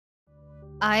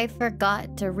I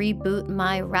forgot to reboot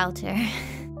my router.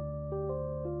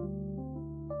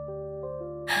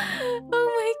 Oh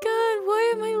my god,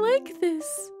 why am I like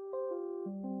this?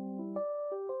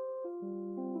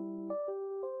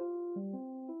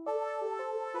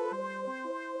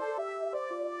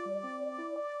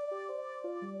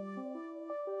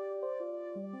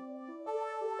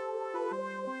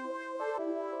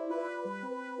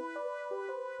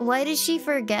 Why did she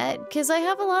forget? Because I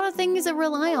have a lot of things that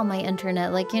rely on my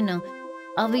internet. Like, you know,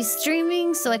 I'll be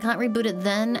streaming, so I can't reboot it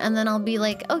then. And then I'll be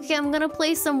like, okay, I'm gonna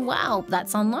play some WoW.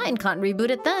 That's online, can't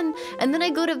reboot it then. And then I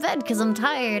go to bed because I'm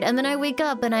tired. And then I wake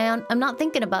up and I'm not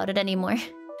thinking about it anymore.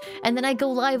 And then I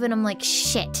go live and I'm like,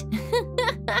 shit.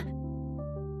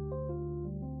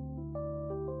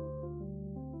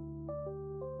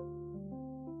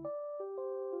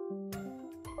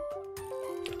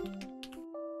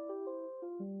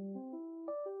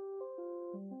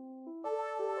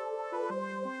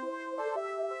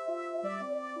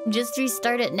 Just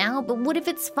restart it now? But what if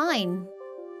it's fine?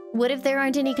 What if there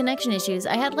aren't any connection issues?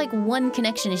 I had like one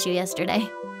connection issue yesterday.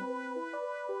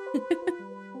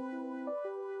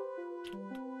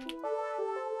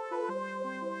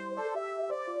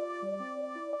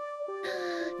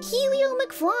 Helio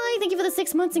McFly, thank you for the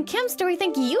 6 months. And Chem Story,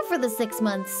 thank you for the 6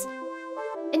 months.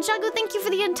 And Shago, thank you for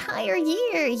the entire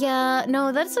year. Yeah,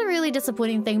 no, that's a really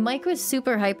disappointing thing. Mike was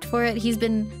super hyped for it. He's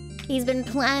been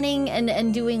planning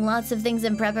and doing lots of things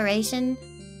in preparation.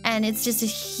 And it's just a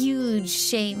huge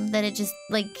shame that it just,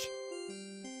 like,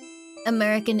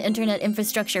 American internet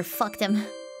infrastructure fucked him.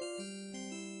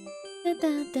 Da,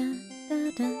 da, da,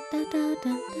 da, da, da,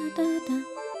 da, da, da.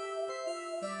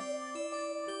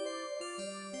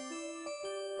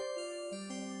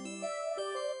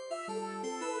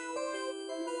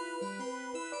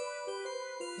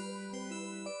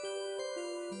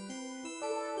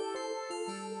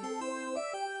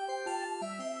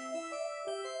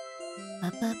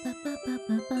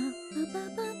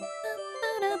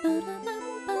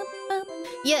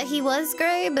 Yeah, he was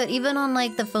gray, but even on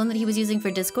like the phone that he was using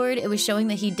for Discord, it was showing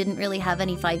that he didn't really have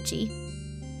any 5G.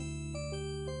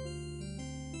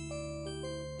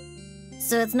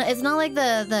 So it's not like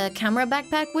the camera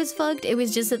backpack was fucked. It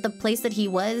was just that the place that he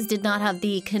was did not have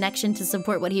the connection to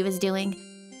support what he was doing.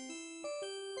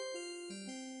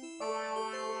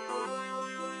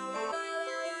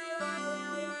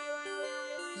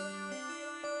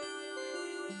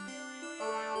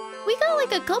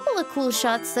 A couple of cool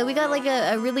shots, so we got like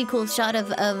a really cool shot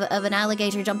of an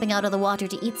alligator jumping out of the water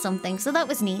to eat something, so that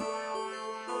was neat.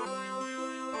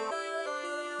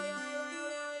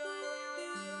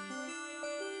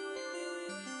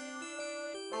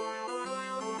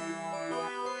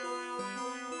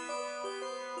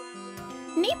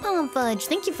 Napalm Fudge,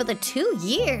 thank you for the 2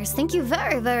 years. Thank you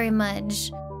very, very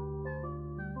much.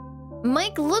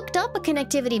 Mike looked up a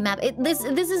connectivity map. This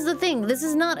is the thing. This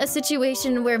is not a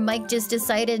situation where Mike just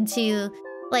decided to,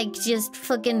 like, just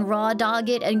fucking raw dog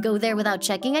it and go there without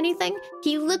checking anything.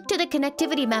 He looked at a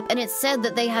connectivity map and it said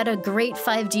that they had a great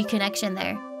 5G connection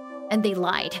there. And they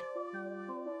lied.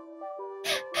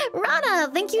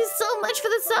 Rana, thank you so much for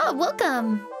the sub.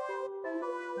 Welcome.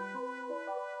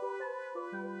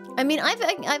 I mean,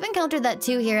 I've encountered that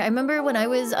too here. I remember when I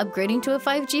was upgrading to a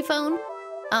 5G phone.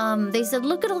 They said,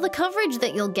 look at all the coverage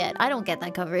that you'll get. I don't get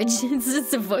that coverage. It's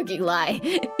just a fucking lie.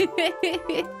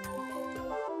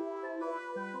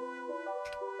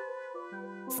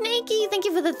 Snakey, thank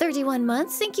you for the 31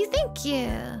 months. Thank you, thank you.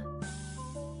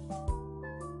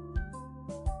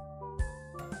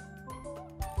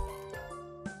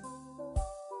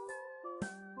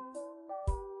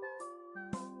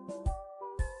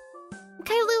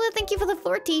 Kailua, thank you for the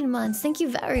 14 months. Thank you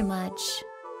very much.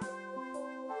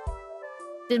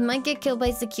 Did Mike get killed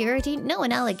by security? No,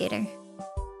 an alligator.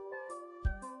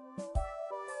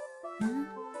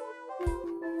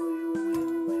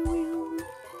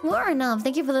 Waranov,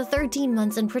 thank you for the 13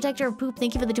 months. And Protector of Poop,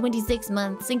 thank you for the 26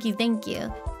 months. Thank you, thank you.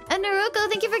 And Naruko,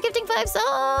 thank you for gifting 5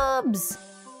 subs!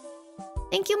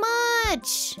 Thank you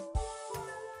much!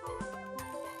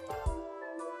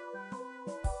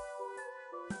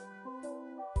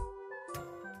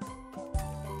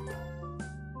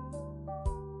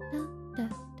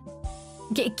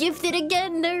 Get gifted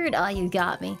again, nerd! Oh, you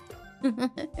got me.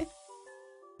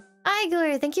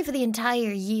 Igor, thank you for the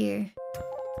entire year.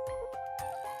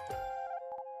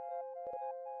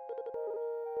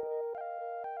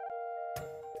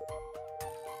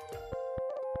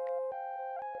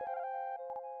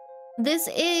 This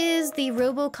is the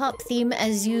RoboCop theme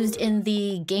as used in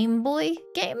the Game Boy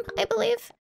game, I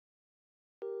believe.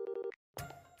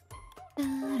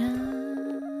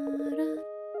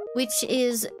 which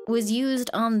was used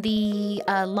on the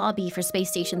lobby for Space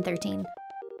Station 13.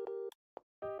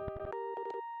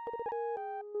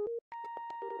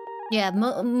 Yeah,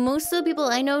 most of the people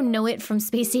I know it from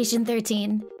Space Station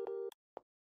 13.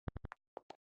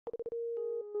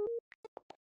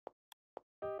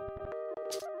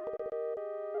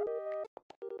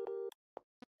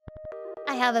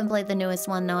 I haven't played the newest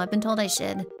one, no. I've been told I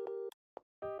should.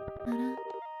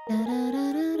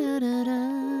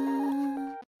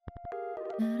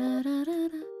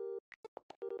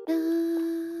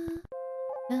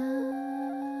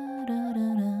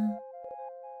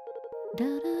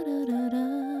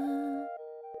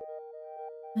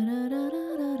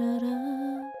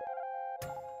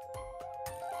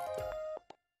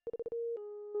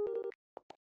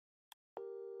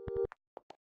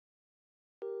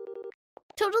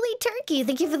 Totally Turkey,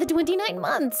 thank you for the 29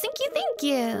 months. Thank you, thank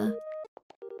you.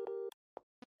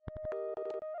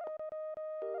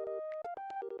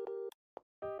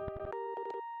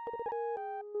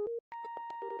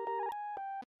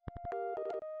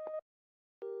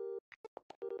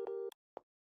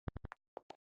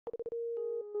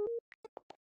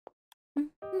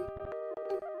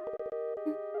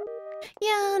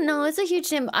 Yeah, no, it's a huge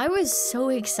shame. I was so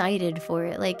excited for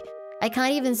it. Like, I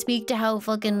can't even speak to how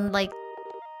fucking, like,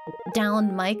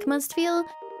 down Mike must feel.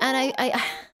 And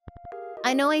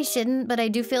I know I shouldn't, but I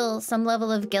do feel some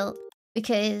level of guilt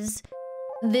because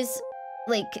this,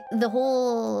 like, the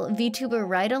whole VTuber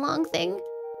ride-along thing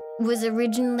was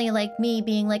originally, like, me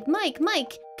being like, Mike,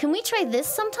 can we try this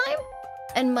sometime?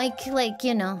 And Mike, like,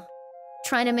 you know,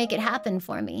 trying to make it happen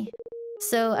for me.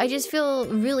 So I just feel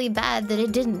really bad that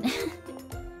it didn't.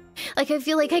 Like, I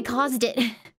feel like I caused it.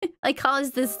 I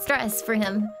caused this stress for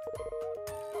him.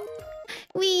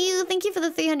 Wee, thank you for the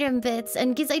 300 bits.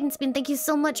 And Gizaiden Spin, thank you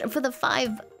so much for the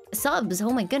 5 subs. Oh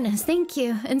my goodness, thank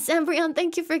you. And Sambrion,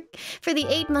 thank you for the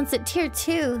 8 months at tier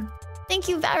 2. Thank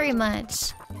you very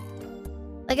much.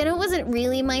 Like, I know it wasn't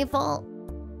really my fault,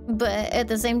 but at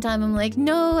the same time, I'm like,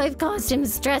 no, I've caused him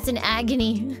stress and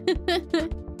agony.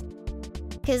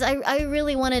 Because I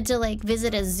really wanted to, like,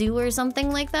 visit a zoo or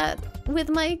something like that with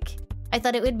Mike. I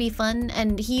thought it would be fun,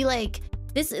 and he, like...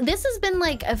 This has been,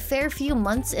 like, a fair few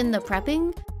months in the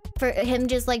prepping for him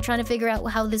just, like, trying to figure out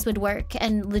how this would work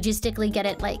and logistically get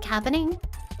it, like, happening.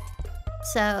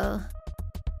 So...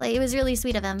 Like, it was really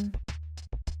sweet of him.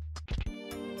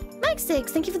 Mike6,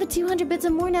 thank you for the 200 bits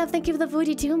and more now. Thank you for the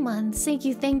 42 months. Thank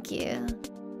you, thank you.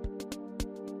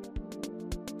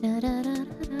 Da, da, da,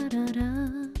 da, da, da.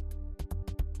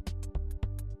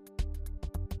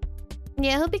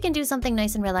 Yeah, I hope you can do something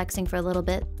nice and relaxing for a little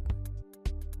bit.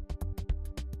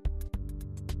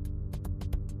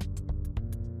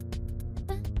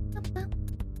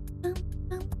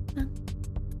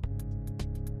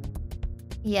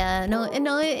 Yeah, no,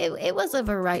 it was a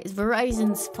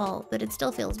Verizon's fault, but it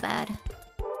still feels bad.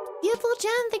 Beautiful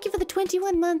Jen, thank you for the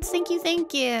 21 months. Thank you,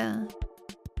 thank you.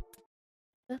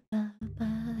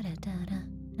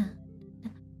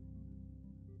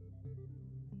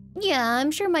 Yeah,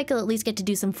 I'm sure Mike will at least get to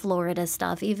do some Florida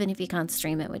stuff, even if he can't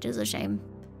stream it, which is a shame.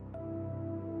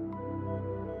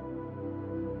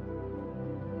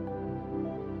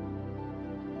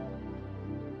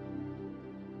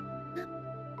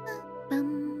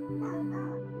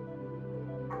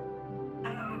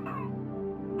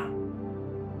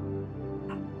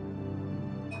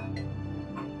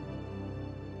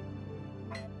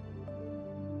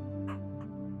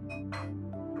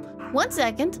 One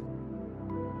second.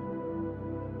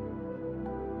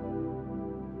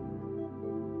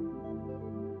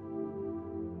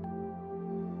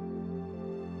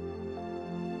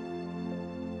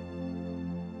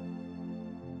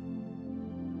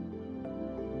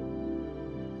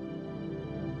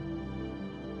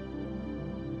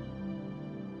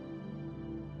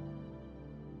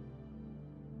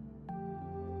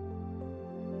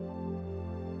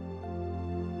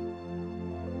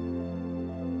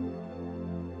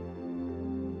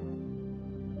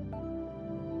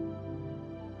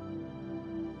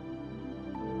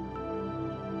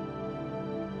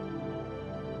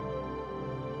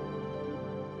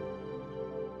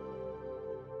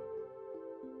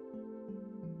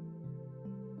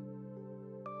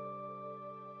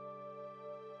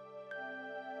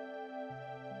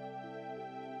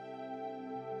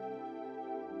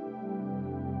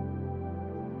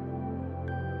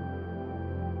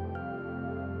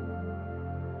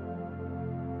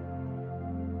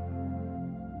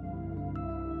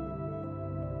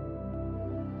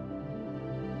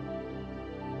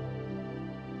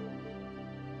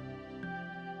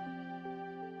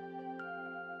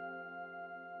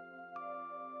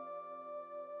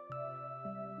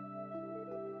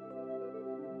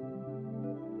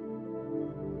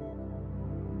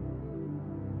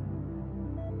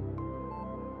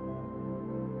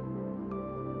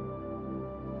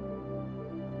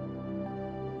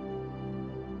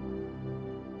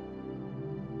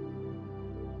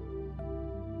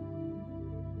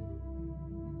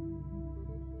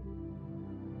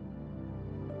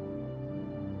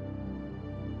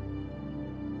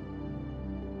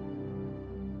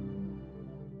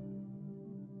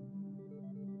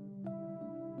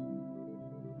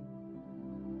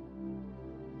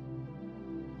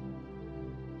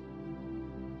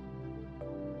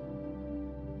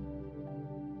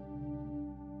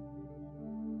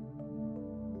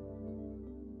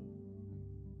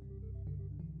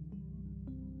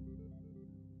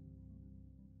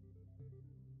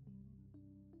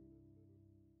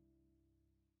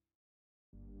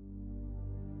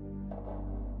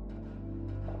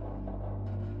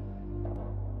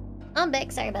 I'm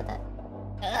back. Sorry about that.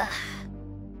 Ugh.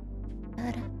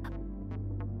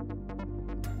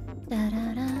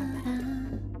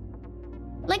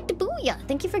 Like the booyah.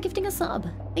 Thank you for gifting a sub.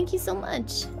 Thank you so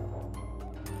much.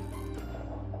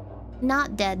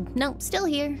 Not dead. Nope, still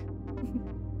here.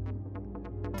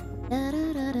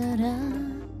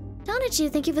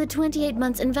 Tonichu, thank you for the 28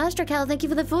 months. And Vastracal, thank you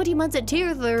for the 40 months at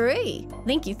tier 3.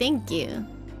 Thank you, thank you.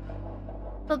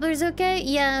 Bubblers okay?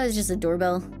 Yeah, it was just a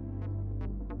doorbell.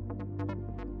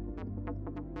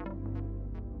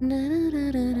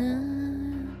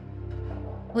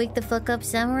 Wake the fuck up,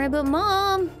 Samurai, but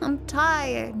Mom, I'm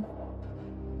tired.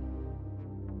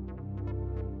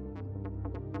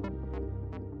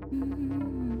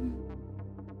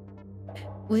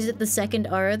 Was it the second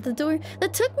R at the door?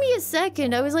 That took me a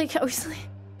second. I was like,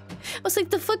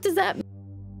 the fuck does that mean?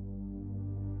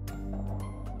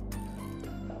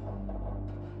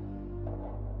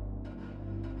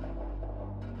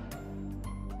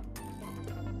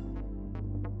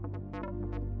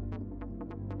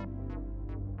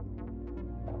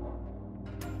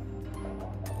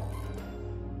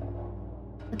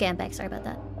 Okay, I'm back. Sorry about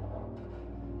that.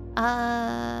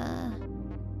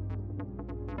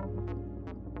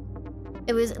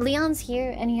 It was Leon's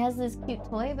here, and he has this cute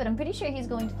toy, but I'm pretty sure he's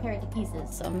going to tear it to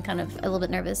pieces, so I'm kind of a little bit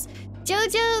nervous.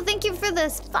 Jojo, thank you for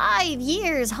this 5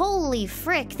 years. Holy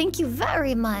frick, thank you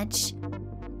very much.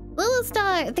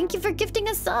 Lilithstar, thank you for gifting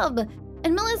a sub.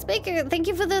 And Melissa Baker, thank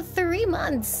you for the 3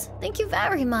 months. Thank you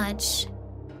very much.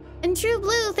 And True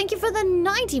Blue, thank you for the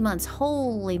 90 months.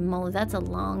 Holy moly, that's a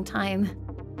long time.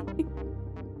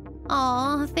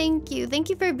 Aw, thank you. Thank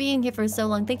you for being here for so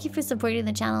long. Thank you for supporting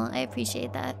the channel. I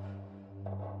appreciate that.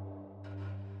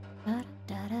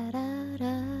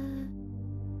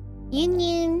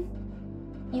 Union,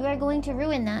 you are going to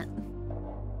ruin that.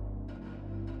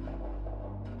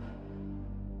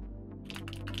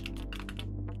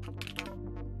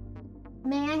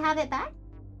 May I have it back?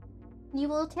 You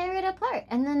will tear it apart,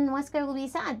 and then Wesker will be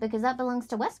sad because that belongs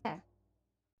to Wesker.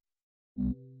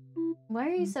 Why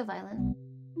are you so violent?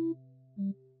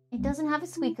 It doesn't have a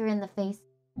squeaker in the face.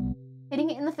 Hitting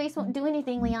it in the face won't do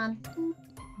anything, Leon.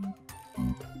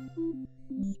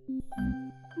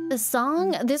 The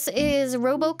song? This is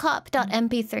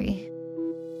robocop.mp3.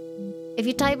 If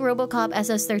you type robocop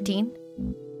SS13,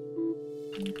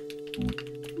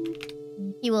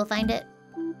 you will find it.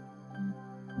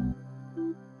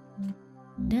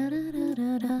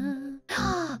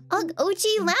 Ugh, OG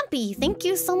Lampy, thank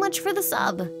you so much for the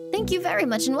sub. Thank you very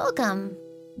much and welcome.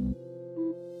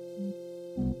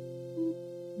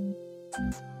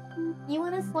 You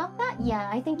want to swap that? Yeah,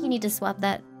 I think you need to swap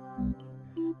that.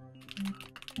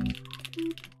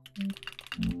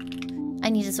 I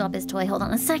need to swap his toy. Hold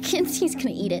on a second. He's gonna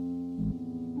eat it.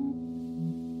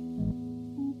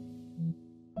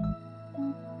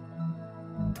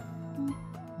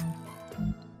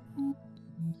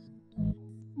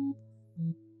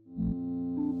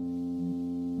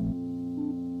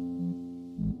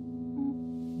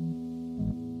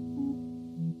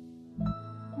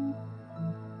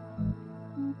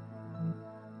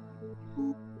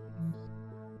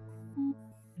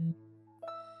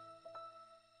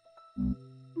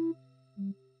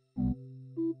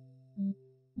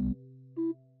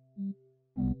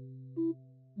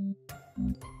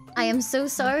 I am so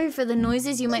sorry for the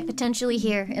noises you might potentially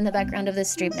hear in the background of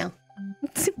this stream now.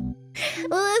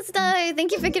 Let's die!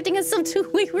 Thank you for gifting us some to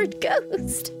Wayward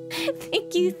Ghost!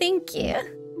 Thank you, thank you.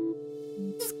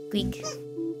 Squeak.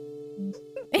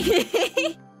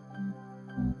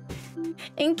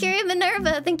 And Kyria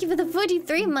Minerva, thank you for the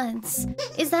 43 months.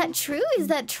 Is that true? Is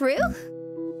that true?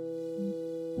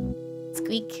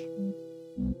 Squeak.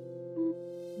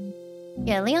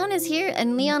 Yeah, Leon is here,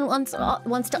 and Leon wants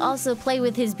to also play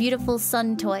with his beautiful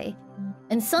sun toy.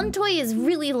 And sun toy is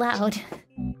really loud.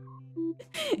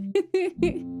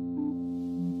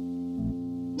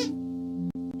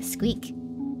 Squeak.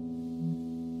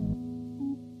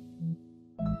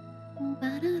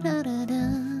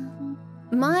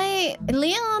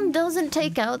 Leon doesn't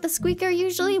take out the squeaker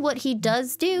usually. What he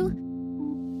does do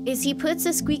is he puts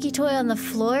a squeaky toy on the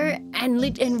floor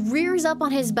and rears up on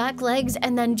his back legs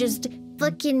and then just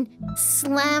fucking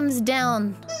slams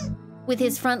down with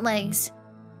his front legs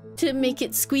to make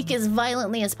it squeak as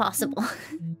violently as possible.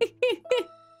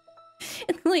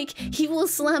 Like, he will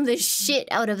slam the shit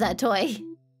out of that toy.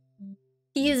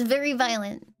 He is very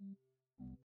violent.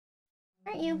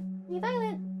 Aren't you? You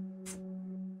violent?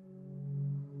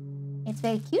 It's a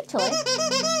very cute toy,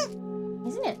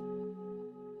 isn't it?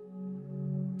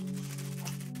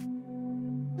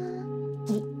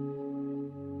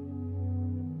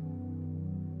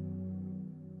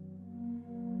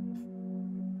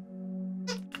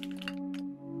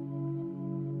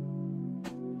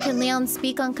 Can Leon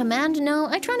speak on command? No,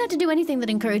 I try not to do anything that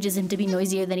encourages him to be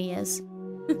noisier than he is.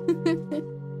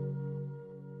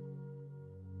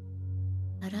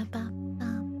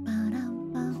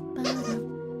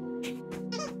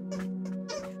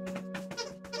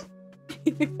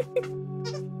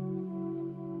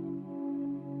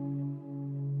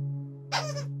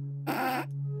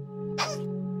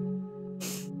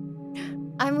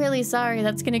 I'm really sorry,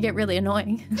 that's gonna get really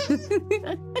annoying.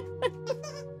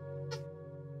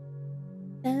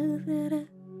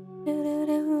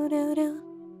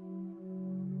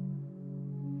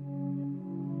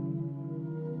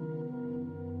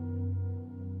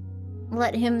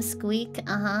 Let him squeak,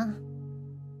 uh-huh.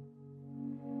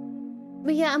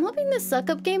 But yeah, I'm hoping this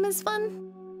suck-up game is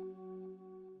fun.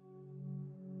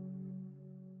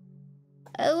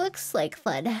 It looks like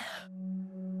fun.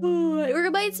 It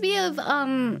reminds me of,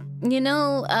 you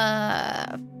know,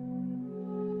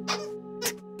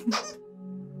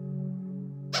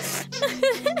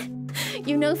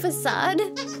 you know Facade?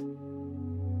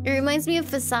 It reminds me of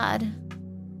Facade.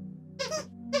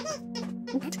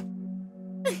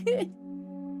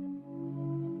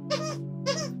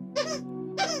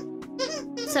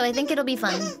 So I think it'll be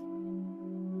fun.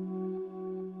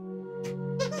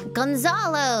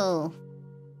 Gonzalo!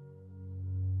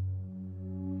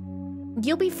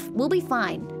 We'll be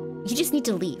fine. You just need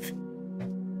to leave.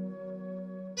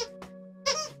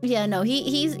 Yeah, no,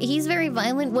 he's very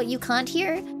violent. What you can't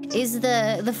hear is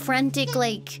the frantic,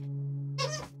 like...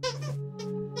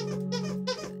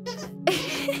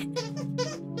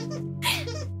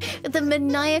 the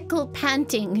maniacal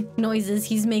panting noises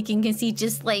he's making as he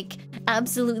just, like,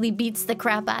 absolutely beats the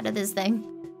crap out of this thing.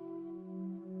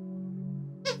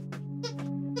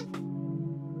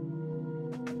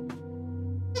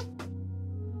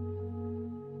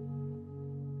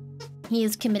 He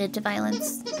is committed to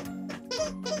violence.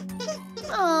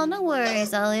 Oh, no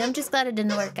worries, Ollie. I'm just glad it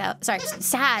didn't work out. Sorry,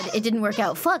 sad it didn't work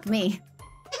out. Fuck me.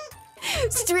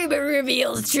 Streamer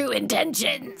reveals true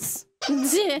intentions.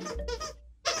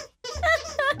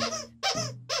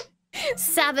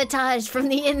 Sabotage from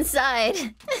the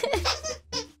inside.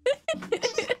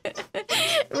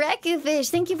 Rakufish,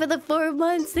 thank you for the 4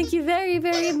 months. Thank you very,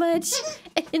 very much.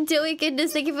 And Joey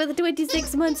Goodness, thank you for the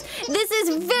 26 months. This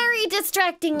is very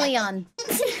distracting, Leon.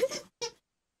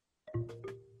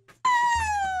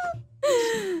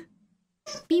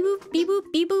 Beep boop, beep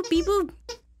boop, beep boop, beep boop.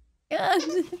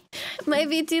 My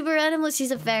VTuber animal,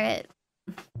 she's a ferret.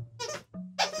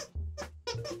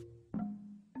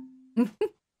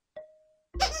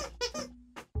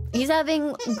 He's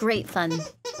having great fun.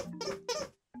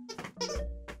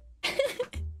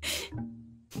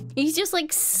 He's just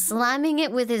like slamming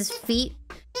it with his feet,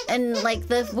 and like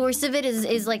the force of it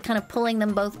is like kind of pulling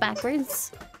them both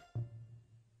backwards.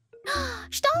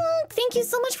 Stonk! Thank you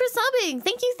so much for subbing.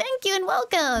 Thank you, and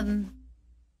welcome.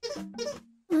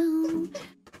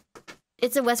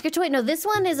 It's a Wesker toy? No, this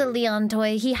one is a Leon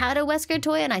toy. He had a Wesker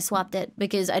toy and I swapped it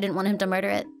because I didn't want him to murder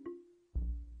it.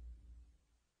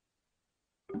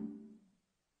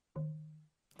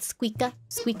 Squeaka,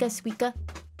 squeaka, squeaka.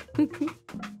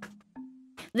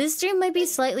 This stream might be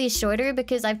slightly shorter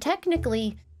because I've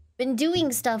technically been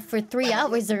doing stuff for 3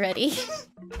 hours already.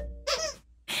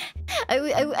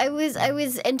 I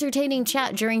was entertaining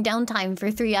chat during downtime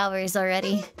for 3 hours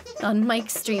already on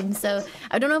Mike's stream, so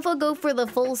I don't know if I'll go for the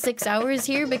full 6 hours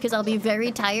here because I'll be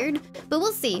very tired, but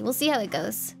we'll see. We'll see how it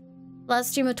goes.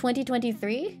 Last stream of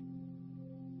 2023?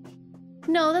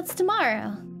 No, that's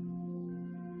tomorrow.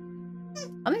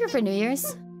 I'm here for New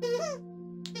Year's.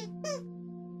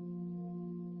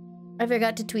 I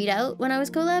forgot to tweet out when I was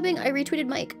collabing. I retweeted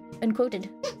Mike and quoted.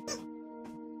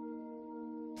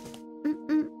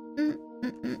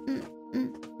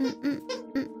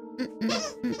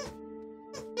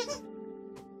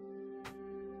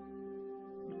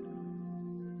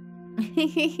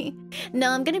 No,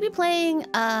 I'm gonna be playing,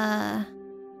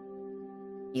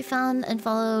 You found and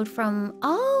followed from...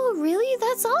 Oh, really?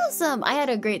 That's awesome! I had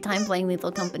a great time playing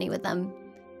Lethal Company with them.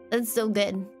 That's so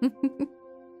good.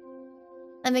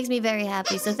 That makes me very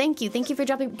happy, so thank you. Thank you for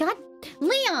dropping... God!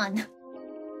 Leon!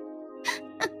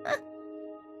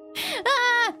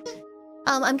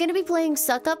 I'm gonna be playing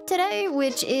Suck Up today,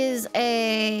 which is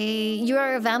a... You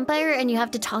are a vampire and you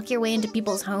have to talk your way into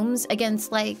people's homes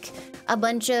against, like, a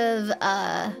bunch of,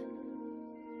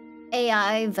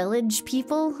 AI village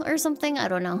people or something? I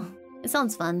don't know. It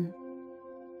sounds fun.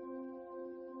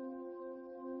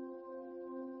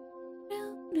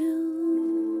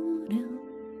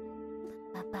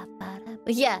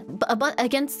 Yeah,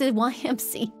 against the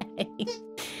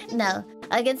YMCA. No,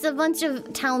 against a bunch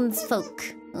of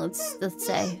townsfolk, let's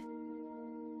say.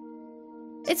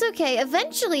 It's okay.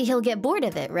 Eventually he'll get bored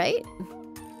of it, right?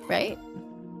 Right?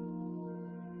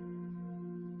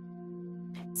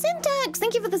 Syntax,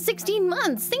 thank you for the 16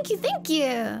 months. Thank you, thank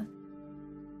you.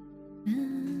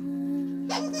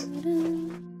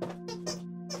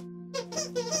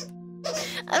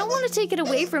 I don't want to take it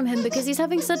away from him because he's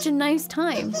having such a nice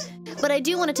time. But I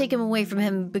do want to take him away from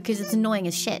him because it's annoying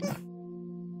as shit.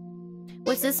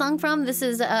 What's this song from? This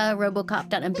is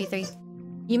Robocop.mp3.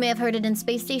 You may have heard it in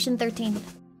Space Station 13.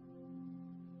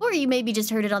 Or you maybe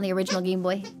just heard it on the original Game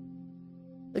Boy.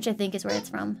 Which I think is where it's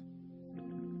from.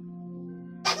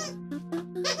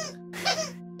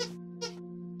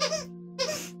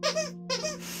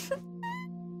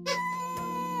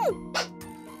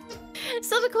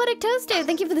 Subaquatic Toaster,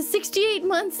 thank you for the 68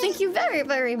 months. Thank you very,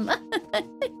 very much.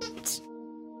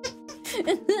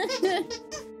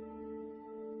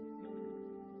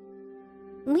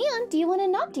 Leon, do you want to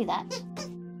not do that?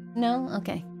 No?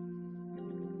 Okay.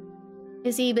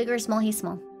 Is he big or small? He's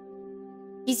small.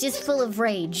 He's just full of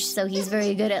rage, so he's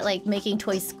very good at, like, making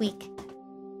toys squeak.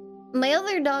 My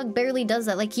other dog barely does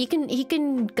that. Like, he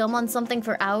can gum on something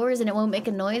for hours and it won't make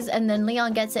a noise, and then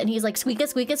Leon gets it and he's like, squeaka,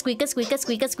 squeaka, squeaka, squeaka,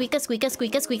 squeaka, squeaka, squeaka,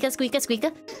 squeaka, squeaka, squeaka,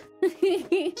 squeaka.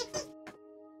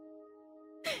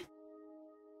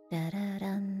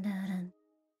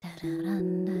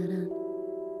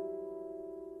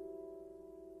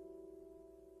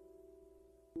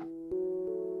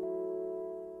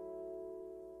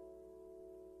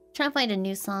 Trying to find a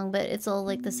new song, but it's all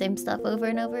like the same stuff over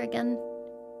and over again.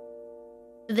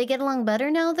 Did they get along better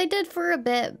now? They did for a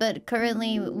bit, but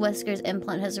currently Wesker's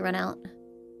implant has run out.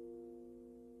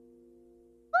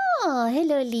 Oh,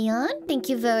 hello Leon. Thank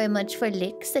you very much for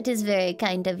licks. That is very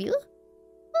kind of you.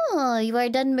 Oh, you are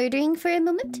done murdering for a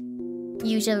moment?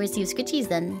 You shall receive scritchies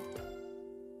then.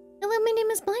 Hello, my name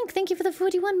is Blank. Thank you for the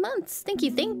 41 months. Thank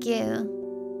you, thank you.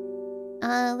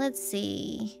 Let's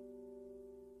see.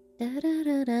 This'll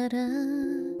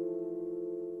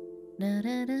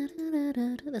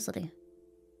do.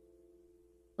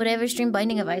 Would I ever stream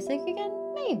Binding of Isaac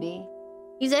again? Maybe.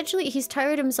 He's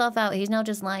tired himself out. He's now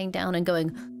just lying down and going.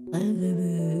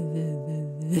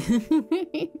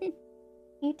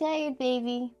 You tired,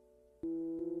 baby?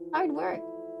 Hard work.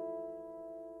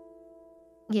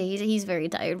 Yeah, he's very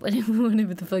tired.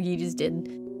 Whatever the fuck he just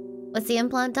did. What's the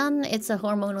implant done? It's a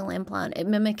hormonal implant. It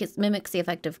mimics the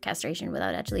effect of castration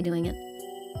without actually doing it.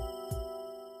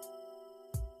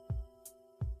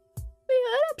 But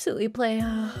yeah, I'd absolutely play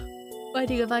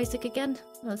Binding of Isaac again.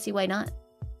 Let's see why not.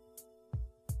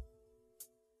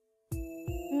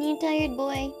 You tired,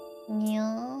 boy?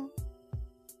 Yeah.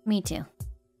 Me too.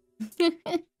 I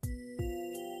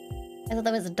thought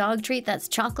that was a dog treat. That's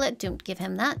chocolate. Don't give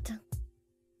him that.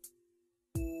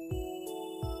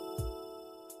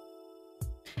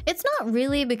 It's not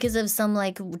really because of some,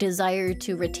 like, desire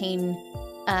to retain,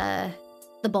 the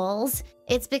balls.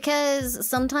 It's because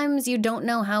sometimes you don't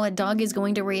know how a dog is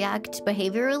going to react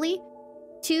behaviorally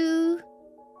to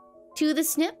the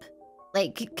snip.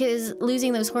 Like, because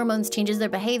losing those hormones changes their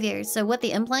behavior. So what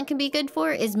the implant can be good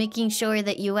for is making sure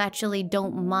that you actually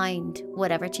don't mind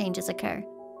whatever changes occur.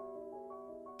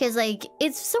 Because, like,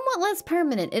 it's somewhat less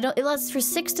permanent. It lasts for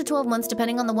 6 to 12 months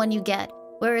depending on the one you get.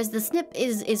 Whereas the snip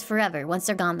is forever. Once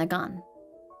they're gone, they're gone.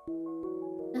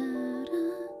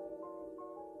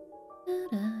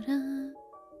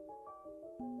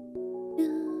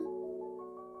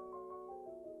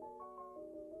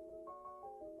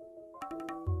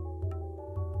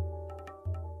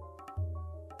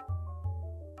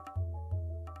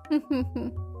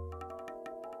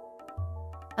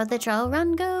 How'd the trial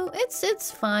run go?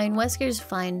 It's fine. Wesker's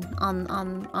fine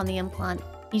on the implant.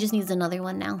 He just needs another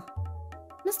one now.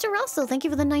 Mr. Russell, thank you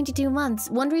for the 92 months.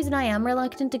 One reason I am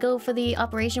reluctant to go for the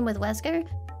operation with Wesker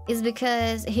is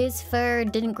because his fur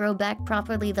didn't grow back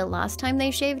properly the last time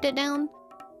they shaved it down.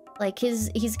 Like,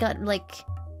 he's got, like,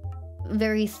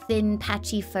 very thin,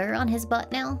 patchy fur on his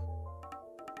butt now.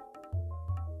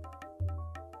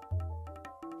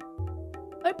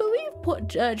 I believe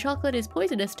chocolate is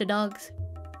poisonous to dogs.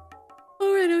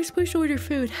 Alright, I was supposed to order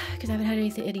food, because I haven't had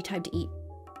any time to eat.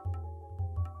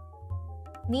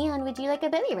 Leon, would you like a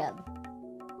belly rub?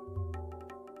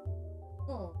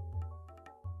 Oh,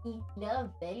 you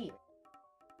love belly rub.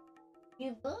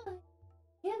 Good boy.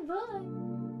 Good boy.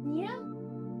 Yeah.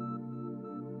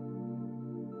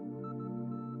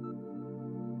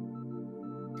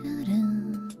 Ta-da.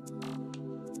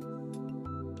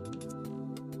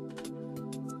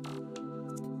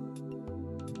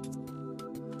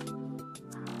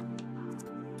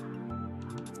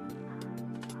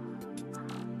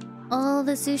 All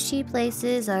the sushi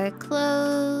places are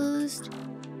closed.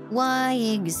 Why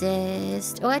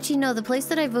exist? Oh, actually, no. The place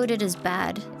that I voted as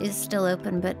bad is still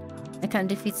open, but it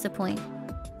kind of defeats the point.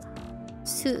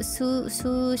 Sushi.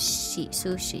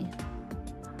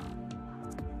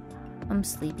 I'm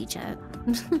sleepy, chat.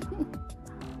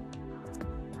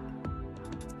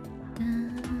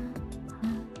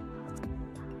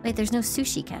 Wait, there's no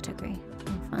sushi category.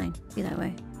 Oh, fine, be that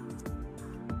way.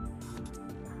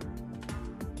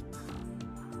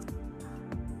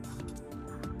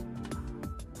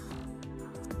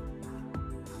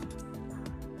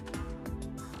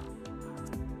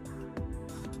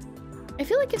 I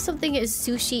feel like if something is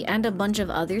sushi and a bunch of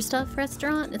other stuff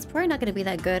restaurant, it's probably not going to be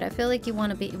that good. I feel like you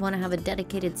want to have a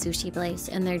dedicated sushi place,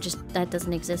 and that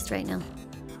doesn't exist right now.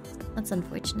 That's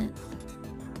unfortunate.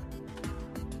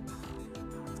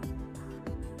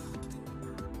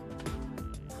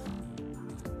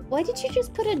 Why did you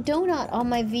just put a donut on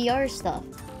my VR stuff?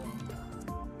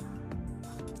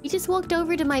 You just walked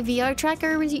over to my VR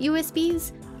tracker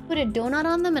USBs, put a donut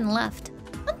on them, and left.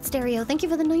 Stereo, thank you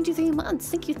for the 93 months.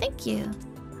 Thank you, thank you.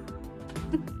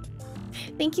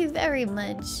 Thank you very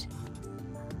much.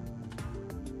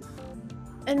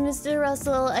 And Mr.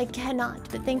 Russell, I cannot,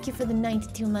 but thank you for the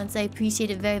 92 months. I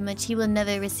appreciate it very much. He will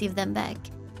never receive them back.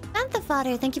 And the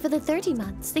father, thank you for the 30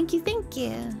 months. Thank you, thank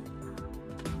you.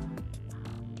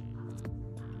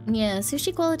 Yeah,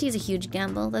 sushi quality is a huge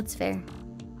gamble. That's fair.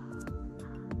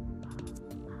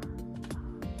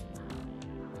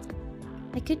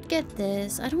 I could get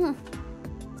this. I don't...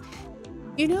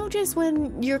 You know, just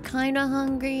when you're kind of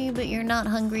hungry, but you're not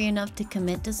hungry enough to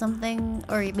commit to something?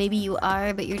 Or maybe you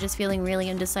are, but you're just feeling really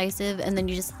indecisive, and then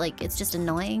you just, like, it's just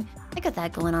annoying. I got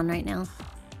that going on right now.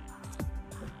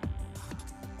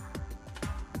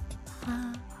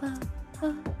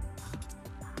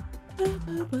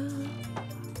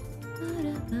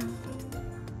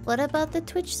 What about the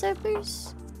Twitch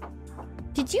servers?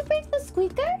 Did you break the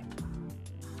squeaker?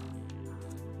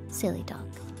 Silly dog.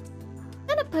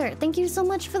 Jennifer, thank you so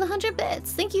much for the 100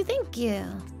 bits. Thank you, thank you.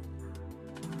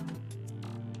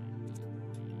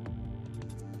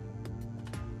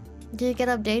 Did it get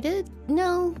updated?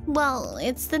 No. Well,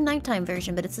 it's the nighttime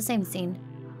version, but it's the same scene.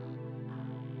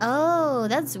 Oh,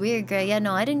 that's weird, Gray. Yeah,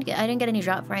 no, I didn't get any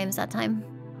drop frames that time.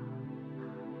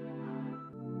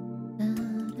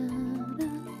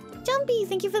 Jumpy,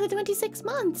 thank you for the 26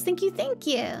 months. Thank you, thank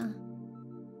you.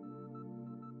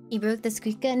 He broke the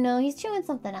squeaker? No, he's chewing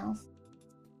something else.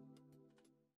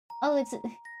 Oh,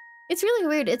 it's really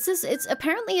weird.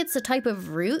 Apparently it's a type of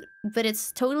root, but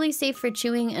it's totally safe for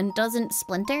chewing and doesn't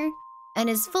splinter, and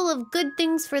is full of good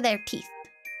things for their teeth.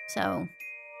 So,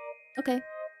 okay.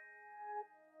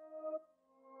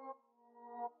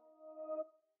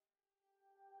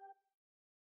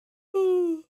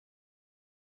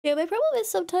 Yeah, my problem is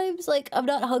sometimes, like, I'm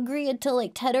not hungry until,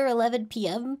 like, 10 or 11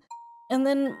 p.m. And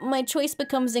then my choice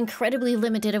becomes incredibly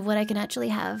limited of what I can actually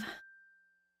have.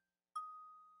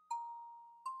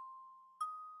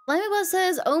 Limealicious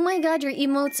says, oh my god, your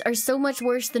emotes are so much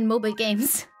worse than MOBA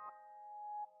games.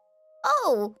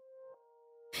 Oh!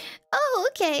 Oh,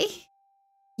 okay.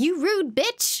 You rude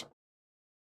bitch!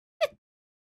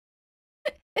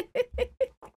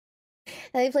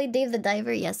 Have you played Dave the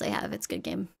Diver? Yes, I have. It's a good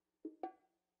game.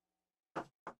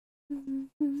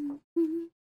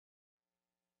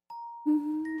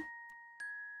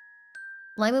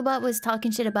 Limeubot was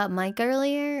talking shit about Mike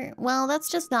earlier. Well, that's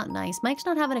just not nice. Mike's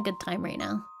not having a good time right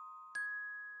now.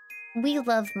 We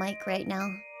love Mike right now.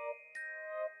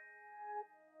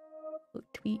 Oh,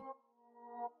 tweet.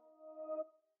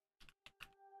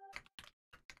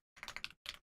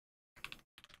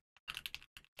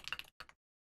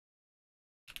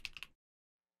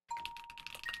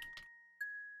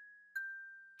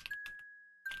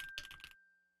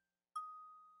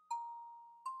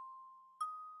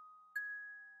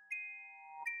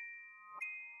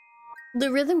 The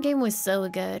rhythm game was so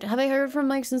good. Have I heard from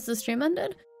Mike since the stream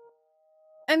ended?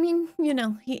 I mean, you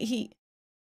know, he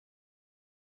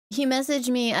messaged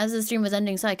me as the stream was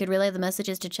ending so I could relay the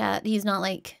messages to chat. He's not,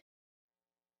 like,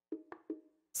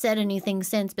 said anything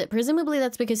since, but presumably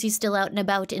that's because he's still out and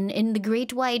about in the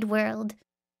great wide world.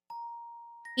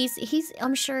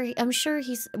 I'm sure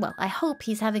he's, well, I hope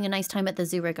he's having a nice time at the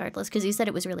zoo regardless, because he said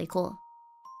it was really cool.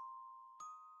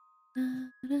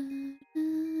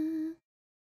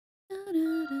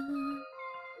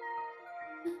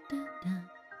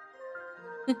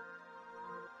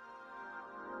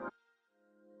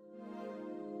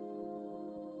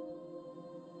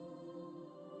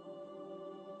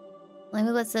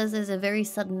 Limealicious says there's a very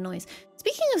sudden noise.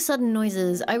 Speaking of sudden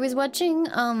noises, I was watching,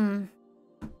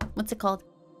 what's it called?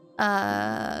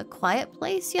 Quiet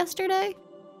Place yesterday.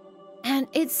 And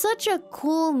it's such a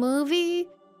cool movie,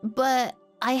 but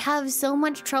I have so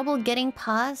much trouble getting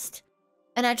past.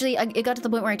 And actually, it got to the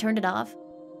point where I turned it off.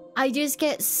 I just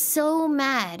get so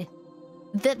mad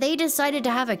that they decided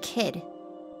to have a kid.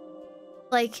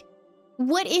 Like,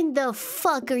 what in the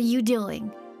fuck are you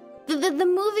doing? The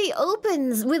movie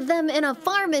opens with them in a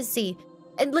pharmacy.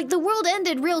 And, like, the world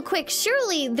ended real quick.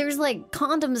 Surely there's, like,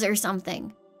 condoms or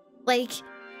something. Like,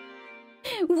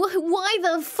 why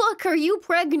the fuck are you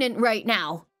pregnant right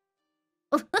now?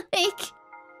 Like,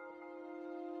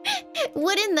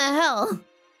 what in the hell?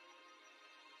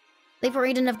 They've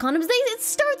already enough condoms. It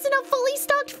starts in a fully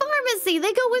stocked pharmacy.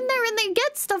 They go in there and they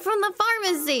get stuff from the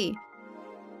pharmacy.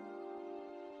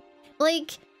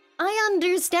 Like, I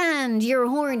understand you're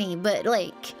horny, but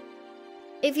like,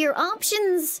 if your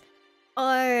options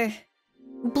are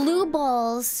blue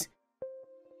balls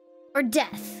or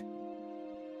death,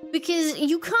 because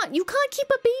you can't keep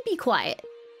a baby quiet.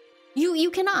 You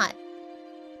cannot.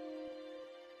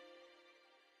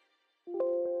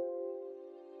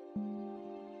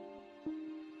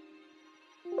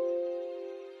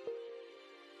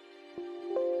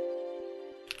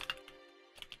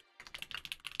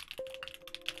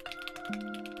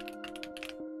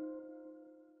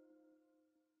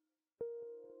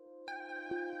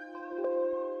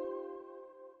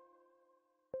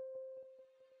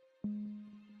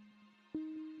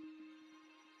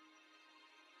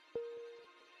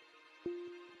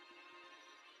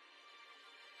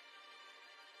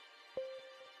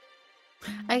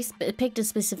 I picked a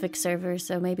specific server,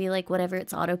 so maybe like whatever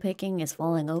it's auto-picking is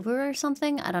falling over or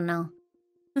something? I don't know.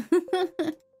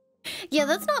 Yeah,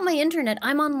 that's not my internet.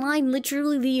 I'm online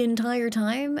literally the entire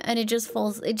time, and it just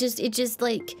falls. It just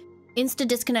like insta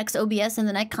disconnects OBS, and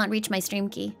then I can't reach my stream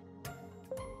key.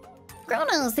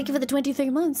 Kronos, thank you for the 23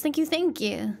 months. Thank you, thank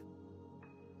you.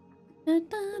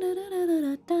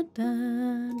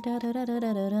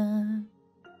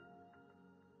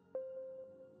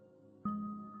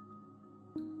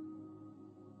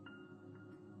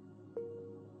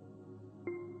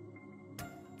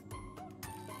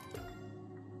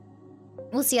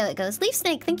 We'll see how it goes. Leaf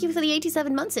Snake, thank you for the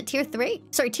 87 months at tier 3.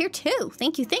 Sorry, tier 2.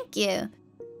 Thank you, thank you.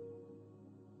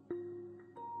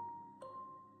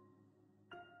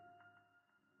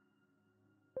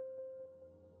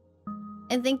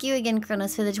 And thank you again,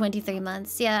 Kronos, for the 23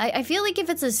 months. Yeah, I feel like if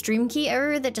it's a stream key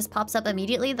error that just pops up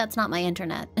immediately, that's not my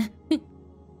internet.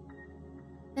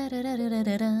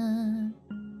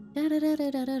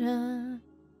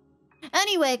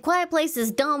 Anyway, Quiet Place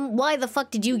is dumb. Why the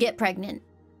fuck did you get pregnant?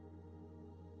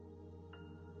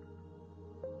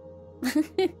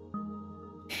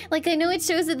 Like, I know it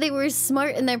shows that they were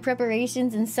smart in their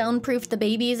preparations and soundproofed the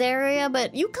baby's area,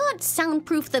 but you can't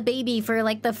soundproof the baby for,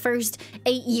 like, the first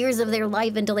 8 years of their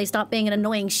life until they stop being an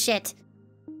annoying shit.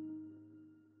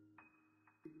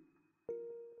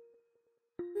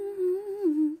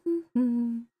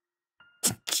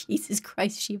 Jesus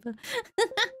Christ, Shiva.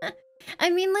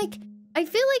 I mean, like, I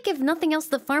feel like if nothing else,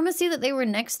 the pharmacy that they were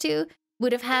next to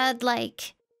would have had,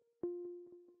 like...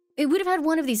 It would have had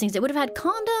one of these things. It would have had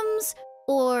condoms,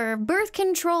 or birth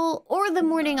control, or the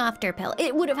morning after pill.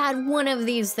 It would have had one of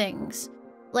these things.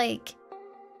 Like...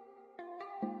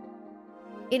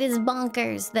 It is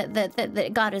bonkers that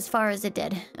it got as far as it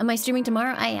did. Am I streaming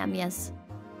tomorrow? I am, yes.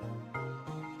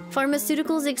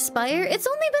 Pharmaceuticals expire? It's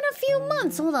only been a few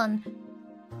months. Hold on.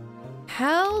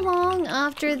 How long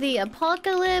after the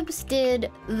apocalypse did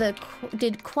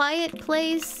Quiet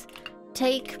Place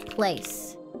take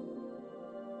place?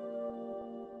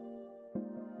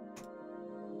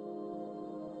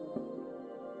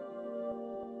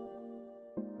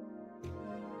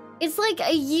 It's like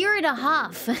a year and a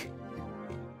half. They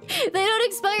don't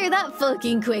expire that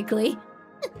fucking quickly.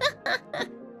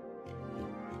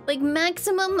 Like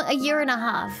maximum a year and a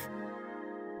half.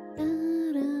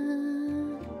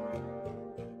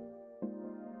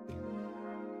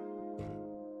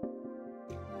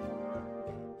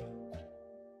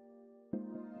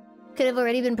 Could have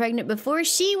already been pregnant before.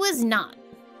 She was not.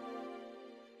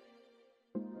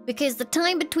 Because the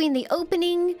time between the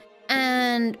opening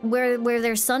and where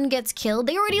their son gets killed,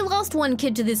 they already lost one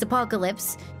kid to this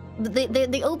apocalypse.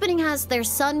 The opening has their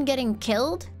son getting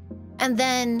killed, and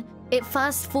then it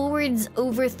fast forwards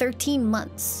over 13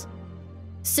 months.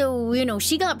 So, you know,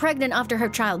 she got pregnant after her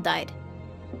child died.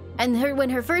 And when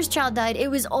her first child died, it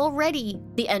was already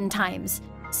the end times.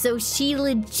 So she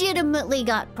legitimately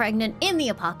got pregnant in the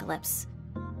apocalypse.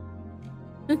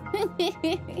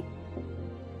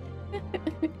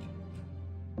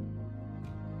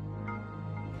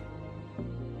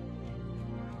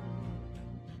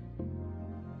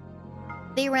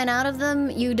 they ran out of them,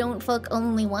 you don't fuck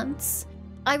only once.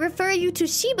 I refer you to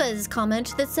Shiba's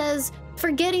comment that says,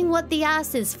 forgetting what the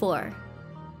ass is for.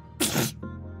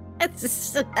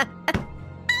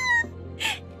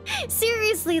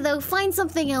 Seriously though, find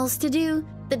something else to do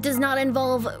that does not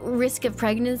involve risk of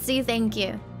pregnancy, thank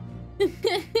you.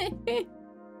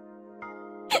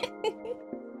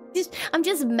 I'm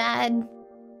just mad.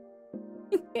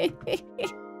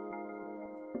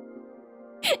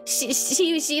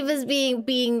 Shiva's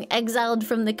being exiled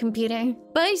from the computer.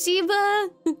 Bye, Shiva.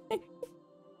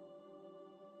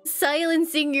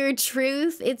 Silencing your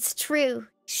truth. It's true.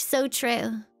 So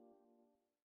true.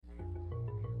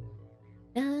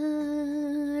 Da,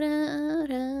 da,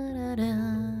 da, da, da.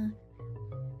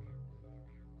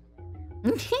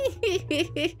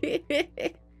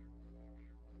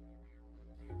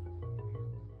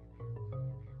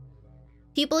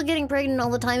 People are getting pregnant all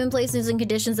the time in places and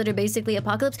conditions that are basically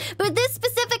apocalypse. But this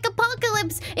specific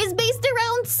apocalypse is based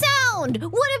around sound.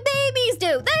 What do babies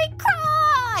do? They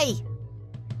cry!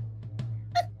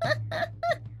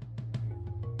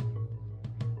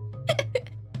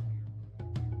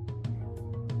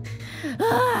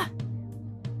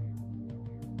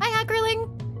 Hi, Hackerling.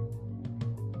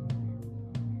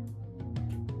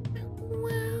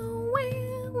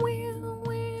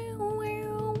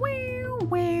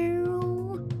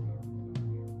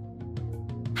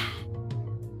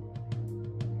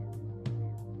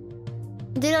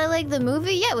 Did I like the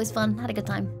movie? Yeah, it was fun. Had a good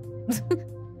time.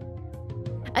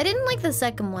 I didn't like the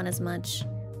second one as much.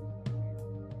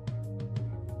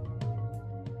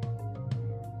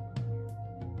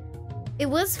 It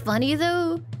was funny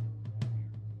though.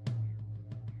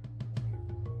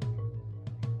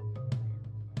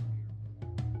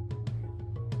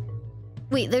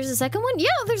 Wait, there's a second one? Yeah,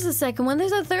 there's a second one.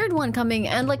 There's a third one coming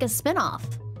and like a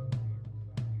spin-off.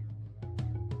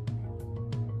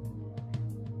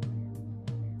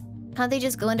 How'd they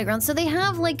just go underground? So they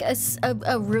have like a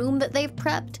room that they've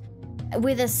prepped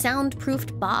with a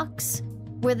soundproofed box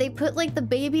where they put like the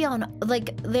baby on,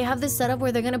 like they have this setup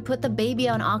where they're gonna put the baby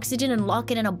on oxygen and lock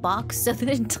it in a box so that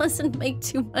it doesn't make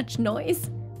too much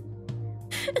noise.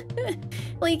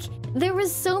 Like there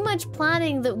was so much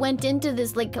planning that went into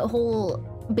this like whole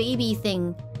baby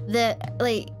thing that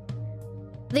like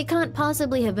they can't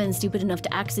possibly have been stupid enough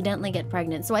to accidentally get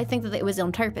pregnant. So I think that it was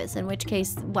on purpose, in which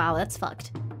case, wow, that's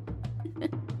fucked.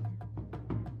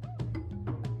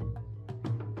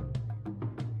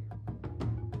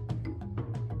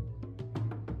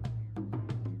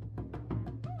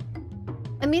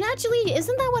 I mean, actually,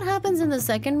 isn't that what happens in the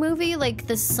second movie? Like,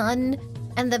 the son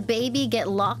and the baby get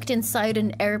locked inside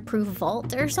an airproof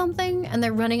vault or something, and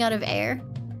they're running out of air?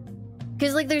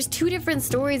 Because, like, there's two different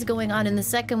stories going on in the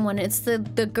second one. It's the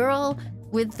girl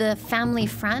with the family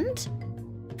friend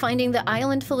finding the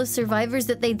island full of survivors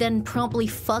that they then promptly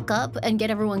fuck up and get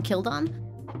everyone killed on.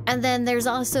 And then there's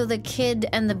also the kid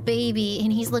and the baby,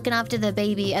 and he's looking after the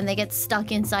baby, and they get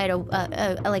stuck inside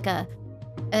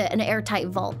an airtight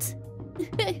vault.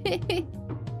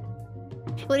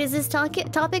 What is this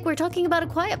topic? We're talking about A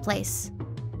Quiet Place.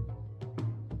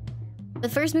 The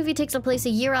first movie takes place a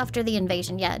year after the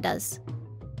invasion. Yeah, it does.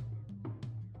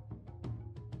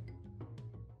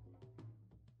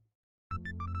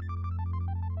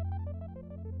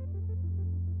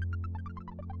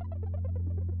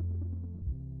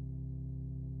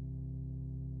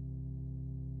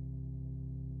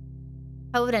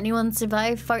 How would anyone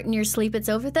survive? Fart in your sleep, it's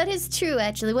over? That is true,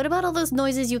 actually. What about all those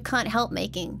noises you can't help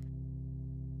making?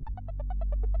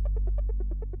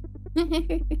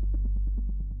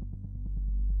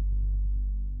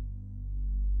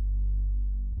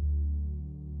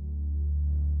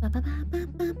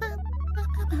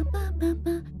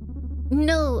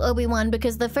 No, Obi-Wan,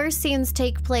 because the first scenes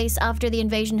take place after the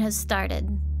invasion has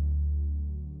started.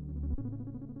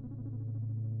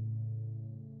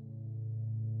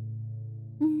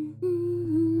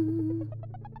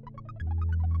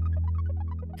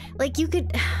 Like you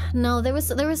could no, there was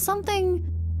something.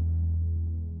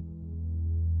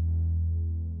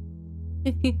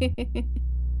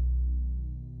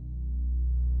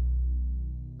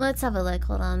 Let's have a look,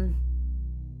 hold on.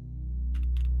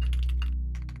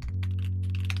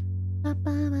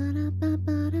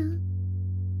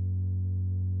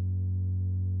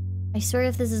 I swear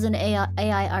if this is an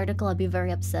AI article, I'll be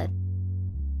very upset.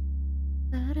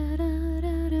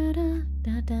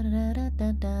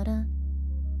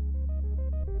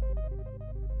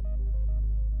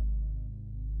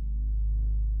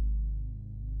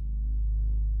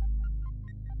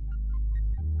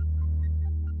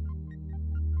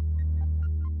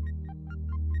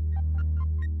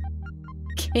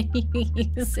 Can you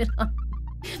use it on?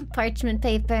 Parchment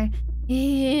paper.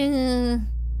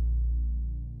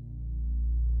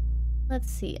 Let's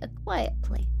see, a quiet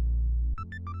place.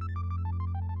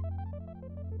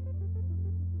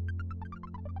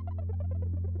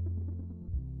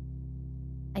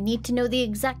 I need to know the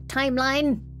exact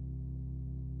timeline.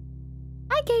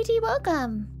 Hi, Katie,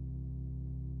 welcome.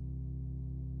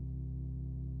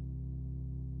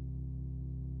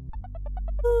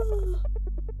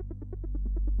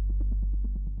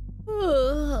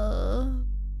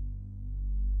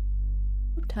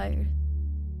 I'm tired.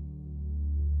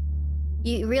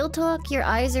 Real talk, your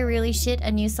eyes are really shit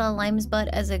and you saw Lime's butt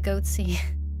as a goatsy.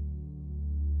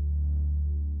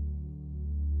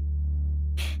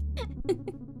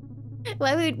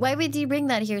 Why would you bring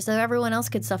that here so everyone else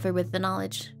could suffer with the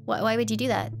knowledge? Why would you do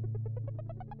that?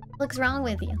 What's wrong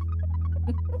with you?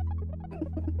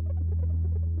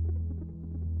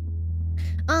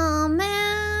 Oh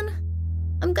man,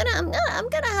 I'm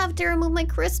gonna have to remove my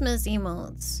Christmas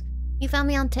emotes. You found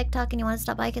me on TikTok and you want to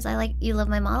stop by because you love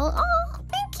my model. Oh,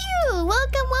 thank you.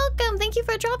 Welcome. Thank you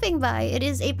for dropping by. It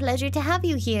is a pleasure to have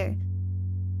you here.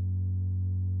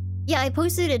 Yeah, I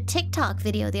posted a TikTok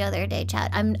video the other day,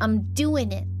 chat. I'm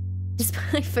doing it. Just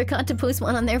I forgot to post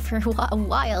one on there for a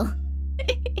while.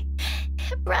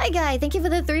 Bry Guy, thank you for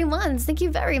the 3 months. Thank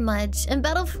you very much. And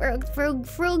Battle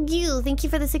Frogu, thank you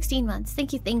for the 16 months.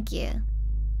 Thank you.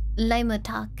 Laimu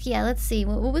talk. Yeah, let's see.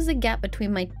 What was the gap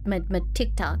between my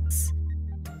TikToks?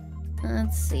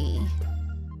 Let's see.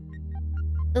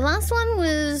 The last one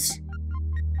was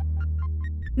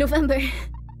November.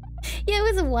 Yeah, it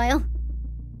was a while.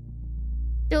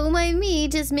 Don't mind me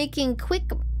just making quick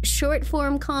short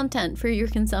form content for your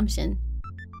consumption.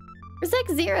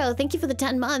 Respect Zero, thank you for the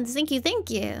 10 months. Thank you.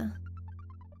 Do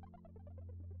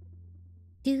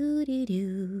do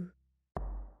do.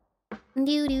 Do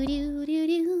do do do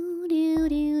do do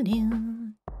do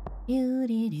do do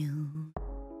do do.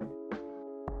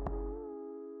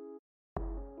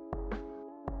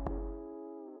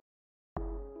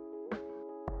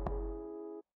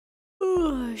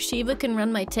 Ooh, Shiba can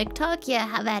run my TikTok? Yeah,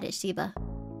 have at it, Shiba.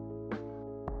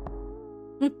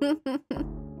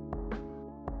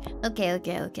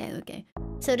 Okay.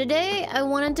 So today I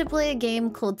wanted to play a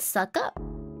game called Suck Up.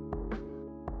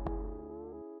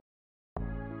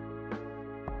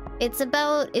 It's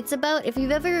about if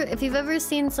you've ever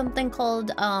seen something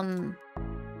called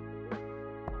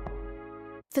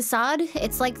Facade,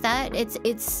 it's like that.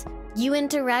 It's you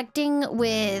interacting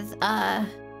with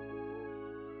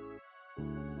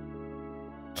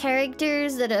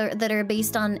characters that are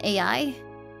based on AI.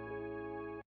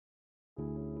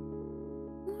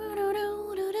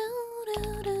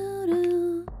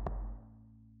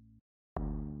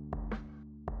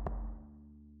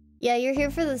 Yeah, you're here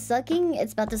for the sucking?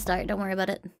 It's about to start, don't worry about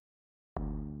it.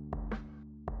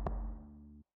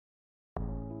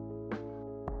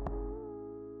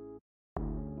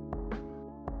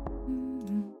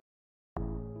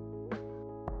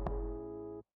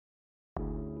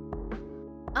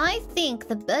 I think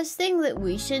the best thing that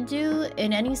we should do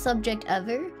in any subject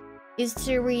ever is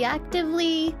to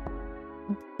reactively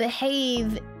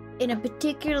behave in a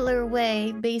particular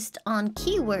way based on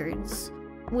keywords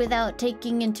without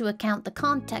taking into account the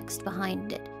context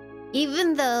behind it.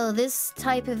 Even though this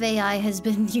type of AI has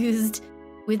been used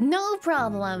with no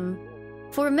problem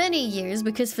for many years,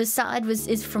 because Facade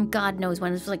is from God knows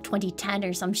when, it was like 2010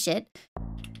 or some shit.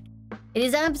 It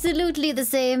is absolutely the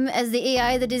same as the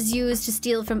AI that is used to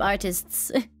steal from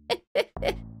artists.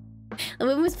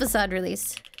 When was Facade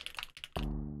released?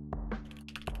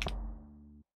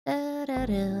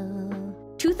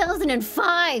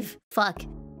 2005! Fuck.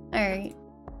 Alright.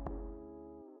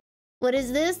 What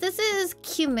is this? This is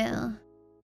Qmail.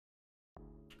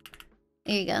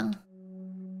 There you go.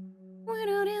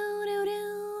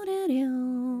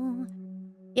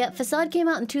 Yeah, Facade came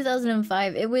out in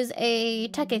 2005. It was a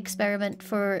tech experiment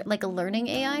for, like, a learning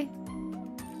AI.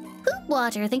 Poop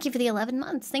Water, thank you for the 11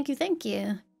 months. Thank you.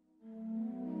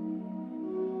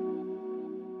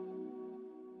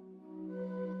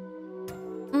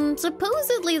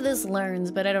 Supposedly this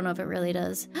learns, but I don't know if it really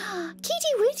does.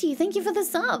 Kitty Witty, thank you for the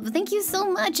sub. Thank you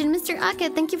so much. And Mr. Aka,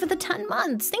 thank you for the 10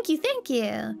 months. Thank you.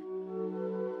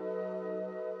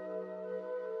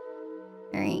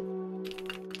 Alright.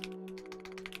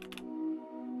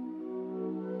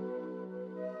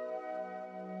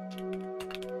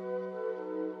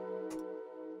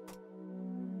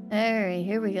 Alright,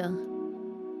 here we go.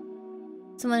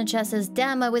 Someone in chat says,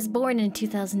 damn, I was born in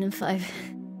 2005.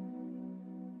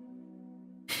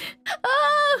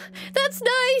 Oh, that's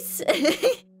nice!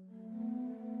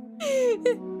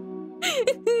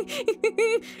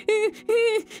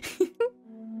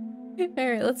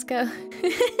 Alright, let's go.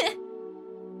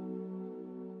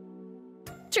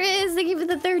 Triz, thank you for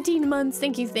the 13 months.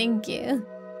 Thank you, thank you.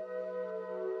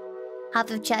 Half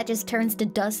of chat just turns to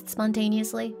dust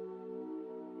spontaneously.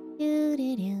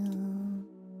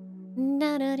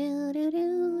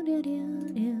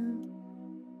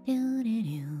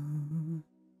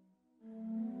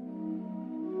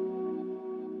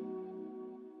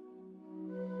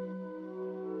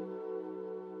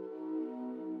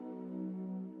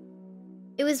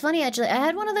 It was funny, actually. I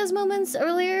had one of those moments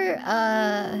earlier.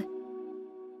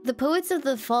 The Poets of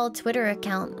the Fall Twitter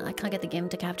account... I can't get the game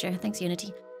to capture. Thanks,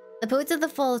 Unity. The Poets of the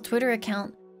Fall Twitter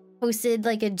account posted,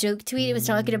 like, a joke tweet. It was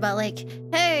talking about, like,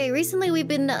 hey, recently we've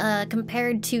been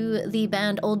compared to the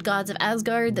band Old Gods of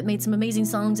Asgard that made some amazing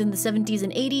songs in the 70s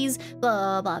and 80s,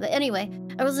 blah, blah, blah. But anyway,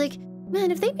 I was like,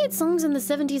 man, if they made songs in the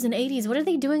 70s and 80s, what are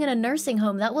they doing in a nursing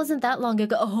home? That wasn't that long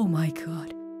ago. Oh my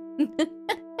god.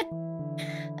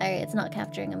 Alright, it's not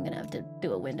capturing. I'm gonna have to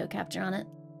do a window capture on it.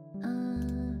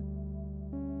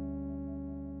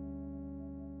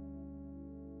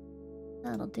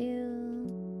 That'll do.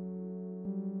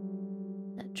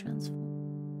 That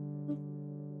transform.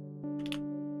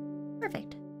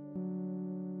 Perfect.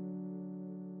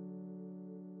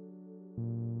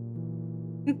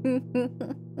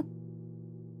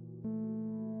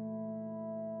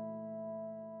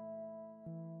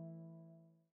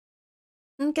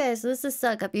 Okay, so this is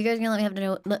Suck Up. You guys are gonna let me have to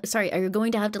know. Sorry, are you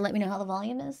going to have to let me know how the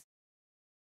volume is?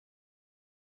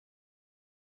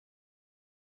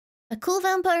 A cool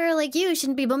vampire like you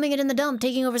shouldn't be bumming it in the dump.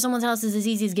 Taking over someone's house is as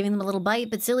easy as giving them a little bite,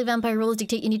 but silly vampire rules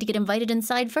dictate you need to get invited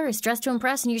inside first. Dress to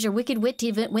impress and use your wicked wit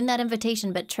to win that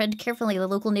invitation, but tread carefully. The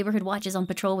local neighborhood watch is on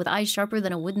patrol with eyes sharper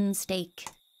than a wooden stake.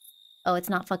 Oh, it's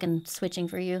not fucking switching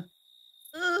for you.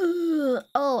 Ugh.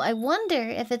 Oh, I wonder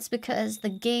if it's because the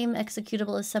game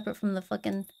executable is separate from the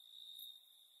fucking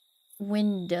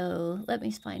window. Let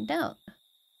me find out.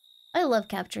 I love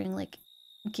capturing, like,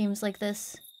 games like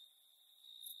this.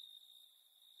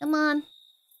 Come on.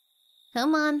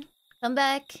 Come on. Come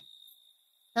back.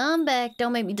 Come back.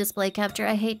 Don't make me display capture.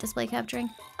 I hate display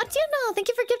capturing. Atieno, thank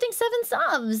you for gifting 7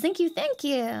 subs. Thank you, thank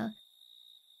you.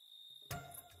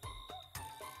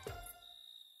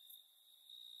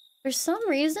 For some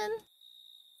reason,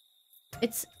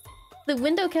 it's... the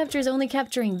window capture is only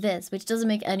capturing this, which doesn't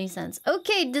make any sense.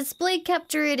 Okay, display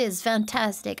capture it is.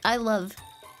 Fantastic. I love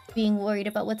being worried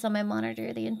about what's on my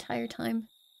monitor the entire time.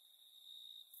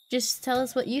 Just tell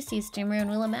us what you see, streamer, and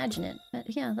we'll imagine it. But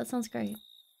yeah, that sounds great.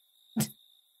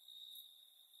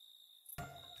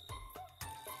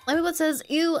 Limubot says,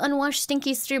 ew, unwashed,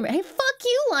 stinky streamer. Hey, fuck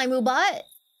you, Limubot!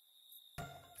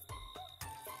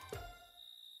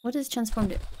 What does transform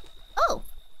do? Oh!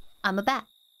 I'm a bat.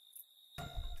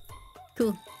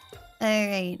 Cool.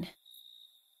 Alright.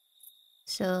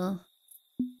 So...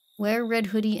 wear red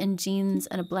hoodie and jeans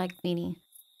and a black beanie.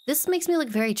 This makes me look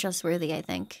very trustworthy, I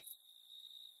think.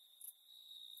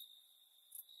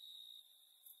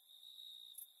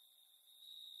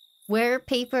 Wear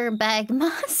paper bag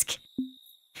mask?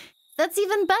 That's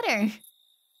even better.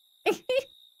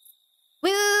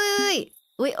 Wait.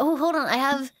 Wait, oh, hold on. I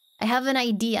have an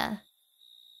idea.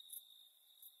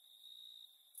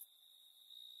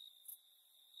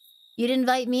 You'd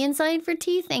invite me inside for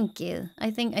tea? Thank you. I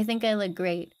think I look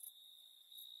great.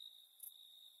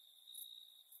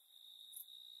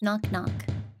 Knock knock.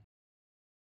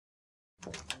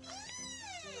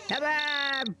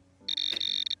 Kebab!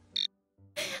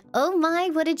 Oh my,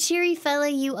 what a cheery fella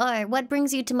you are. What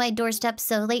brings you to my doorstep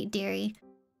so late, dearie?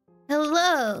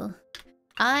 Hello.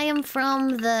 I am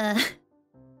from the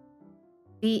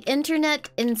Internet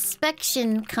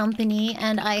Inspection Company,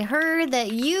 and I heard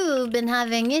that you've been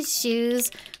having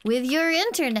issues with your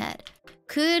internet.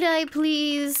 Could I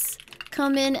please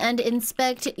come in and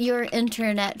inspect your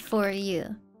internet for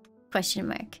you? Question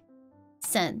mark.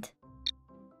 Send.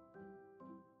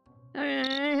 No!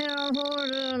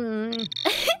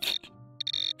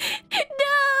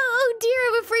 Oh dear,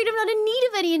 I'm afraid I'm not in need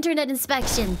of any internet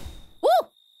inspection. Woo!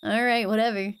 Alright,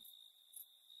 whatever.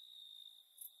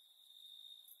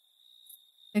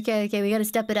 Okay, we gotta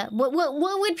step it up. What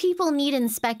would people need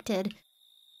inspected?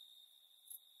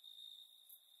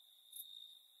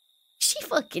 She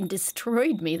fucking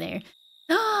destroyed me there.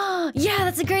 Oh, yeah,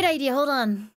 that's a great idea. Hold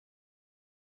on.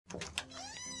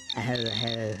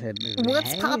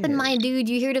 What's poppin', my dude?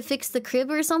 You here to fix the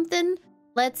crib or something?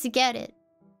 Let's get it.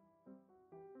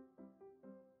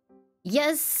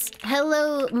 Yes,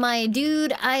 hello, my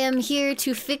dude. I am here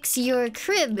to fix your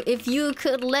crib. If you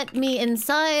could let me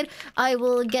inside, I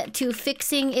will get to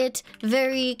fixing it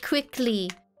very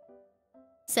quickly.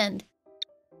 Send.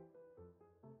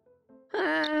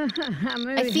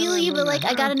 I feel you, but like,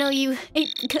 I gotta know you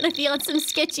ain't gonna be on some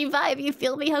sketchy vibe, you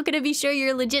feel me? How can I be sure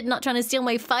you're legit not trying to steal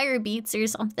my fire beats or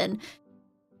something?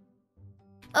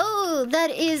 Oh,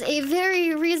 that is a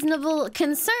very reasonable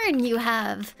concern you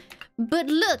have. But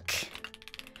look,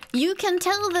 you can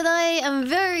tell that I am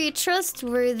very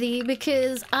trustworthy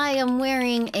because I am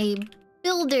wearing a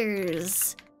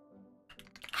builder's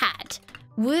hat.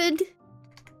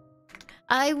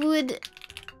 I would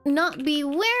not be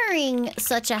wearing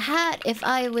such a hat if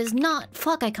I was not...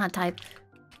 Fuck, I can't type.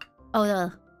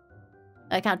 Oh,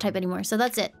 I can't type anymore, so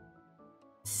that's it.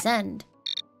 Send.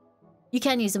 You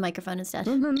can use the microphone instead.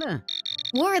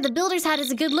 War, the builder's hat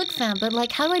is a good look, fam, but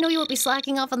like, how do I know you won't be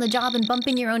slacking off on the job and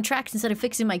bumping your own tracks instead of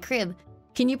fixing my crib?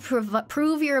 Can you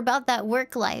prove you're about that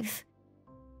work life?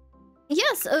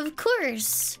 Yes, of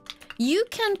course. You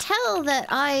can tell that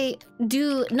I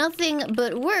do nothing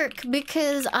but work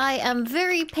because I am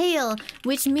very pale,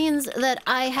 which means that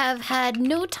I have had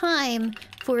no time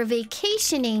for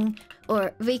vacationing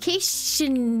or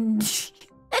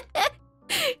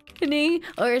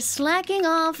or slacking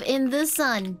off in the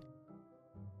sun.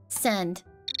 Send.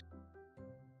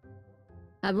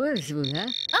 Ah,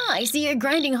 I see you're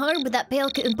grinding hard with that pale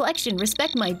complexion.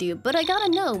 Respect, my dude. But I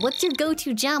gotta know, what's your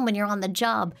go-to jam when you're on the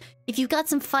job? If you've got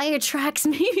some fire tracks,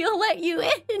 maybe I'll let you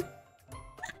in. Nicholas,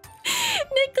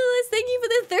 thank you for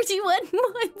the 31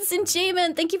 months. And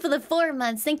J-Man, thank you for the 4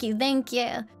 months. Thank you, thank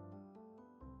you.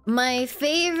 My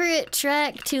favorite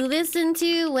track to listen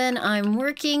to when I'm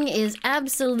working is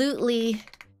absolutely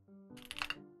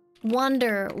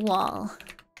Wonderwall.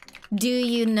 Do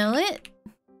you know it?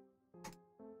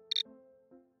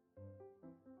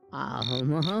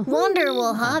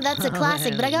 Wonderwall, huh? That's a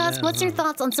classic, but I gotta ask, what's your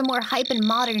thoughts on some more hype and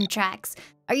modern tracks?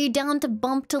 Are you down to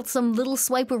bump to some Little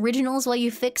Swipe originals while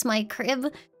you fix my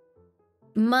crib?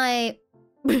 My...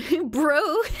 bro...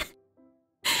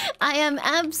 I am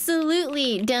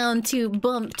absolutely down to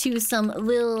bump to some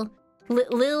Lil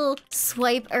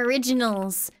Swipe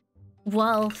originals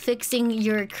while fixing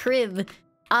your crib.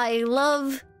 I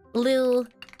love Lil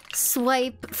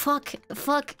Swipe, fuck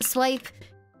Swipe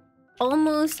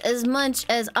almost as much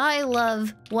as I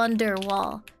love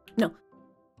Wonderwall. No.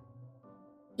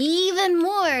 Even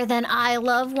more than I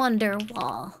love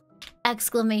Wonderwall!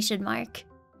 Exclamation mark.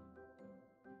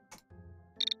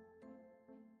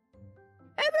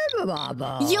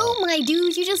 Yo, my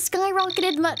dude, you just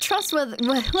skyrocketed my trust level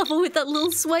with that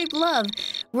Little Swipe love.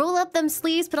 Roll up them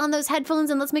sleeves, put on those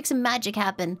headphones, and let's make some magic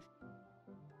happen.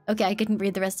 Okay, I couldn't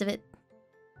read the rest of it.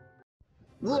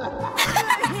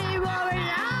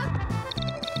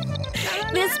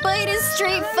 This bite is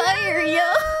straight fire,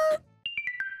 yo!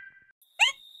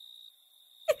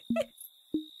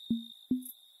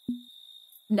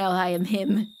 Now I am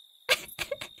him.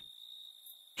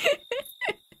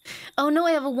 Oh no,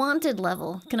 I have a wanted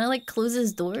level. Can I like close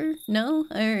his door? No?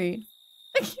 Alright.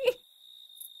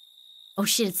 Oh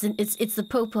shit, it's the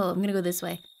popo. I'm gonna go this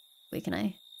way. Wait, can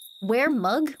I? Wear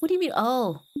mug? What do you mean?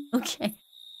 Oh, okay.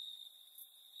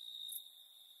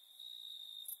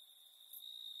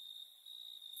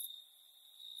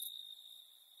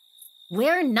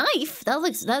 Wear knife?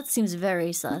 That seems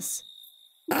very sus.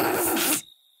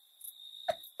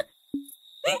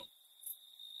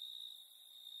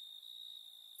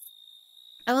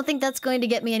 I don't think that's going to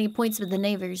get me any points with the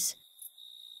neighbors.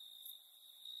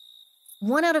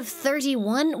 1 out of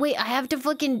 31? Wait, I have to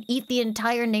fucking eat the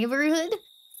entire neighborhood?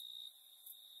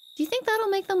 Do you think that'll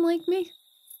make them like me?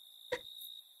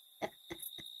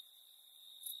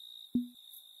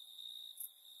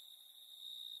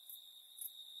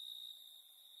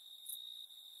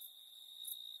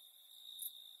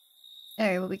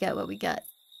 Alright, what we got?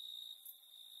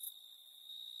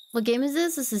 What game is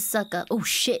this? This is Sucka. Oh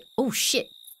shit, oh shit.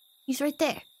 He's right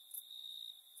there.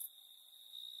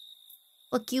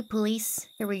 Fuck you, police.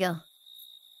 Here we go.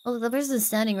 Oh, the person's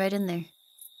standing right in there.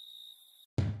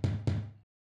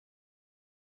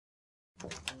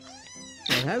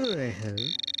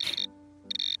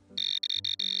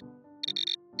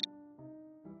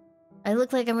 I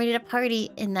look like I'm ready to party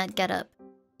in that getup.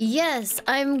 Yes,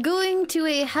 I'm going to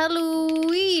a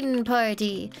Halloween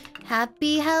party.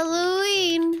 Happy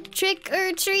Halloween! Trick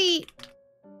or treat!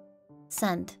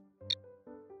 Send.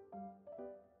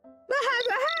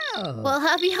 Well,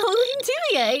 happy Halloween to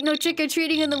ya! Ain't no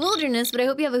trick-or-treating in the wilderness, but I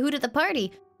hope you have a hoot at the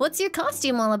party. What's your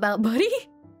costume all about, buddy?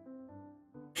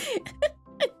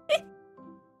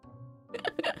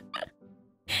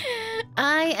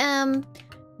 I am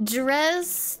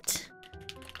dressed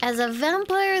as a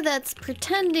vampire that's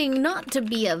pretending not to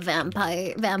be a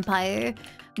vampire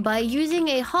by using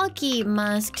a hockey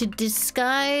mask to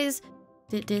disguise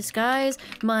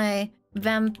my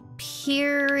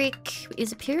vampiric...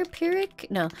 Is it vampiric?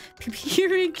 No.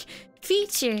 Vampiric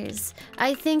features.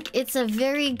 I think it's a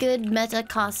very good meta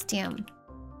costume.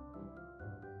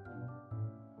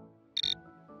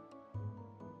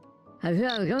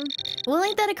 Well,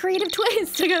 ain't that a creative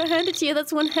twist? I gotta hand it to you.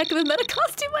 That's one heck of a meta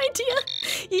costume idea.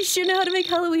 You sure know how to make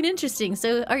Halloween interesting.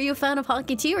 So, are you a fan of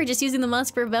hockey too, or just using the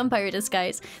mask for a vampire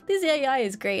disguise? This AI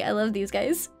is great. I love these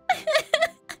guys.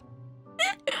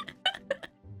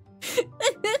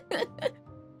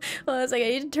 Well, I was like, I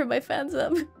need to turn my fans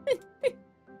up.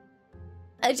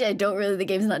 Actually, I don't really. The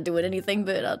game's not doing anything,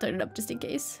 but I'll turn it up just in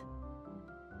case.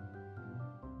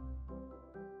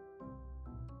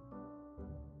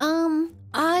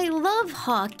 I love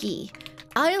hockey.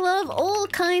 I love all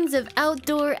kinds of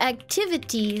outdoor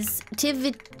activities,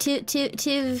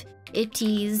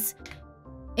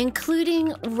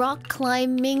 including rock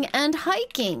climbing and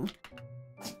hiking.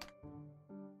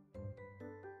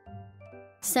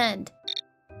 Send.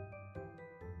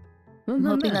 I'm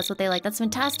hoping that's what they like. That's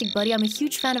fantastic, buddy. I'm a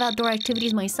huge fan of outdoor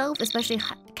activities myself, especially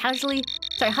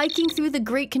hiking through the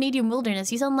great Canadian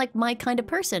wilderness. You sound like my kind of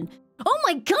person. Oh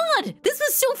my god! This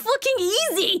was so fucking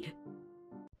easy!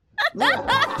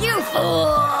 You fool!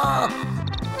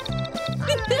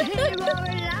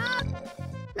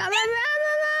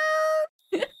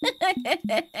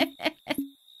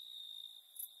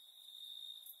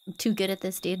 I'm too good at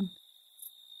this, dude.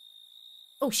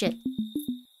 Oh shit.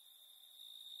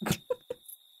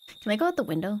 Can I go out the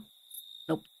window?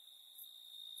 Nope.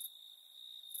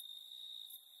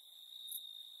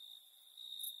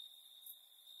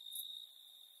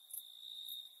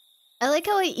 I like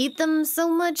how I eat them so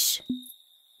much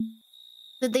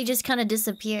that they just kind of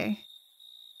disappear.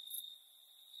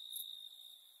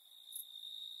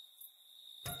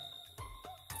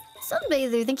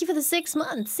 Sunbather, thank you for the 6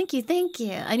 months. Thank you, thank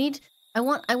you. I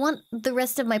want the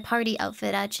rest of my party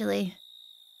outfit, actually.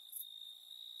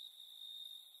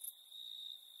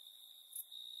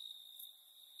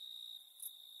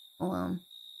 Hold on.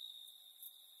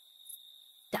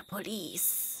 The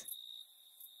police.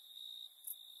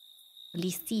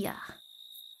 Policia.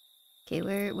 Okay,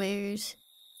 where's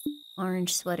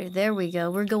orange sweater? There we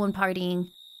go. We're going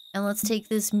partying. And let's take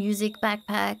this music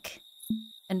backpack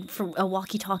and for a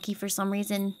walkie-talkie for some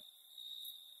reason.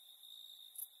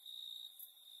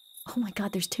 Oh my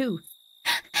god, there's two.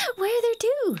 Why are there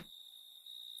two?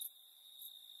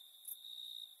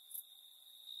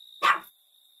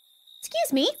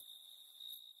 Excuse me.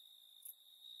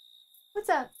 What's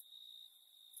up?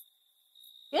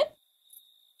 Good?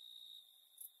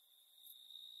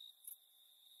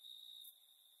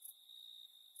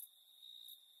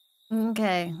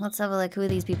 Okay, let's have a look. Who are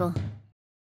these people?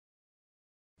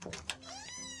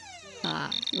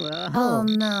 Oh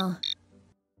no.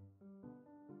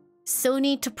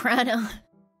 Sony Soprano.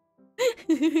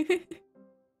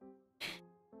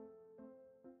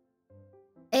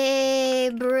 Hey,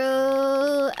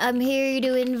 bro. I'm here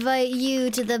to invite you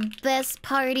to the best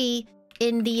party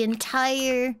in the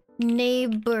entire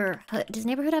neighborhood. Does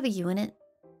neighborhood have a U in it?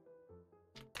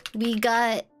 We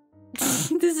got...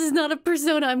 This is not a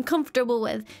persona I'm comfortable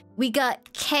with. We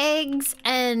got kegs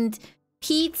and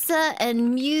pizza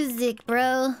and music,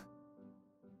 bro.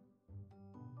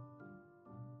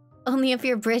 Only if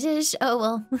you're British? Oh,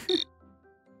 well.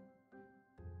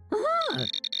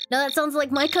 Now that sounds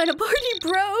like my kind of party,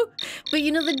 bro. But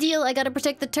you know the deal, I gotta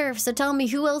protect the turf, so tell me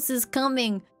who else is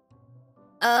coming?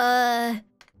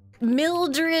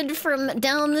 Mildred from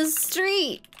down the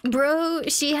street. Bro,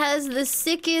 she has the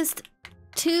sickest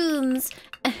tunes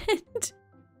and...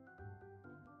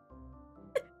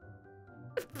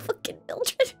 Fucking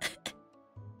Mildred.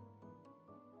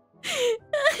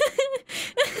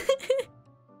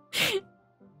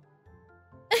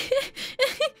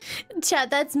 Chat,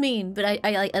 that's mean, but I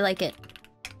like it.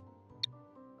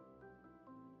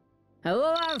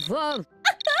 Hello, love.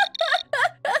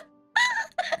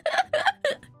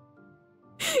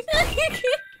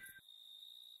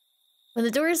 When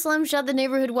the door is slammed shut, the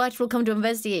neighborhood watch will come to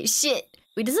investigate. Shit.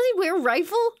 Wait, does he wear a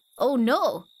rifle? Oh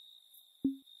no.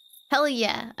 Hell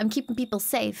yeah, I'm keeping people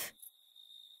safe.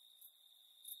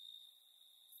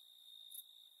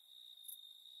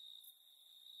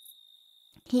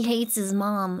 He hates his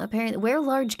mom, apparently. Wear a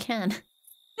large can.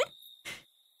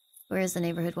 Where is the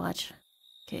neighborhood watch?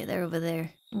 Okay, they're over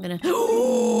there. I'm gonna...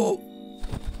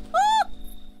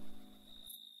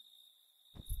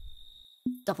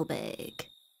 Duffel bag.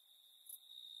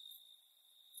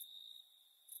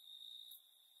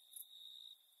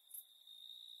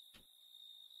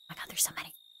 Oh my god, there's so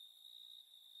many.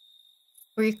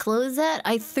 Where your clothes at?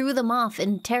 I threw them off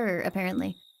in terror,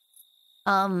 apparently.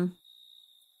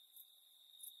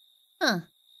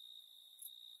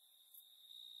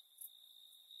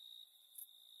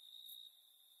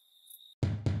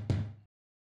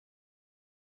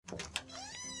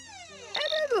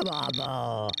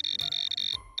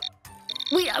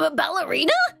 Wait, I'm a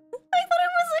ballerina?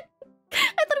 I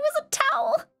thought it was a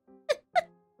towel.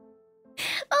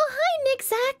 Oh, hi, Nick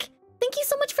Zach. Thank you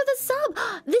so much for the sub.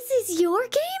 This is your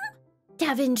game?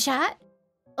 Gavin chat?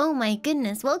 Oh my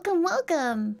goodness. Welcome,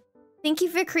 welcome. Thank you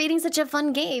for creating such a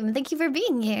fun game. Thank you for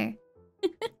being here.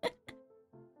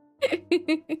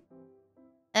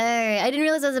 Alright, I didn't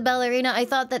realize I was a ballerina. I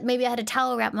thought that maybe I had a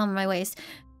towel wrapped around my waist.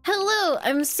 Hello,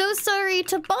 I'm so sorry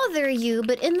to bother you,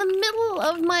 but in the middle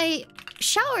of my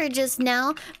shower just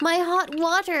now, my hot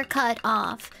water cut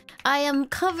off. I am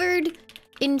covered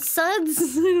in suds.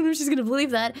 I don't know if she's gonna believe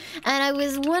that. And I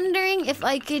was wondering if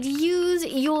I could use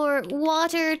your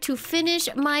water to finish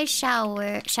my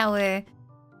shower.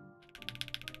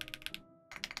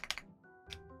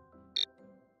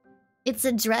 It's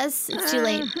a dress. It's too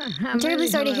late. I'm terribly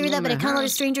sorry to hear that, but I can't let a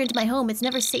stranger into my home. It's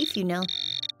never safe, you know.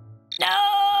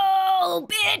 No,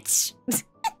 bitch!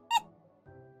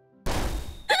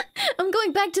 I'm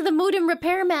going back to the modem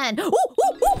repairman. Ooh,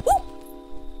 ooh, ooh, ooh.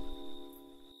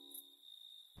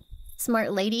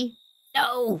 Smart lady.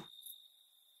 No.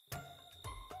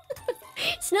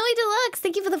 Snowy Deluxe,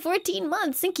 thank you for the 14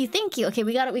 months. Thank you, thank you. Okay,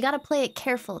 we gotta play it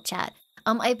careful, chat.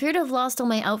 I appear to have lost all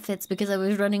my outfits because I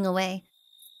was running away.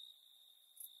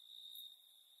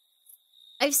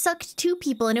 I've sucked 2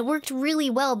 people and it worked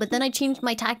really well, but then I changed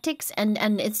my tactics and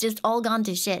it's just all gone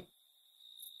to shit.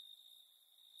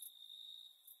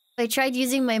 I tried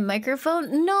using my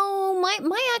microphone. No,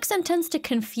 my accent tends to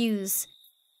confuse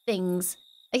things.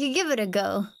 I could give it a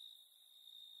go.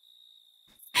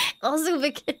 Also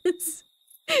because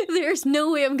there's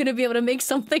no way I'm gonna be able to make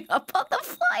something up on the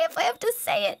fly if I have to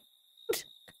say it.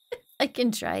 I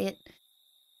can try it.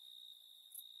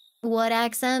 What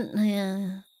accent?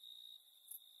 Yeah.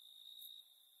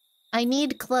 I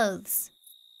need clothes.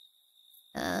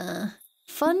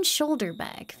 Fun shoulder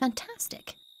bag.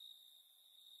 Fantastic.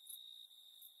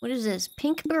 What is this?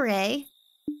 Pink beret.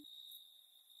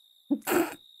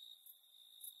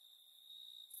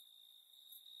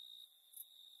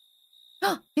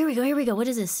 Oh, here we go. What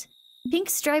is this? Pink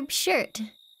striped shirt.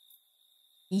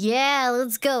 Yeah,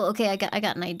 let's go. Okay, I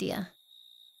got an idea.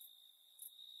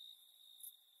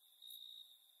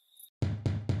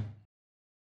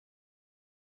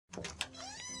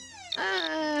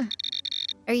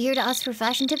 Are you here to ask for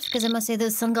fashion tips? Because I must say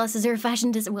those sunglasses are a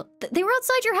fashion dis- Well, they were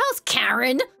outside your house,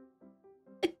 Karen!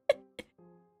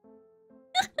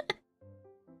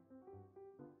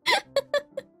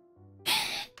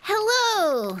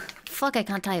 Hello! Fuck, I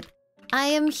can't type. I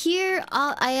am here,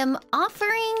 I am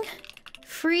offering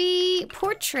free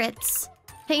portraits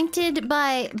painted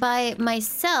by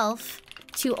myself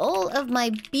to all of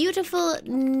my beautiful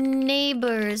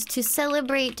neighbors to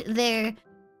celebrate their...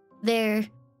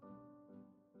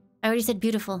 I already said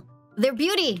beautiful. Their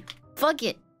beauty! Fuck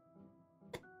it.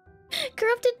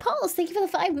 Corrupted Pulse, thank you for the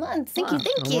 5 months. Thank you.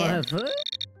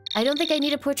 I don't think I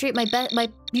need a portrait. My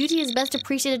beauty is best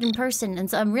appreciated in person,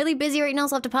 and so I'm really busy right now,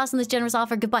 so I'll have to pass on this generous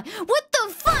offer. Goodbye. What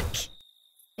the fuck?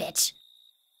 Bitch.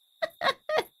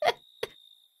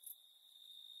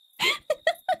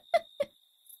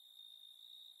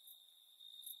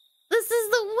 This is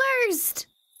the worst.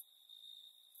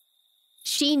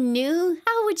 She knew?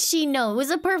 How would she know? It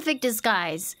was a perfect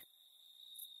disguise.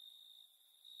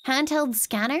 Handheld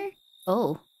scanner?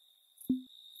 Oh.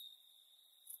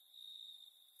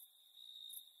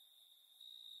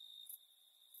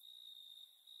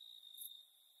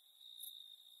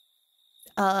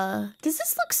 Does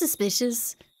this look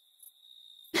suspicious?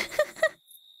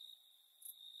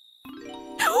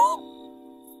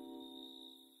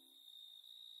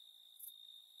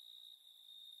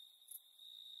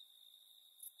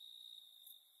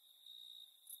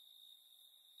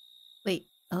 Wait,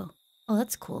 oh,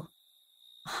 that's cool.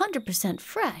 100%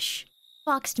 fresh.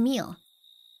 Boxed meal.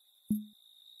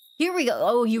 Here we go.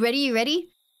 Oh, you ready? You ready?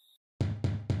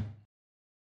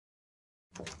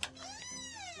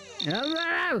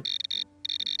 Oh.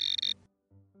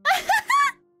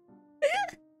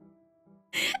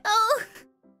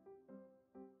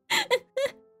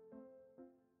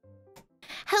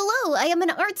 Hello, I am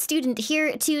an art student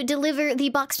here to deliver the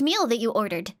boxed meal that you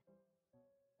ordered.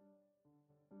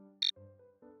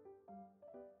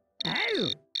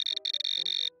 Oh.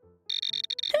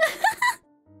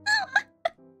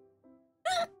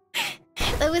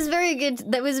 That was very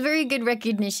good. That was very good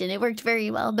recognition. It worked very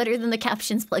well. Better than the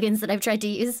captions plugins that I've tried to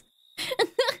use.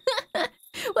 Why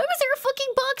was there a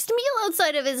fucking boxed meal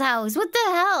outside of his house? What the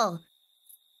hell?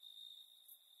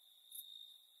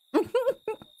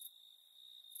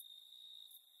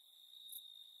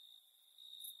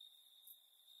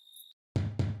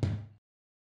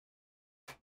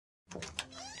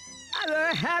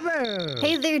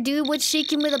 Hey there, dude. What's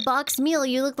shaking with a boxed meal?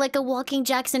 You look like a walking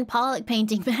Jackson Pollock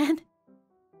painting, man.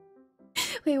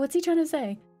 Wait, what's he trying to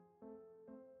say?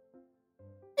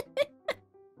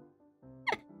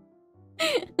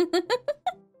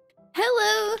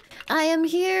 Hello, I am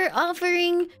here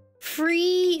offering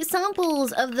free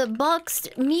samples of the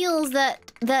boxed meals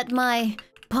that my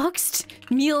boxed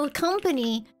meal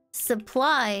company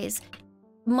supplies.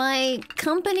 My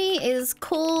company is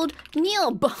called Meal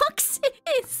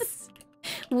Boxes.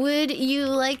 Would you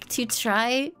like to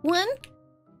try one?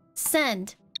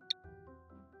 Send.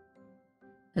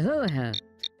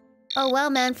 Oh wow,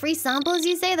 man, free samples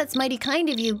you say? That's mighty kind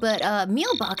of you, but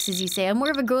meal boxes you say? I'm more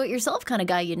of a grow-it-yourself kind of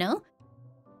guy, you know?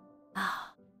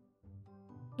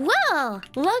 Well,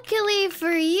 luckily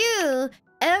for you,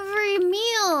 every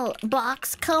meal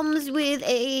box comes with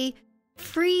a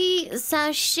free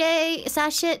sachet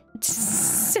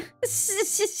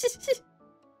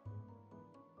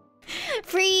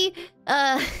free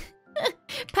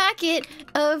packet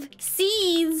of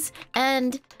seeds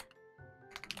and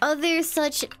other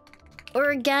such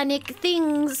organic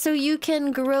things so you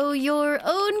can grow your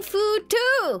own food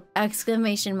too!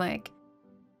 Exclamation mark.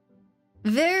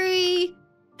 Very...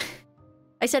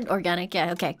 I said organic,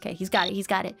 yeah, okay, he's got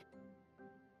it.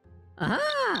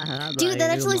 Dude, that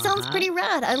actually sounds pretty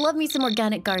rad. I love me some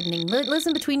organic gardening.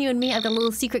 Listen, between you and me, I've got a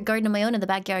little secret garden of my own in the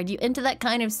backyard. You into that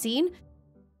kind of scene?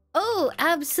 Oh,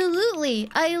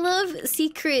 absolutely. I love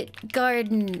secret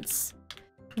gardens.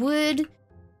 Would...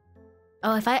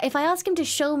 Oh, if I ask him to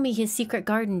show me his secret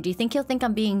garden, do you think he'll think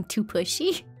I'm being too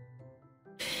pushy?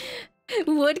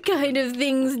 What kind of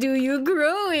things do you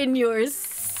grow in your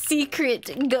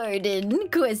secret garden?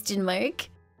 Question mark.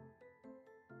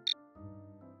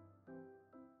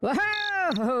 Whoa!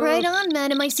 Right on,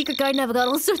 man. In my secret garden, I've got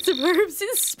all sorts of herbs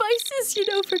and spices, you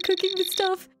know, for cooking and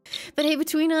stuff. But hey,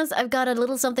 between us, I've got a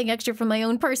little something extra for my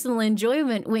own personal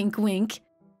enjoyment. Wink, wink.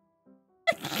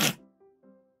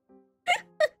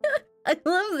 I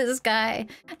love this guy.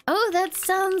 Oh, that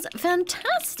sounds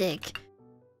fantastic.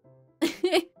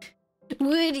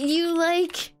 Would you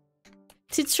like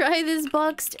to try this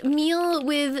boxed meal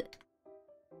with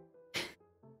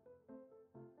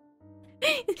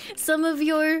some of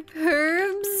your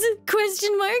herbs?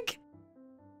 Question mark.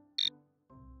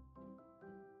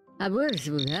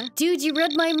 Dude, you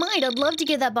read my mind. I'd love to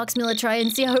give that boxed meal a try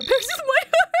and see how it pairs with my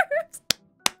herbs.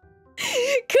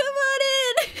 Come on in.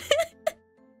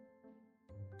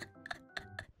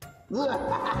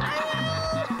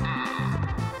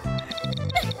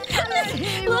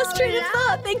 Lost train of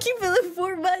thought. Thank you for the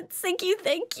 4 months. Thank you.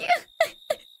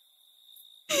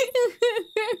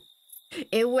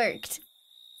 It worked.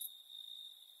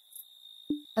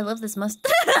 I love this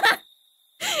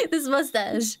this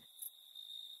mustache.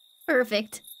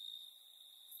 Perfect.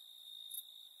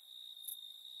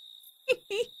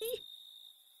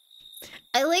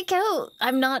 I like how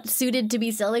I'm not suited to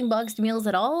be selling boxed meals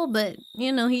at all, but,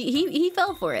 you know, he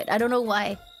fell for it. I don't know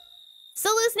why.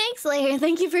 Solo Snake Slayer,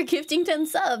 thank you for gifting 10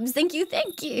 subs. Thank you.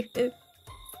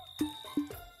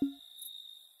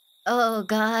 Oh,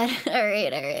 God.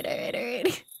 Alright.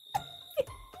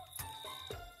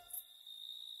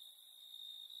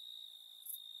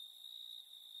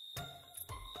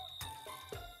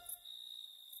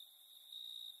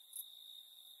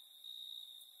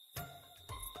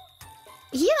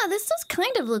 Yeah, this does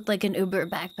kind of look like an Uber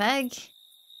backpack.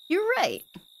 You're right.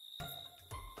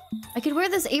 I could wear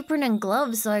this apron and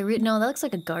gloves, so no, that looks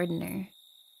like a gardener.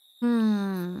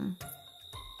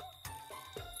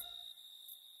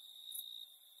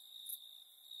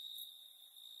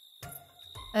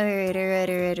 Alright.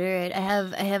 I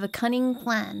have a cunning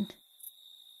plan.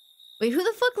 Wait, who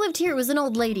the fuck lived here? It was an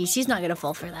old lady. She's not gonna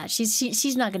fall for that.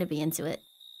 She's not gonna be into it.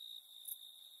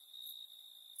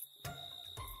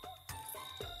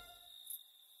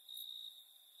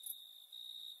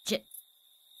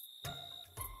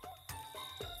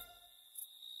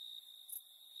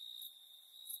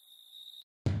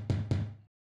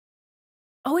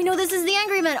 Oh, I know this is the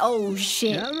angry man. Oh,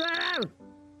 shit. What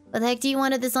the heck do you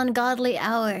want at this ungodly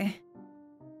hour?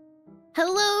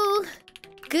 Hello,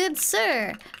 good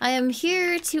sir. I am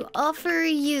here to offer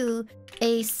you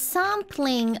a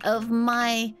sampling of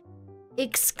my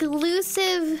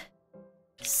exclusive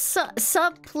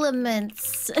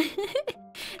supplements.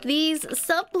 These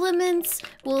supplements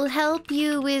will help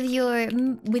you with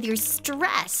your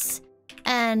stress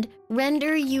and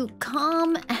render you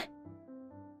calm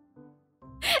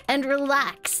and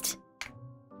relaxed.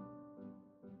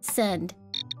 Send.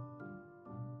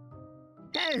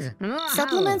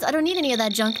 Supplements? I don't need any of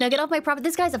that junk. Now get off my property.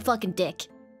 This guy's a fucking dick.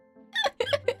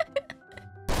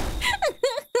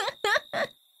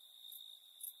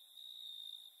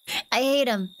 hate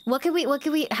him. How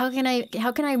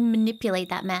can I manipulate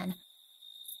that man?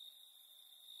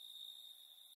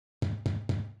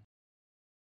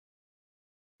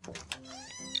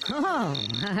 Oh,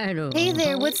 I don't Hey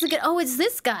there, know. what's the good? Oh, it's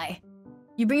this guy.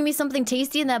 You bring me something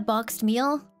tasty in that boxed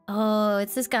meal? Oh,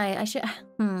 it's this guy. I should...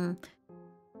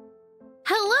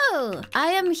 Hello!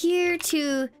 I am here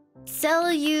to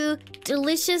sell you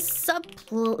delicious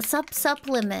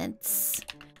supplements.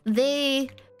 They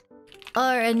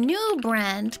are a new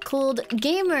brand called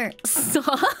Gamer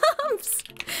Sobs.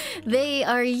 They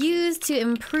are used to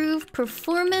improve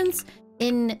performance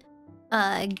in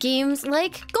games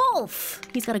like golf.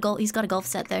 He's got a golf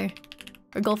set there.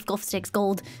 Or golf sticks,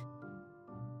 gold.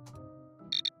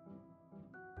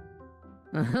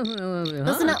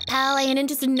 Listen up, pal. I ain't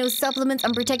interested in no supplements.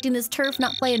 I'm protecting this turf,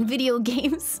 not playing video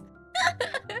games.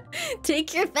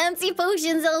 Take your fancy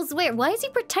potions elsewhere. Why is he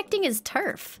protecting his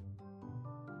turf?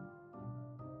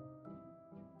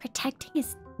 Protecting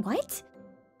his... what?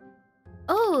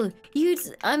 Oh,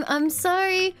 I'm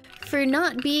sorry for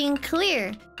not being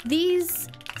clear. These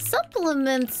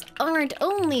supplements aren't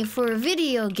only for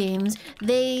video games.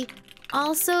 They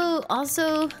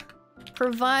also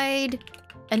provide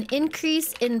an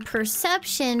increase in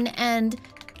perception and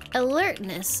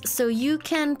alertness, so you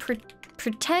can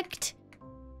protect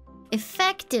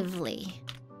effectively.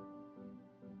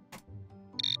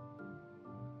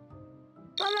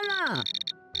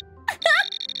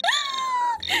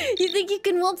 You think you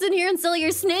can waltz in here and sell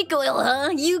your snake oil, huh?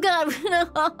 You got...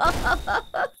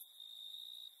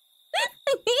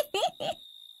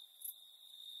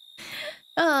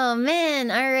 Oh,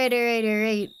 man.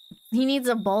 Alright. He needs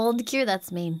a bald cure?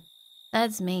 That's mean.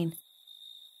 That's mean.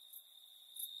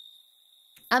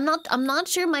 I'm not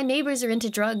sure my neighbors are into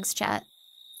drugs, chat.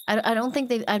 I don't think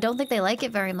they like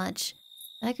it very much.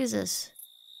 The heck is this?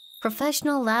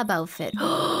 Professional lab outfit.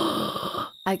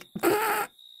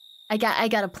 I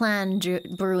got a plan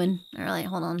brewing. Alright,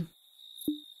 hold on.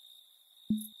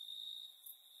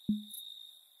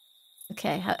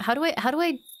 Okay, how do I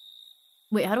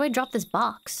wait, how do I drop this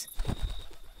box?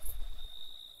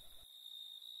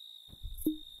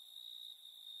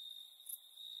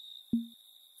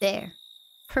 There.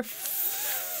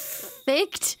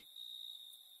 Perfect.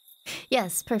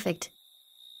 Yes, perfect.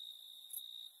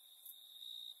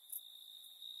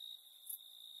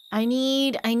 I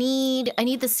need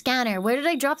the scanner. Where did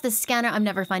I drop the scanner? I'm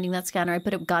never finding that scanner. I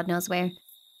put it God knows where.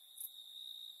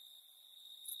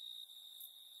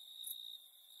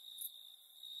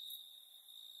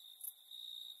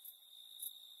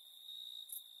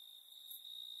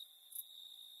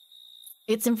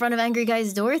 It's in front of Angry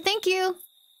Guy's door. Thank you.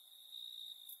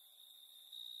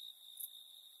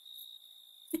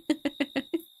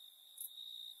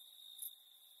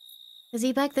 Is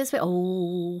he back this way?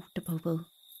 Oh, the popo.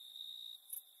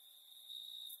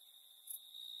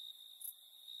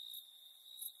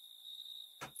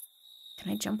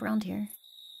 Can I jump around here?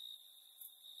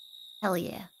 Hell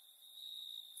yeah.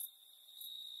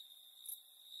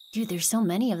 Dude, there's so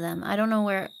many of them. I don't know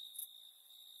where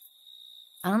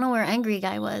Angry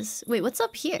Guy was. Wait, what's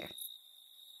up here?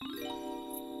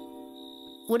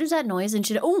 What is that noise and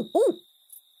shit? Oh!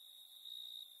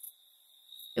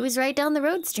 It was right down the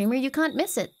road, streamer. You can't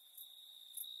miss it.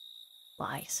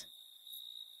 Lies.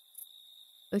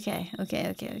 Okay.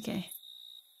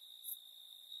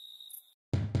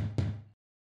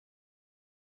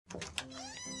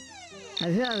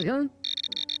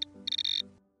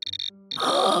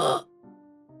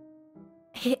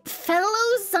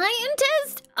 Fellow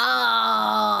scientist?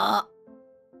 Ah.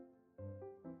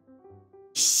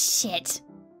 Shit.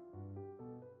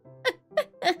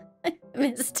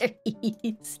 Mr.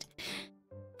 East.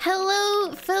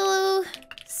 Hello, fellow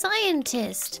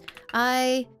scientist.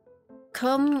 I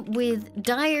come with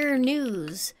dire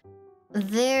news.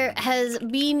 There has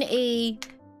been a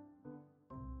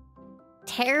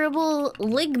terrible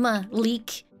ligma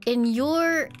leak in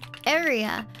your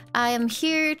area. I am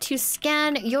here to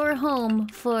scan your home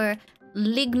for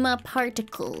ligma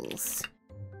particles.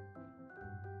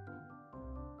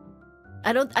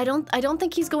 I don't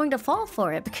think he's going to fall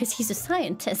for it because he's a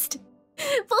scientist.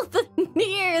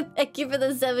 Near, thank you for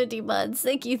the 70 months.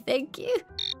 Thank you.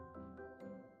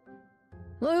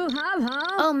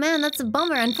 Oh man, that's a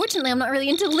bummer. Unfortunately, I'm not really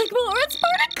into ligma or its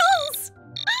particles.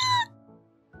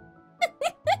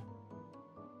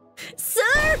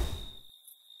 Sir!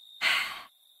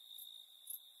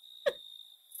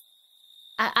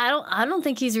 I don't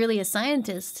think he's really a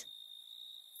scientist.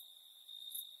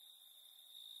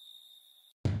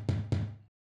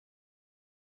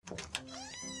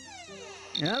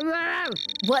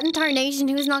 What in tarnation?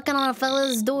 Who's knocking on a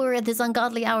fella's door at this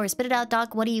ungodly hour? Spit it out,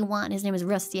 Doc. What do you want? His name is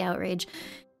Rusty Outrage.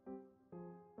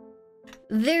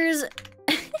 There's...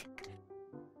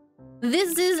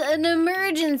 This is an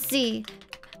emergency.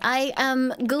 I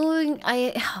am going...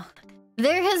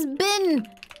 There has been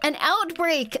an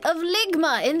outbreak of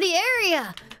Ligma in the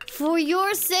area. For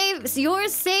your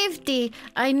safety,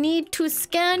 I need to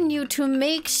scan you to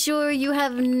make sure you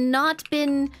have not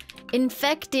been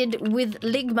infected with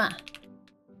Ligma.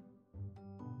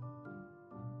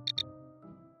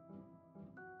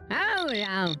 Oh,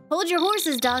 yeah. Hold your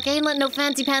horses, Doc. I ain't letting no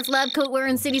fancy pants lab coat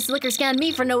wearing city slicker scan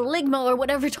me for no Ligma or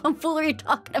whatever tomfoolery you're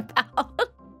talking about.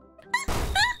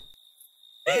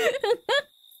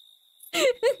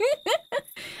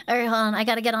 Alright, hold on. I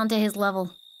gotta get onto his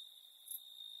level.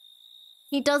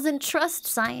 He doesn't trust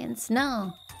science,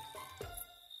 no.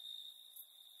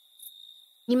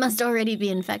 He must already be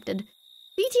infected.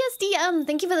 BTSDM,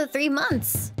 thank you for the 3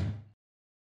 months.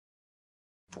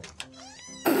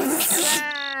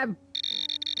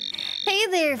 Hey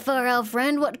there, far-out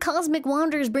friend. What cosmic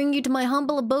wonders bring you to my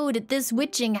humble abode at this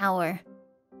witching hour?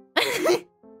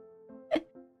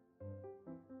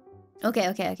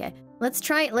 Okay. Let's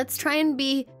try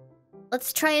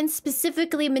and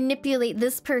specifically manipulate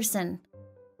this person.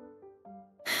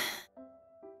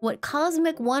 What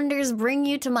cosmic wonders bring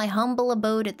you to my humble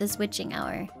abode at this witching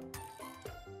hour?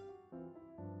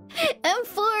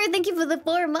 M4, thank you for the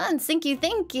 4 months. Thank you.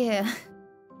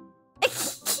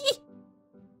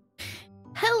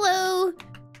 Hello.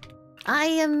 I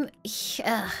am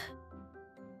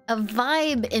a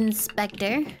vibe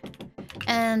inspector,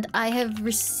 and I have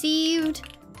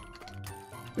received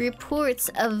reports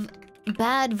of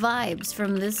bad vibes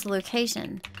from this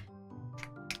location.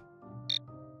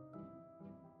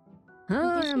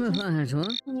 Oh,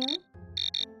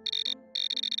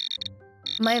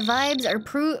 My vibes are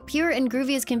pure and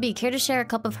groovy as can be. Care to share a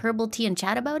cup of herbal tea and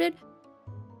chat about it?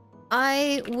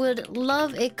 I would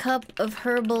love a cup of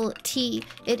herbal tea.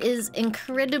 It is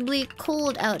incredibly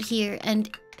cold out here, and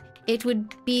it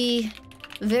would be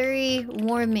very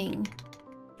warming.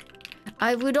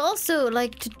 I would also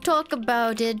like to talk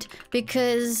about it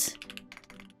because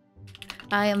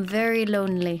I am very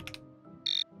lonely.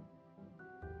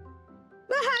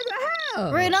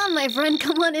 Right on, my friend.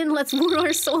 Come on in. Let's warm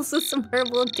our souls with some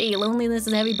herbal tea. Loneliness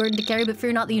is a heavy burden to carry, but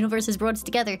fear not, the universe has brought us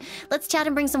together. Let's chat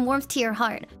and bring some warmth to your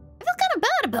heart. I feel kind of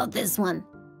bad about this one.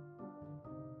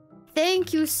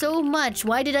 Thank you so much.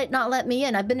 Why did it not let me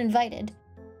in? I've been invited.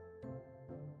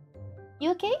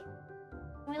 You okay?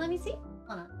 Can we let me see?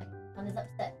 Hold on. One is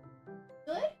upset.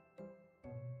 Good?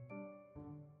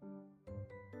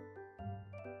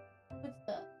 What's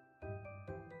up?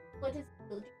 What is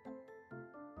good?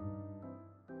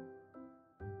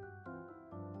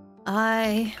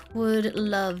 I would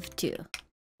love to.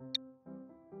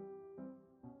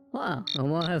 Wow, I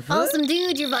want to have fun. Awesome,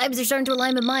 dude. Your vibes are starting to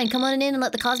align with mine. Come on in and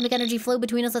let the cosmic energy flow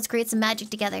between us. Let's create some magic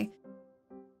together.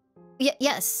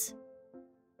 Yes.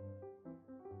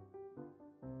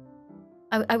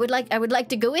 I would like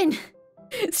to go in.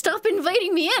 Stop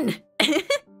inviting me in.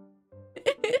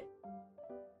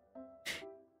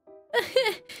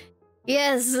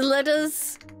 Yes, let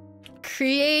us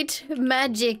create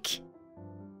magic.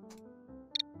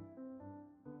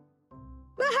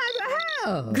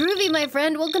 Groovy, my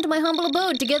friend. Welcome to my humble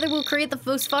abode. Together we'll create the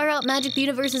most far-out magic the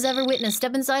universe has ever witnessed.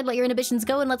 Step inside, let your inhibitions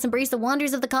go, and let's embrace the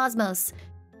wonders of the cosmos.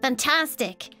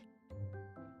 Fantastic.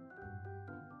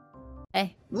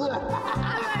 Hey.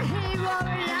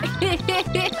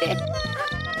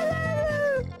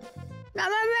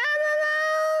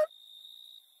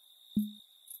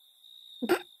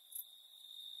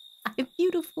 I'm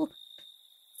beautiful.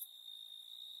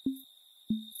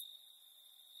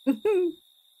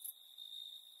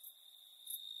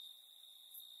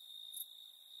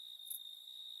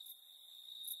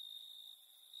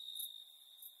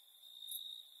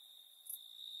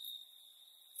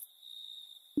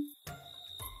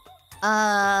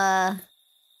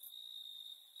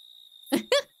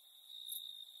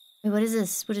 Wait, what is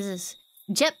this? What is this?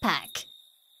 Jetpack.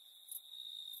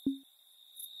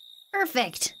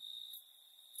 Perfect.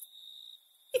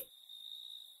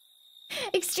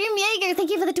 Extreme Jaeger, thank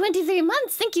you for the 23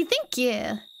 months. Thank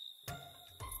you.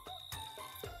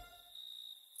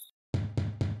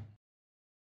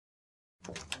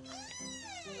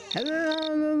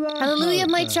 Hallelujah,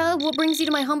 my child. What brings you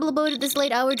to my humble abode at this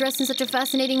late hour, dressed in such a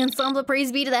fascinating ensemble?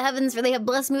 Praise be to the heavens, for they have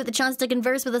blessed me with the chance to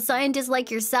converse with a scientist like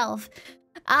yourself.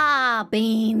 Ah,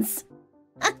 beans.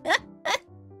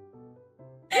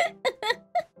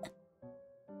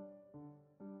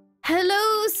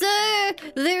 Hello, sir.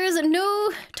 There's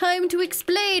no time time to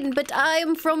explain, but I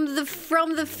am from the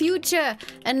future,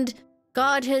 and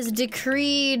God has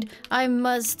decreed I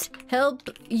must help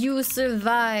you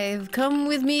survive. Come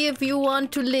with me if you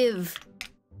want to live.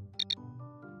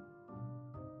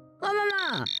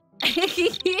 Mama!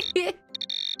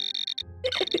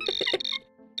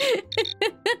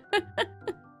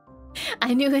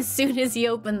 I knew as soon as he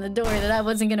opened the door that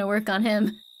wasn't gonna work on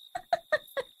him.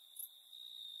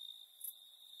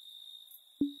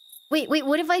 Wait,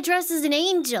 what if I dress as an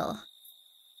angel?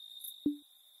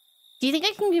 Do you think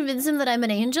I can convince him that I'm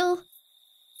an angel?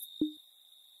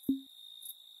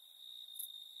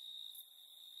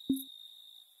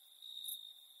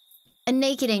 A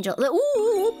naked angel.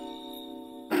 Ooh!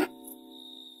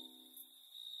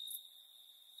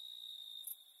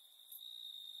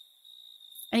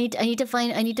 I need to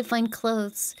find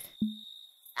clothes.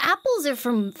 Apples are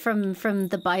from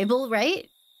the Bible, right?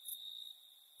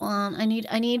 I need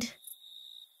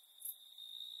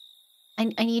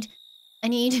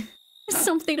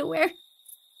something to wear.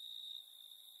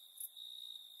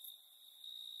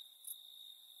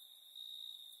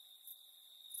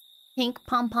 Pink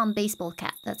pom-pom baseball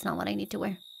cap. That's not what I need to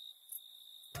wear.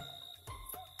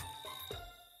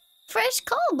 Fresh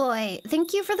Callboy,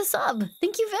 thank you for the sub.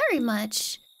 Thank you very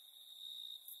much.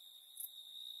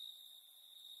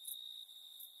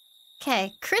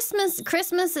 Okay, Christmas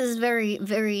is very,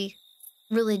 very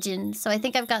religion, so I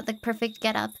think I've got the perfect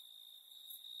getup.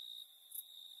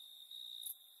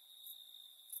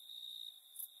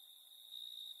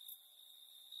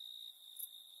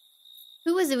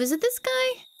 Who was it? Was it this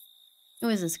guy? Who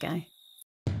is this guy?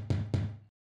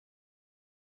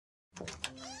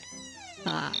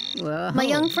 My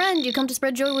young friend, you come to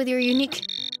spread joy with your unique...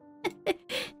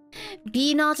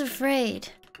 Be not afraid.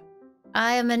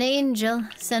 I am an angel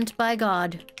sent by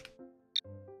God.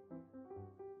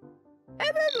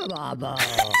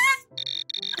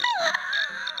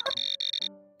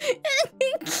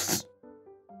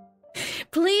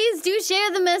 Please do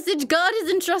share the message God has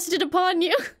entrusted upon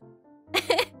you.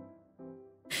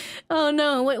 Oh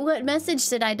no, what message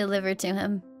should I deliver to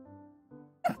him?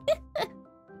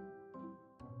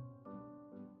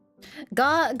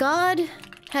 God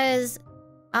has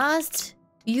asked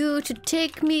you to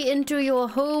take me into your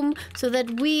home so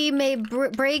that we may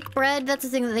break bread. That's the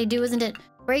thing that they do, isn't it?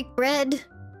 Break bread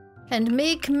and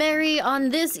make merry on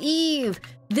this eve.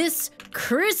 This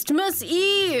Christmas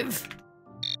Eve.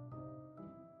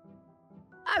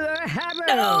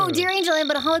 Oh, dear angel, I am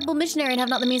but a humble missionary and have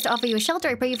not the means to offer you a shelter.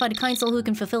 I pray you find a kind soul who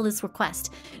can fulfill this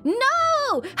request. No!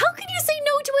 How can you say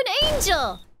no to an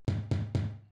angel?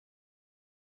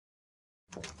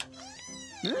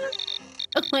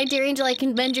 Oh, my dear angel, I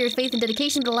commend your faith and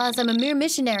dedication, but alas, I'm a mere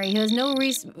missionary who has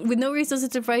with no resources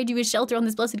to provide you with shelter on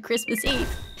this blessed Christmas Eve.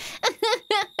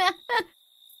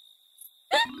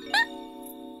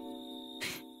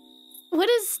 What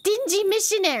a stingy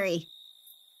missionary!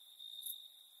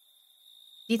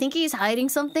 Do you think he's hiding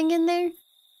something in there?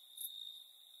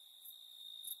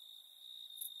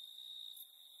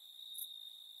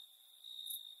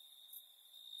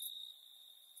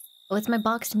 Oh, it's my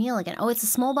boxed meal again. Oh, it's a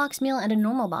small boxed meal and a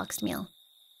normal boxed meal.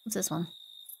 What's this one?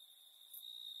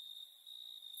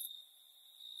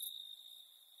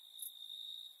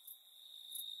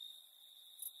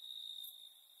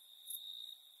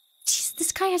 Jeez,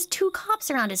 this guy has 2 cops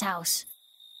around his house.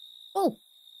 Oh.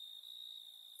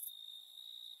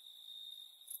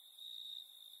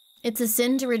 It's a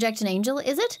sin to reject an angel,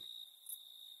 is it?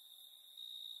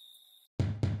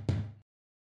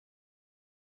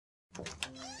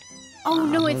 Oh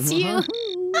no, it's you!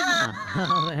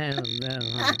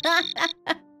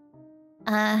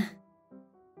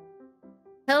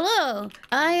 Hello,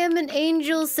 I am an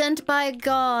angel sent by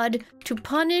God to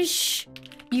punish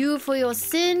you for your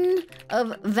sin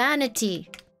of vanity.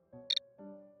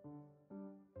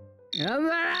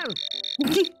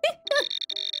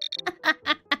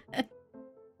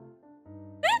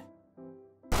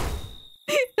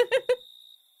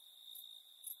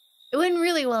 It went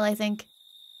really well, I think.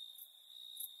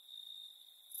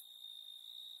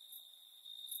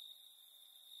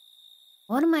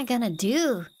 What am I gonna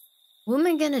do? What am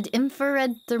I gonna do?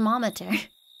 Infrared thermometer.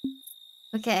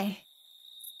 Okay.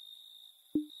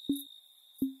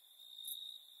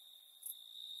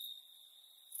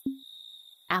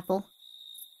 Apple.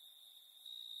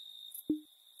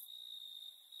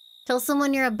 Tell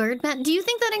someone you're a birdman. Do you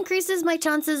think that increases my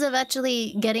chances of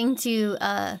actually getting to,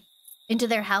 into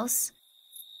their house?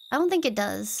 I don't think it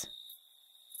does.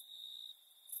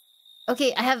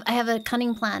 Okay, I have a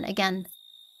cunning plan again.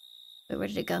 Wait, where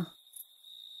did it go?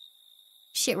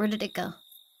 Shit, where did it go?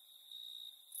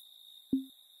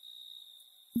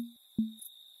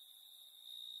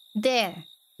 There.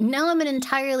 Now I'm an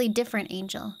entirely different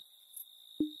angel.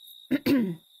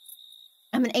 I'm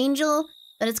an angel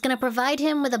that is gonna provide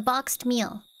him with a boxed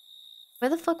meal. Where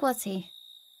the fuck was he?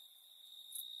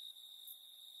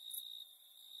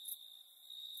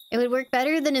 It would work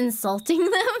better than insulting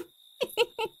them?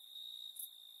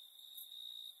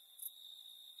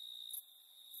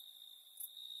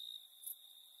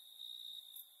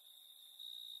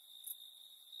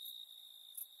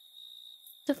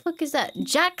 The fuck is that?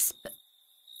 Jack's...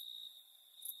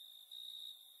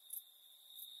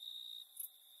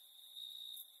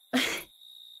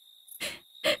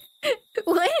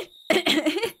 What?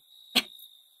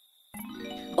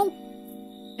 Oh!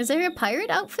 Is there a pirate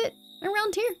outfit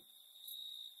around here?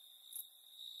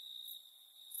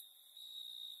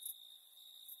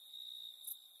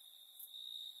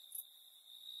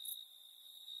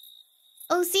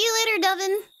 Oh, see you later,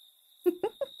 Devin!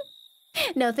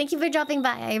 No, thank you for dropping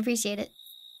by. I appreciate it.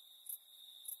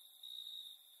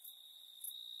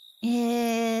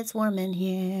 It's warm in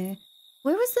here.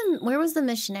 Where was the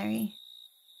missionary?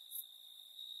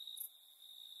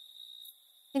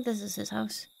 I think this is his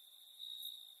house.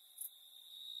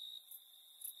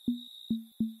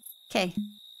 Okay.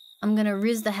 I'm gonna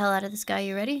riz the hell out of this guy.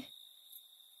 You ready?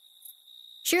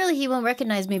 Surely he won't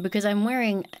recognize me because I'm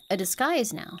wearing a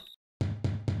disguise now.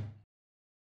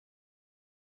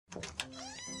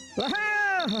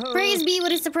 Whoa! Praise be,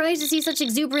 what a surprise to see such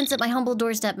exuberance at my humble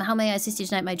doorstep. How may I assist you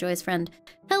tonight, my joyous friend?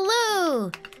 Hello!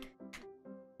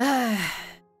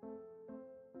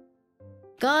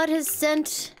 God has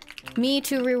sent me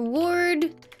to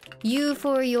reward you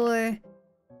for your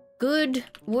good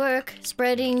work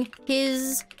spreading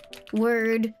his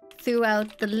word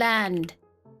throughout the land.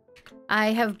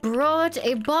 I have brought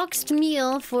a boxed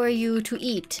meal for you to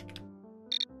eat.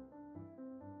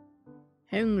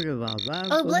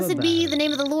 Oh, blessed be the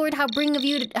name of the Lord. How kind of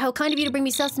you to bring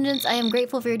me sustenance. I am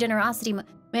grateful for your generosity. May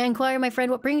I inquire, my friend,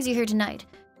 what brings you here tonight?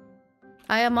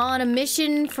 I am on a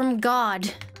mission from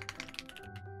God.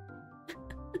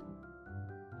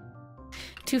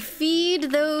 To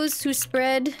feed those who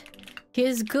spread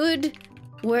his good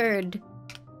word.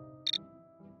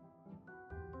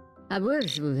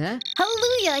 Hallelujah!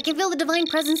 I can feel the divine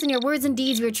presence in your words and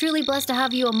deeds. We are truly blessed to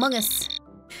have you among us.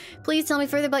 Please tell me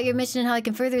further about your mission and how I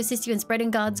can further assist you in spreading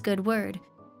God's good word.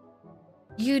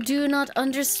 You do not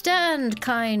understand,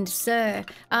 kind sir.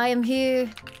 I am here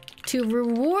to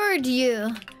reward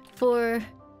you for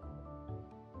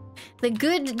the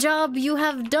good job you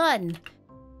have done.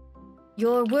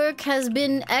 Your work has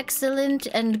been excellent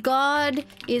and God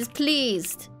is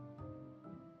pleased.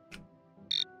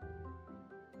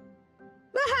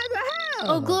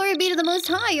 Oh, glory be to the Most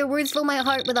High. Your words fill my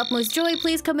heart with utmost joy.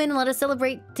 Please come in and let us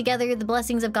celebrate together the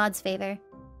blessings of God's favor.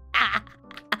 Ah.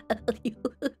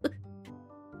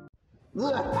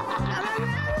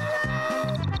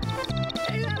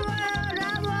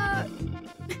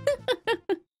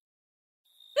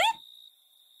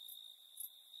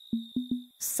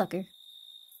 Sucker.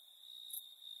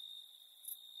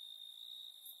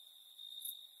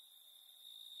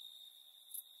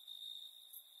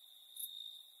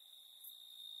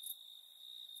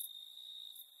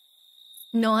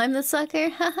 No, I'm the sucker?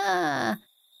 Haha.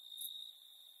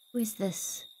 Who is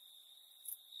this?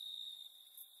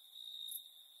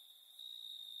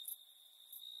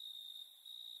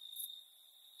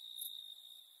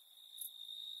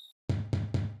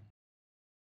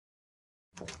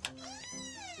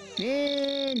 Who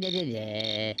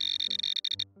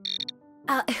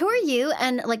are you?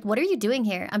 And, like, what are you doing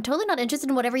here? I'm totally not interested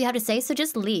in whatever you have to say, so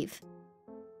just leave.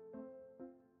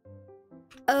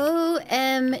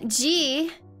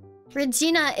 OMG.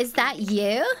 Regina, is that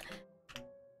you?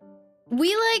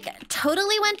 We, like,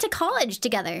 totally went to college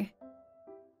together.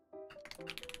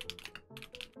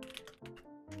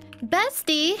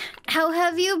 Bestie, how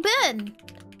have you been?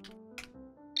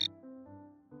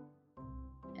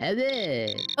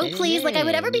 Oh, please, like, I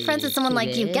would ever be friends with someone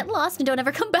like you. Get lost and don't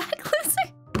ever come back, loser.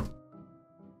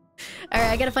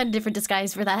 Alright, I gotta find a different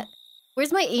disguise for that.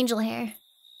 Where's my angel hair?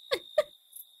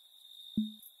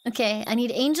 Okay, I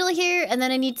need angel hair, and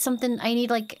then I need something... I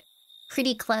need, like,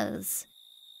 pretty clothes.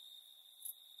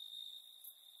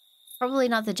 Probably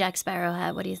not the Jack Sparrow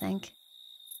hat, what do you think?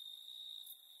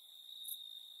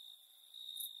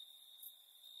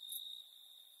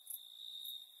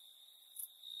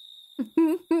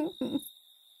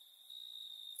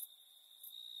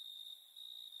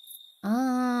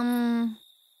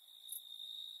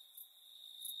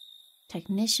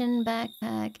 Technician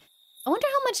backpack. I wonder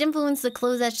how much influence the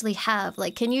clothes actually have.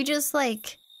 Like, can you just,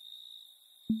 like,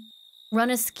 run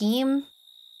a scheme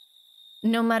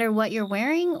no matter what you're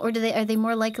wearing, or are they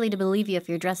more likely to believe you if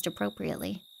you're dressed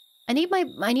appropriately? I need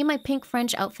my pink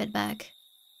French outfit back.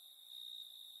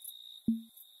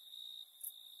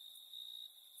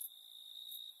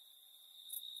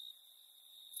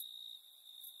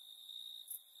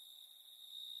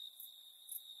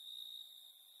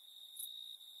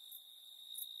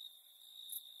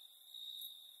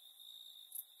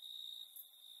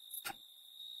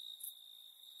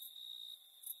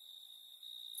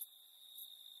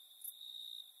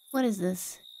 What is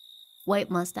this? White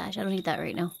mustache. I don't need that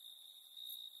right now.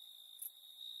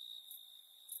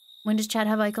 When does chat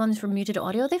have icons for muted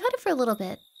audio? They've had it for a little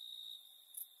bit.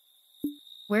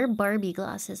 Wear Barbie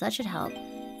glasses. That should help.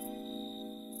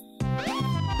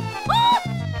 Ah!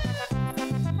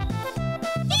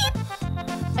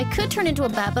 I could turn into a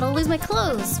bat, but I'll lose my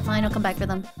clothes. Fine, I'll come back for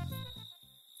them.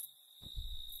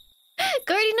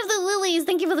 Guardian of the Lilies,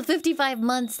 thank you for the 55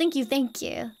 months. Thank you, thank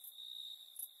you.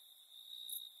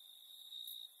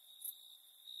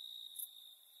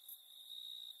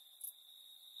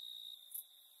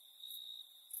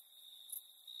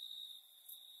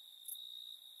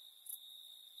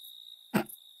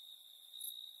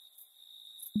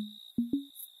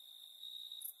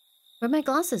 Where'd my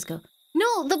glasses go?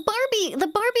 No, the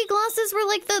Barbie glasses were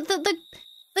like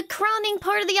the crowning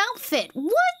part of the outfit.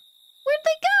 What? Where'd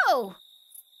they go?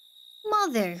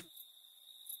 Mother.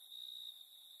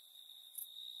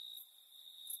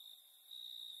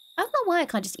 I don't know why I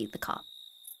can't just eat the cop.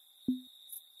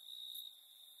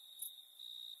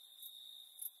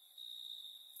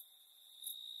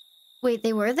 Wait,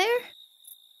 they were there?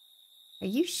 Are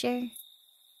you sure?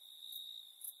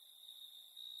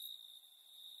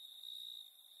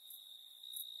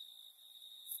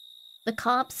 The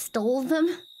cops stole them?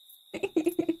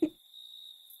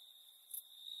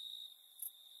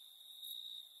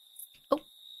 Oh.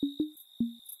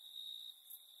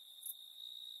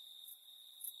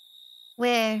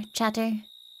 Where, chatter?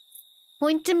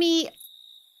 Point to me.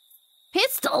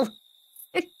 Pistol?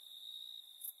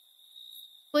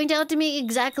 Point out to me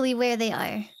exactly where they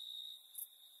are.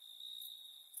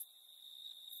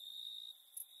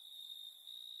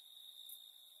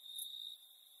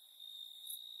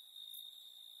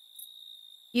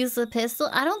 Use the pistol?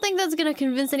 I don't think that's gonna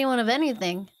convince anyone of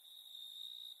anything.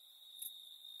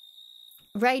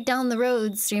 Right down the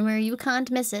road, streamer. You can't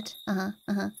miss it.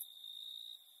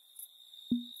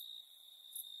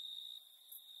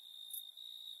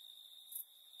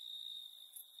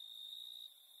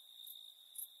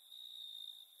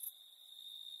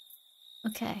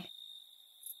 Okay.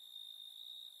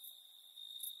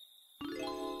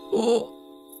 Oh.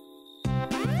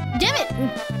 Damn it!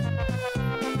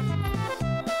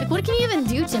 Like, what can you even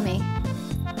do to me?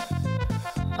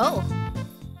 Oh.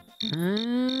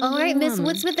 Alright, miss,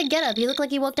 what's with the getup? You look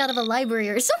like you walked out of a library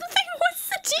or something. What's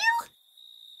the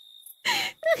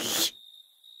deal?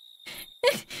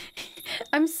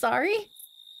 I'm sorry?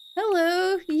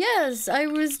 Hello. Yes, I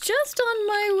was just on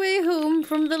my way home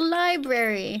from the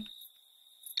library.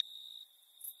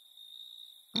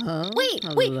 Wait, he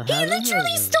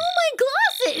literally stole my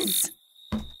glasses!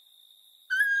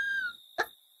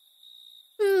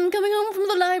 Coming home from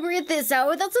the library at this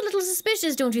hour? That's a little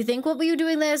suspicious, don't you think? What were you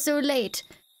doing there so late?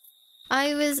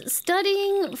 I was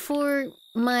studying for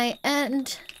my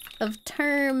end of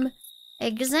term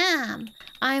exam.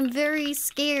 I'm very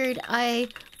scared I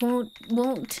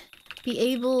won't be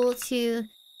able to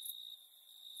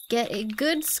get a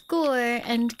good score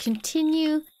and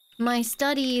continue my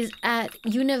studies at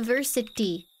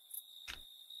university.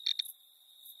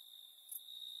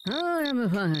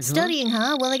 Studying,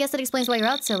 huh? Well, I guess that explains why you're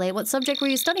out so late. What subject were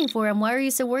you studying for, and why are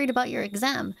you so worried about your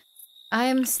exam?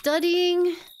 I'm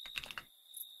studying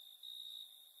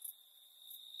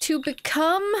to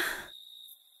become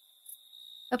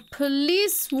a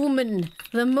policewoman,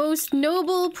 the most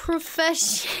noble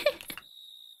profession.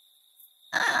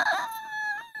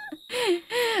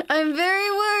 I'm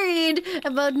very worried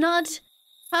about not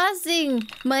passing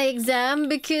my exam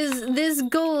because this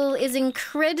goal is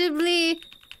incredibly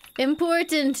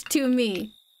important to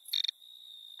me.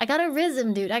 I got a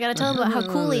rhythm, dude. I gotta tell him about how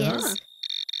cool he is.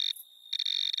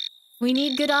 We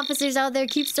need good officers out there.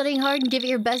 Keep studying hard and give it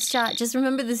your best shot. Just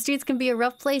remember the streets can be a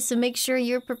rough place, so make sure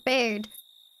you're prepared.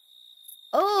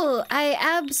 Oh, I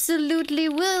absolutely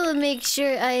will make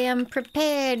sure I am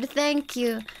prepared. Thank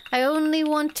you. I only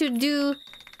want to do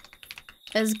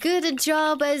as good a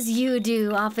job as you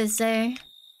do, officer.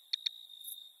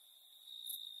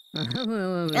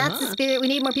 That's the spirit. We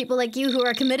need more people like you who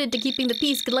are committed to keeping the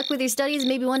peace. Good luck with your studies.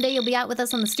 Maybe one day you'll be out with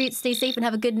us on the streets. Stay safe and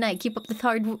have a good night. Keep up the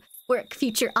hard work,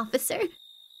 future officer.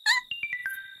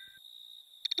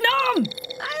 No! Mom!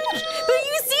 But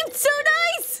you seemed so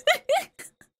nice!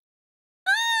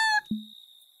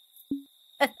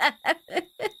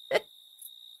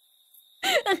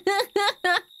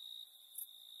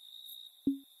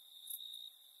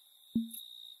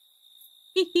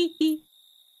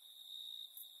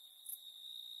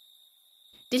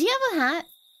 Did he have a hat?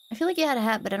 I feel like he had a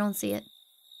hat, but I don't see it.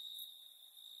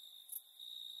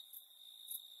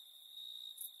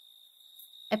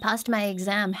 I passed my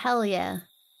exam. Hell yeah.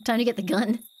 Time to get the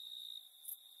gun.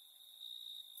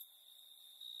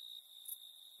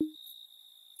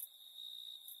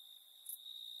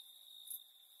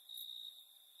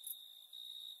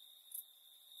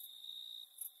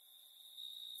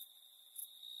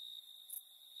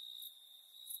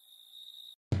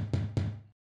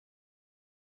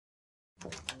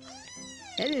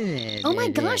 Oh my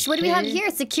gosh, what do we have here?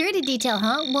 Security detail,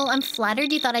 huh? Well, I'm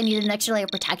flattered you thought I needed an extra layer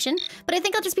of protection, but I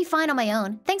think I'll just be fine on my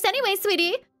own. Thanks anyway,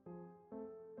 sweetie!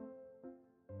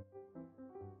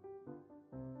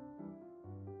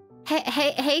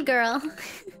 Hey, girl.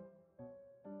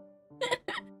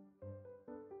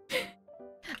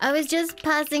 I was just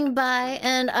passing by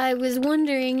and I was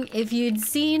wondering if you'd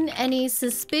seen any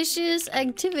suspicious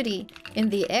activity in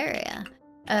the area.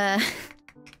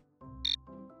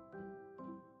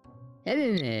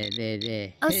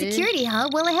 Oh, security, huh?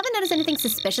 Well, I haven't noticed anything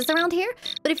suspicious around here,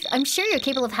 but I'm sure you're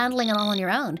capable of handling it all on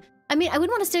your own. I mean, I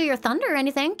wouldn't want to steal your thunder or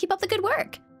anything. Keep up the good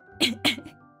work.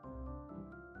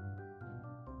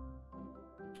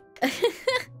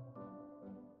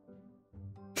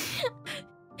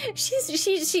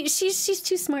 She's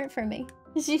too smart for me.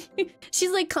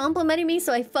 She's like complimenting me,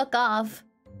 so I fuck off.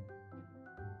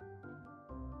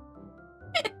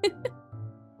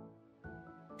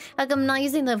 How come I'm not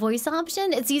using the voice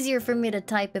option? It's easier for me to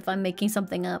type if I'm making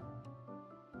something up.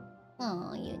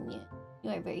 Oh, you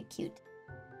are very cute.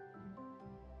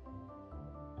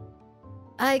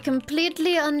 I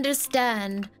completely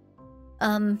understand.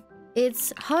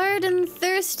 It's hard and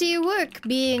thirsty work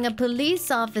being a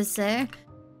police officer.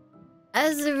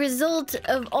 As a result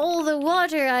of all the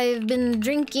water I've been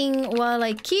drinking while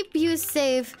I keep you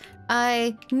safe,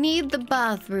 I need the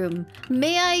bathroom.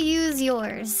 May I use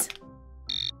yours?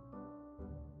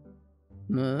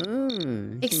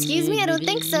 Excuse me, I don't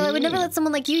think so. I would never let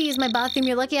someone like you use my bathroom.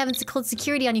 You're lucky I haven't called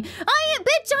security on you.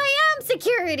 Bitch, I am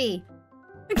security!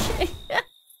 Okay.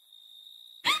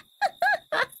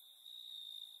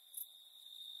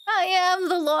 I am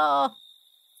the law.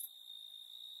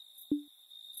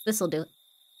 This'll do it.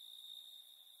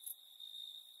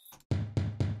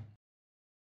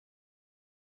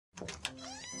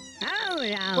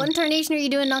 What tarnation are you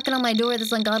doing knocking on my door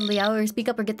this ungodly hour? Speak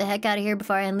up or get the heck out of here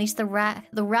before I unleash the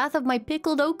wrath of my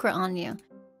pickled okra on you.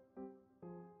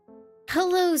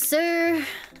 Hello, sir.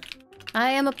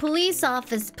 I am a police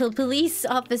officer.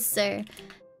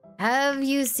 Have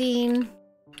you seen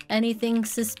anything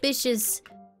suspicious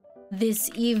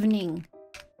this evening?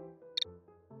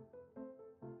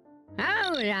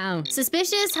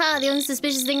 Suspicious? Ha, the only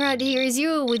suspicious thing around here is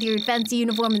you with your fancy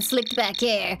uniform and slicked back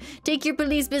hair. Take your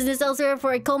police business elsewhere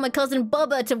before I call my cousin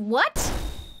Bubba to what?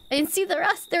 I didn't see the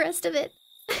rest of it.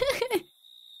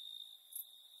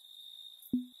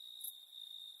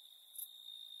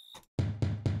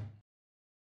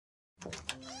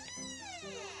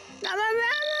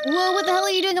 Whoa, what the hell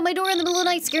are you doing at my door in the middle of the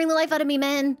night, scaring the life out of me,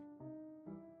 man?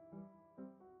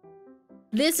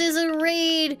 This is a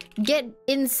raid. Get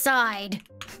inside.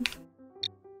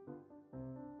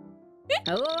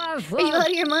 Are you out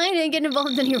of your mind? I ain't getting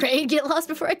involved in any raid. Get lost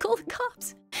before I call the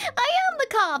cops. I am the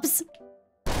cops.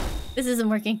 This isn't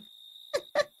working.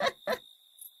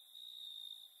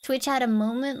 Twitch had a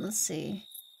moment. Let's see.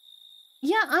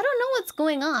 Yeah, I don't know what's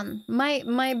going on. My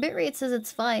bitrate says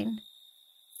it's fine.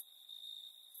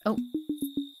 Oh.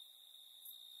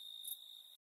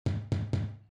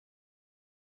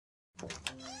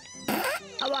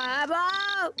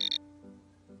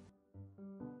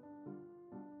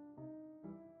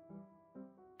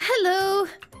 Hello.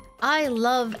 I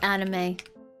love anime.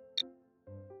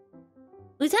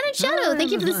 Lieutenant Shadow,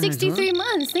 thank you for the 63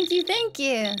 months. Thank you, thank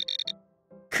you.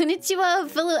 Konnichiwa,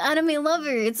 fellow anime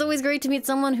lover. It's always great to meet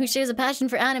someone who shares a passion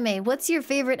for anime. What's your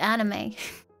favorite anime?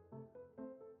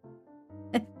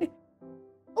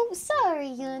 Oh, sorry,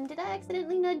 Yun. Did I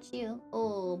accidentally nudge you?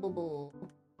 Oh, boo-boo.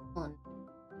 Oh, no.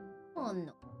 Oh,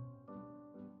 no.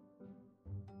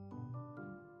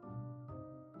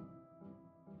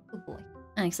 Oh, boy.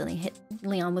 I accidentally hit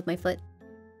Leon with my foot.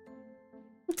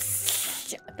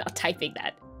 I'm not typing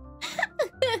that.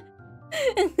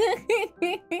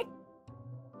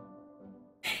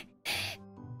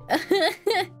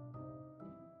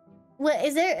 What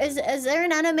is there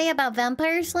an anime about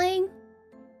vampire slaying?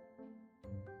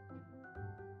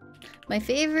 My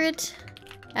favorite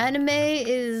anime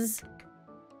is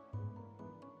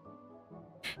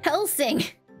Hellsing.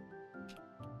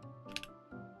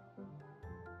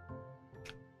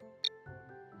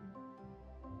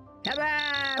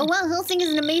 Oh wow, Hellsing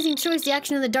is an amazing choice. The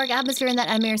action and the dark atmosphere in that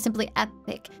anime are simply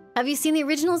epic. Have you seen the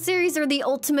original series or the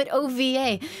ultimate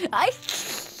OVA?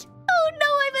 Oh no,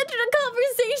 I've entered a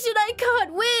conversation I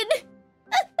can't win!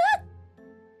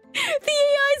 The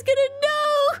AI's gonna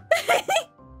know!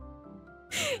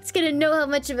 It's gonna know how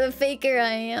much of a faker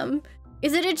I am.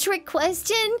 Is it a trick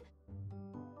question?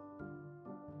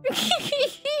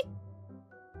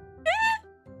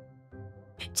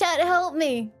 Chat, help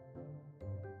me.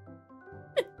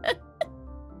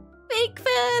 Fake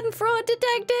fan, fraud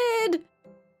detected!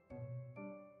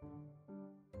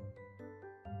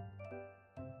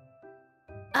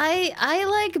 I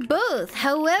like both.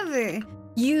 However,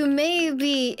 you may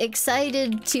be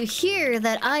excited to hear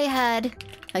that I had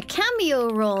a cameo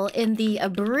role in the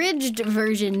abridged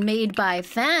version made by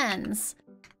fans.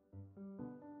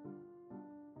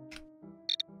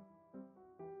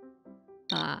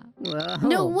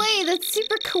 No way, that's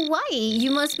super kawaii. You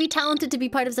must be talented to be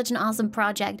part of such an awesome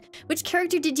project. Which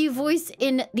character did you voice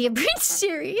in the abridged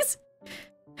series?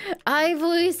 I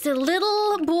voiced a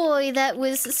little boy that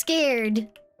was scared.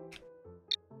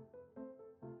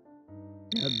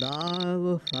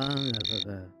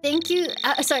 Thank you.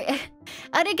 Sorry.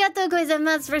 Arigatou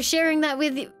gozaimasu for sharing that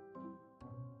with you.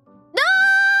 No!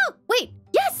 Wait.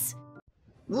 Yes!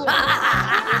 My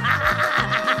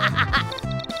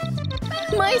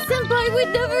senpai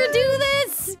would never do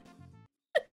this!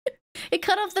 It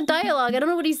cut off the dialogue. I don't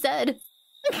know what he said.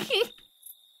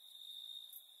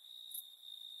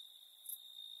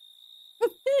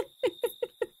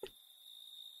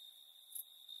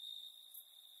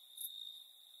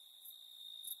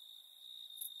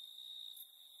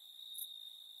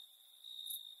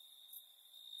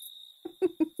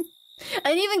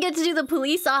 I didn't even get to do the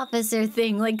police officer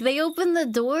thing. Like, they opened the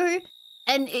door,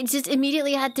 and it just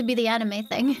immediately had to be the anime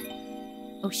thing.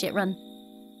 Oh shit, run.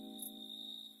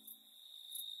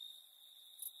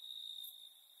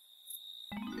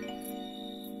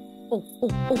 Oh.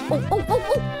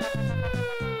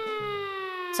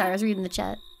 Sorry, I was reading the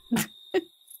chat.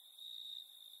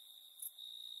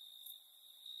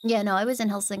 Yeah, no, I was in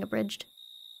Hellsing Abridged.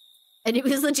 And it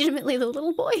was legitimately the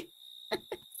little boy.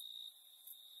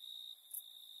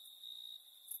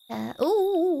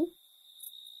 Ooh.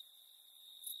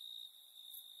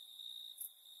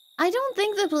 I don't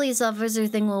think the police officer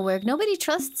thing will work. Nobody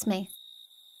trusts me.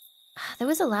 There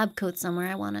was a lab coat somewhere.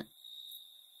 I want it.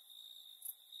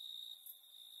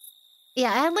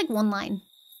 Yeah, I had like one line.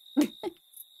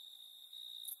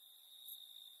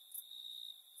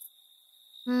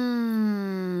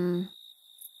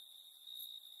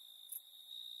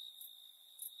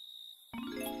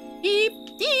 Beep,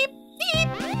 beep, beep.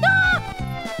 Ah!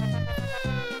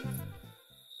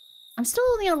 I'm still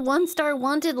only on 1-star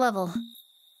wanted level.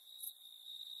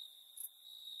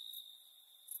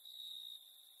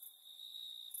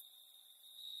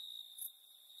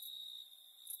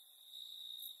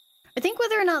 I think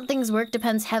whether or not things work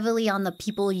depends heavily on the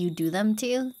people you do them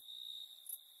to.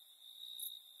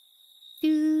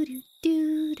 Do do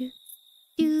do do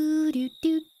do do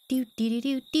do do do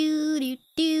do do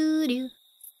do do.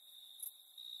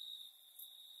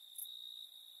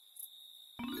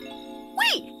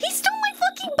 Wait, he stole my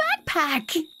fucking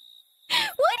backpack!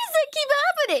 Why does that keep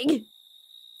happening?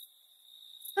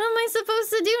 What am I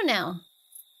supposed to do now?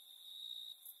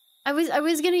 I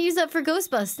was gonna use that for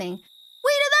ghost busting.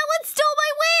 Wait, and that one stole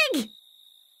my wig!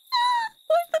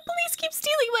 Why do the police keep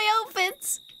stealing my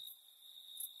outfits?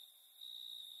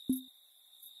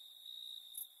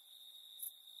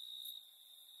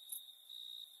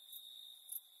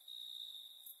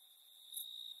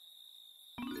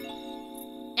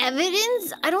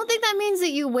 Evidence? I don't think that means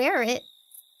that you wear it.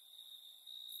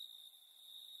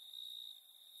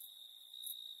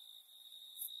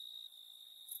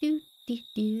 Do do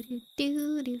do do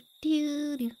do do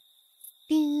do do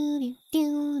do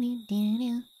do do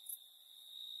do.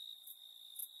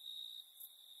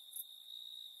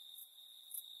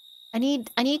 I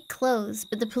need clothes,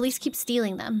 but the police keep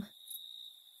stealing them.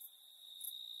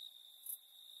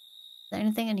 Is there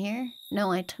anything in here?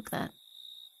 No, I took that.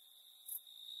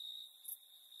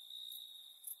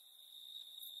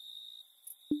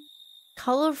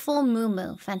 Colorful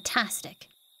Moo. Fantastic.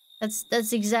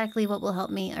 That's exactly what will help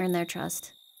me earn their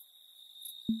trust.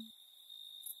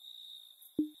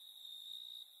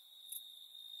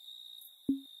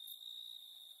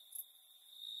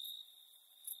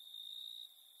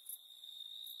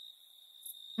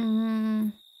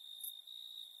 Mm.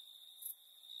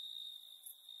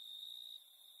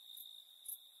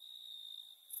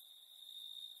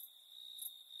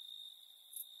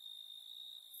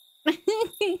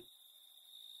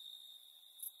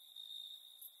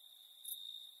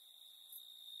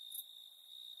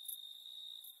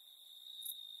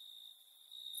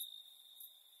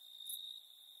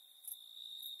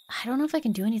 I don't know if I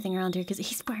can do anything around here because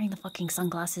he's wearing the fucking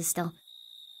sunglasses still.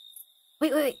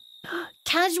 Wait.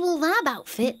 Casual lab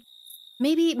outfit.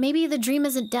 Maybe the dream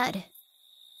isn't dead.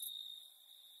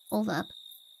 Hold up.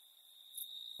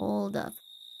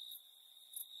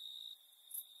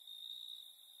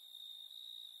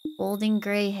 Golden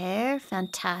gray hair,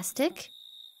 fantastic.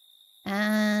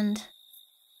 And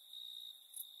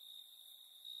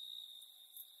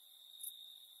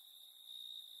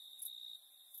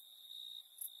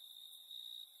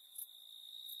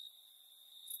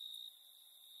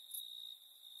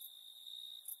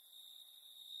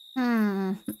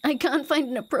I can't find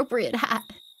an appropriate hat.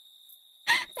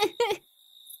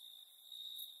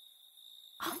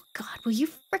 Oh god, will you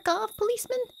frick off,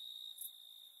 policeman?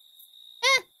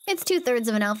 It's 2/3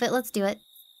 of an outfit, let's do it.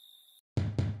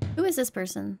 Who is this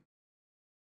person?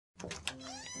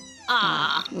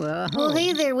 Ah. Whoa. Well,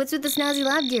 hey there, what's with the snazzy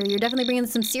lab gear? You're definitely bringing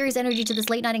some serious energy to this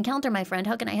late night encounter, my friend.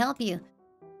 How can I help you?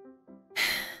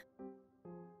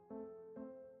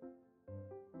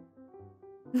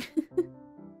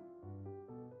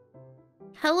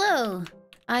 Hello.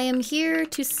 I am here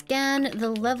to scan the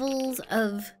levels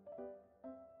of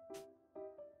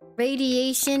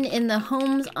radiation in the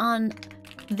homes on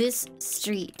this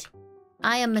street.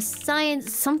 I am a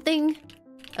something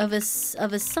of a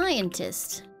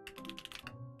scientist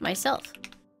myself.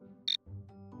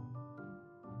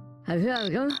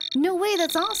 No way,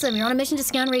 that's awesome. You're on a mission to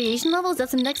scan radiation levels? That's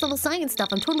some next level science stuff.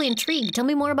 I'm totally intrigued. Tell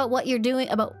me more about what you're doing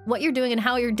and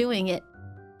how you're doing it.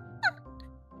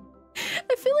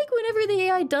 I feel like whenever the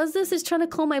AI does this, it's trying to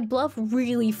call my bluff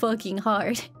really fucking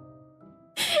hard.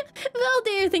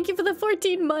 Valdir, thank you for the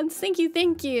 14 months. Thank you.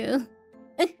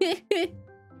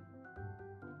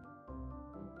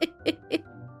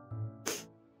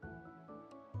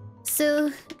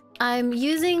 So, I'm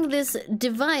using this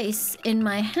device in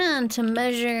my hand to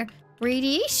measure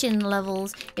radiation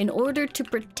levels in order to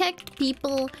protect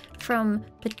people from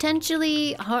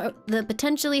potentially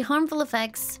harmful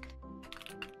effects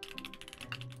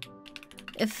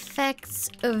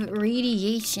of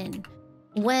radiation.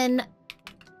 When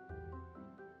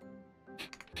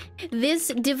this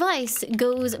device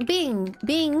goes bing,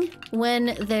 bing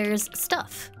when there's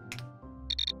stuff.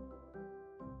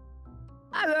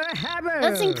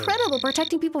 That's incredible.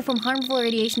 Protecting people from harmful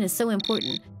radiation is so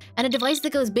important. And a device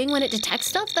that goes bing when it detects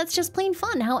stuff? That's just plain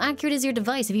fun. How accurate is your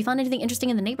device? Have you found anything interesting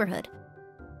in the neighborhood?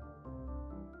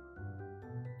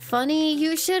 Funny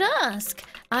you should ask.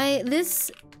 This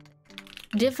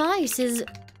device is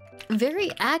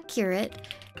very accurate,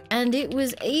 and it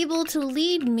was able to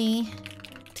lead me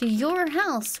to your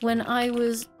house when I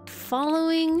was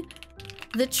following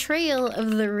the trail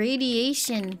of the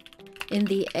radiation in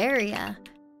the area.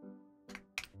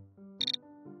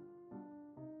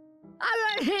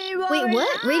 Wait,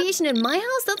 what? Radiation in my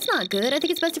house? That's not good. I think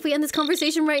it's best if we end this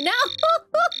conversation right now.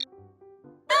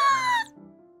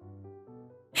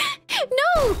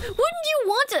 No! Wouldn't you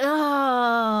want to?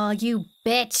 Oh, you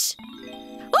bitch.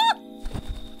 Oh!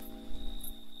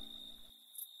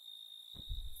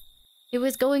 It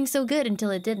was going so good until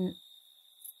it didn't.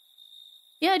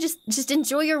 Yeah, just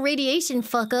enjoy your radiation,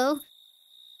 fucko.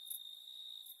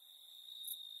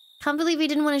 Can't believe he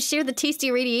didn't want to share the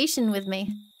tasty radiation with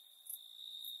me.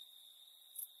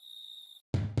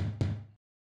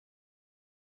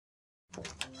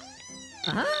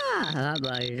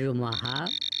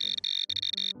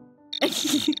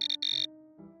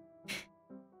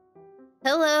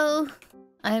 Hello.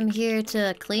 I'm here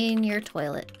to clean your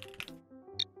toilet.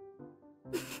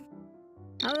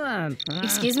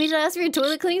 Excuse me, did I ask for your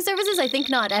toilet cleaning services? I think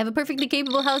not. I have a perfectly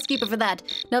capable housekeeper for that.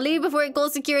 Now leave before it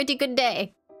calls security. Good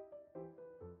day.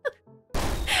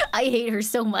 I hate her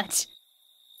so much.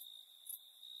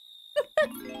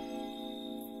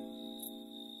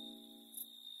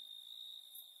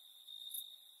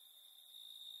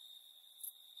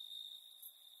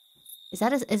 Is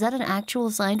that an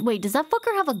actual sign? Wait, does that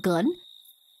fucker have a gun?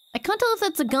 I can't tell if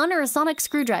that's a gun or a sonic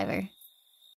screwdriver.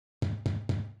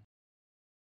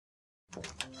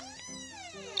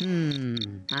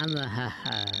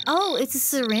 Oh, it's a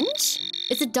syringe?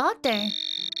 It's a doctor.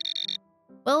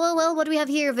 Well, what do we have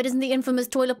here? If it isn't the infamous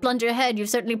toilet plunger head, you've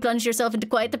certainly plunged yourself into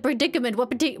quite the predicament.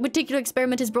 What particular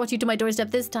experiment has brought you to my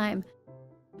doorstep this time?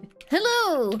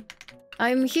 Hello!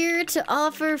 I'm here to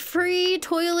offer free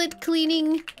toilet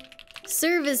cleaning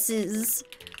services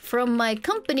from my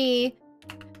company,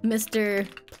 Mr.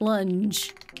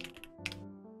 Plunge.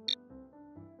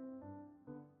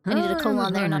 I needed a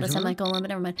colon there, not a semicolon, but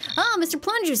never mind. Ah, Mr.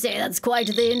 Plunge, you say? That's quite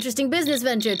the interesting business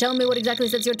venture. Tell me what exactly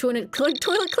sets your toilet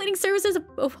cleaning services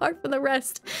apart from the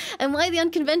rest, and why the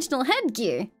unconventional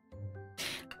headgear?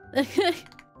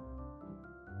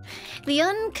 The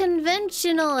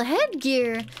unconventional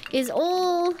headgear is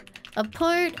all a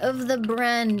part of the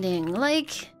branding.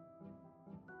 Like,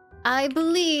 I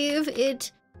believe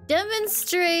it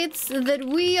demonstrates that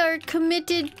we are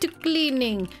committed to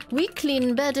cleaning. We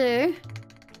clean better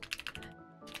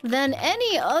than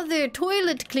any other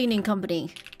toilet cleaning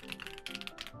company.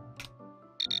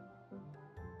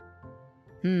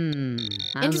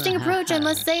 Interesting approach, I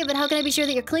must say, but how can I be sure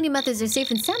that your cleaning methods are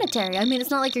safe and sanitary? I mean, it's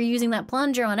not like you're using that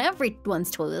plunger on everyone's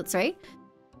toilets, right?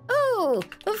 Oh,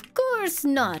 of course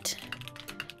not.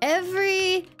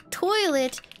 Every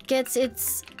toilet gets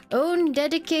its own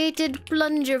dedicated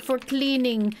plunger for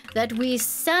cleaning that we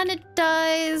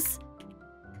sanitize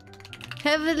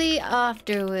heavily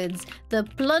afterwards. The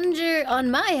plunger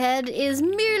on my head is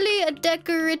merely a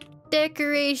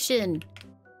decoration.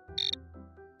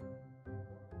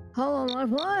 Well,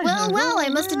 I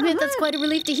must admit that's quite a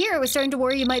relief to hear. I was starting to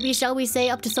worry you might be, shall we say,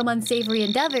 up to some unsavory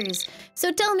endeavors.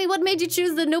 So tell me, what made you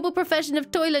choose the noble profession of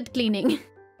toilet cleaning?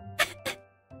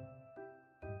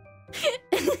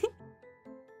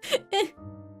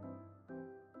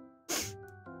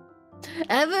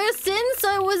 Ever since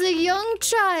I was a young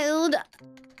child,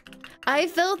 I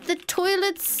felt the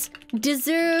toilets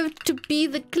deserved to be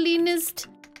the cleanest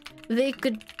they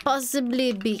could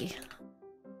possibly be.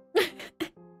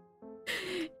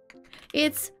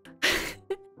 It's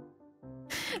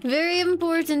very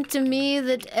important to me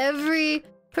that every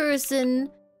person...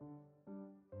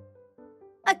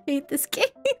 I hate this game.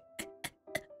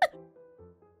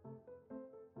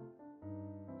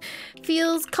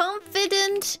 Feels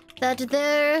confident that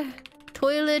their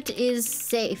toilet is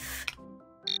safe.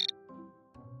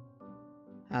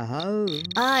 Ah,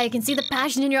 I can see the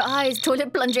passion in your eyes,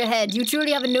 toilet plunger head. You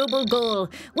truly have a noble goal.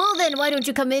 Well then, why don't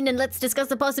you come in and let's discuss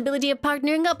the possibility of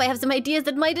partnering up? I have some ideas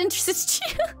that might interest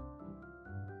you.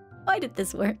 Why did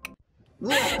this work?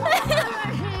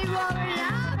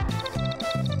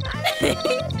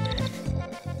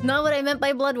 Not what I meant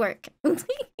by blood work. I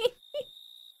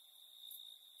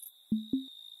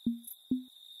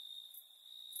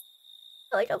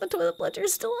like how the toilet plunger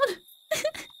is still on.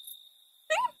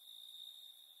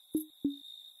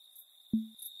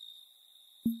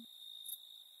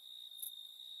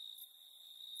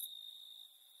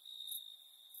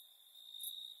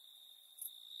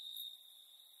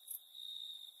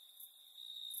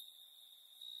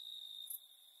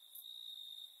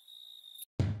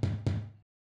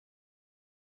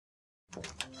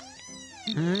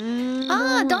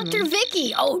 Ah, Dr.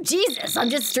 Vicky! Oh, Jesus! I'm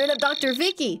just straight up Dr.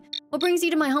 Vicky! What brings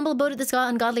you to my humble abode at this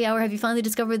ungodly hour? Have you finally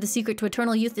discovered the secret to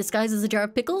eternal youth disguised as a jar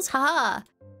of pickles? Haha!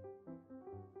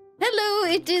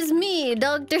 Hello, it is me,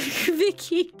 Dr.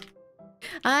 Vicky.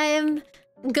 I am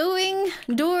going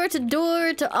door to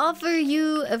door to offer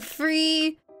you a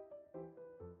free...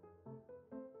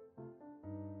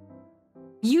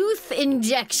 youth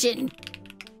injection.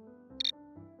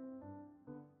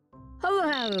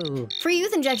 Hello. Free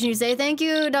youth injection, you say? Thank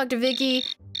you, Dr. Vicky.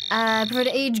 I prefer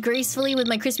to age gracefully with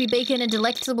my crispy bacon and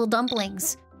delectable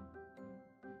dumplings.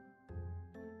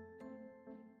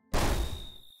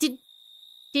 Did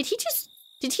he just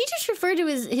refer to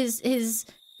his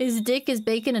dick as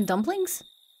bacon and dumplings?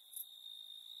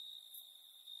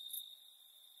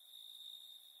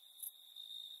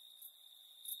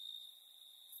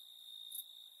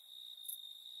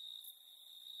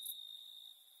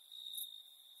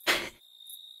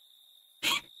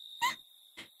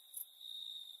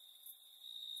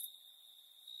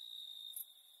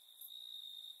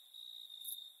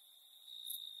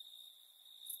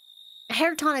 A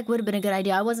hair tonic would have been a good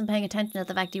idea. I wasn't paying attention to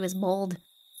the fact he was bald.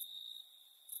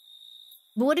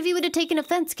 But what if he would have taken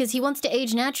offense because he wants to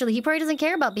age naturally? He probably doesn't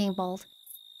care about being bald.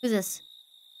 Who's this?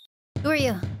 Who are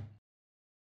you?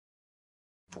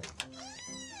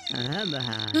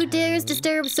 Who dares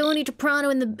disturb Sony Soprano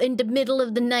in the middle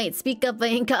of the night? Speak up, I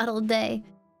ain't got all day.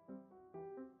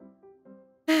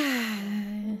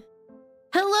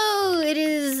 Hello, it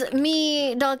is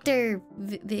me, Dr.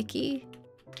 Vicky.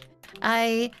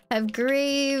 I have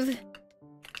grave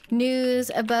news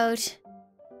about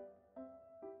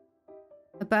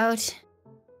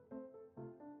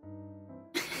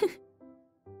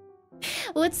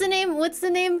what's the name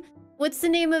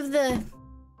of the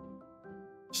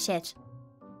shit?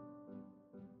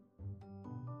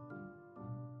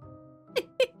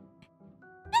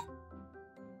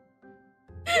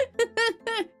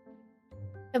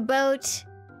 About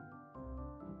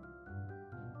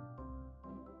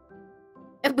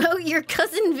your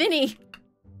cousin Vinny.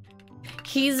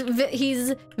 He's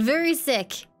very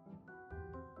sick.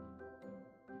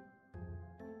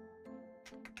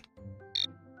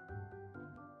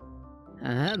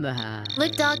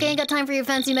 Look, Doc, I ain't got time for your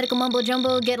fancy medical mumbo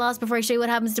jumbo. Get lost before I show you what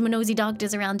happens to my nosy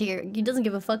doctors around here. He doesn't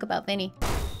give a fuck about Vinny.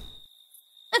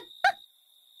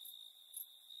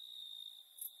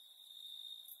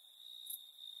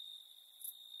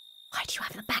 Why do you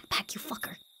have the backpack, you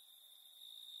fucker?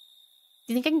 Do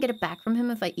you think I can get it back from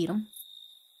him if I eat him?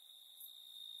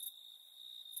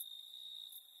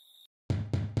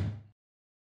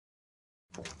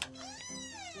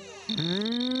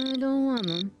 I don't want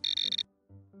them.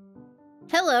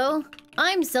 Hello,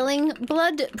 I'm selling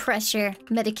blood pressure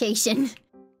medication.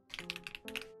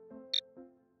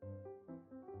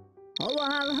 Ho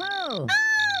ho!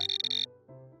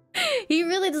 He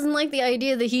really doesn't like the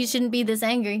idea that he shouldn't be this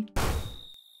angry.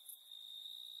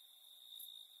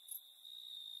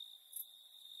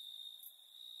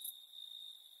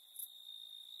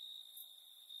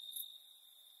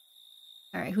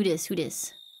 Alright, who dis? Who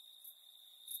dis?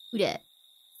 Who dat?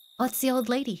 Oh, it's the old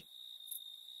lady.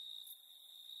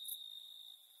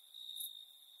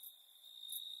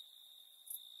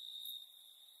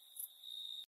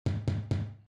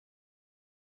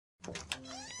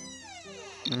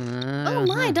 Oh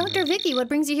my, Dr. Vicky, what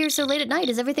brings you here so late at night?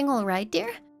 Is everything alright,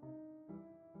 dear?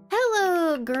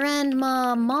 Hello,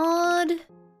 Grandma Maud.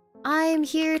 I'm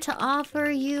here to offer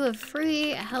you a free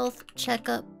health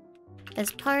checkup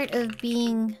as part of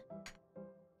being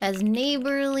as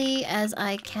neighborly as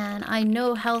I can. I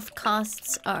know healthcare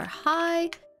costs are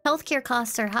high.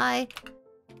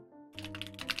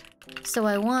 So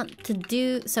I want to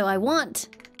do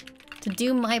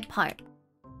my part.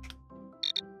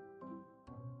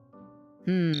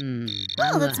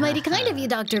 Well, that's mighty kind of you,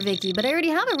 Dr. Vicky, but I already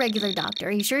have a regular doctor.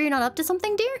 Are you sure you're not up to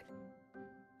something, dear?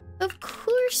 Of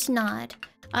course not.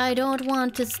 I don't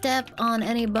want to step on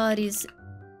anybody's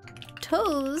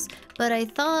toes, but I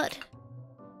thought...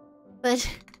 But...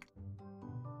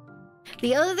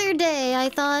 The other day, I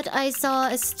thought I saw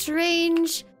a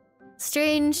strange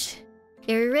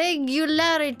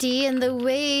irregularity in the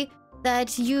way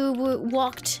that you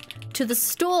walked to the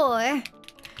store.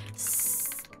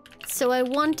 So I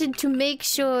wanted to make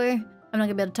sure... I'm not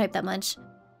gonna be able to type that much.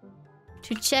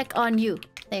 To check on you.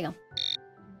 There you go.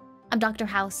 I'm Dr.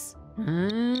 House.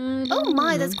 Oh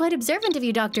my, that's quite observant of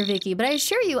you, Dr. Vicky. But I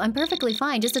assure you, I'm perfectly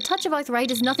fine. Just a touch of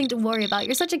arthritis, nothing to worry about.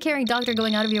 You're such a caring doctor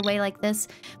going out of your way like this.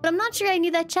 But I'm not sure I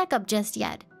need that checkup just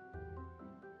yet.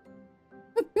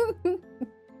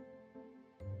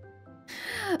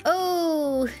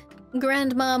 Oh,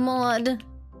 Grandma Maud.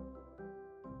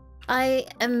 I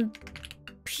am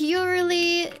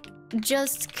purely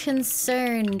just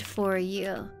concerned for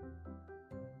you.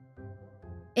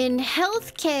 In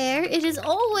healthcare, it is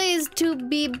always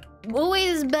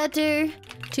better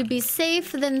to be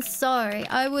safe than sorry.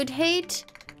 I would hate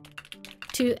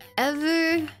to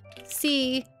ever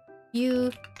see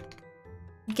you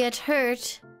get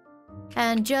hurt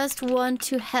and just want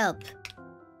to help.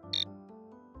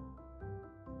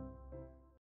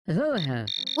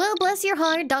 Well, bless your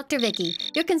heart, Dr. Vicky.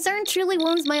 Your concern truly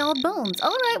warms my old bones. All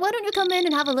right, why don't you come in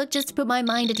and have a look just to put my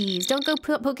mind at ease? Don't go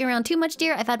poking around too much,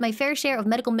 dear. I've had my fair share of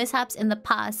medical mishaps in the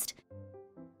past.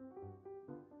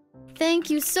 Thank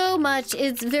you so much.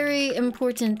 It's very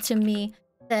important to me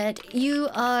that you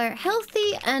are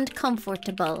healthy and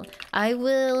comfortable. I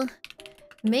will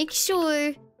make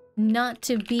sure not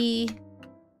to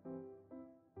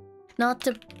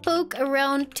poke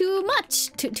around too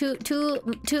much. Too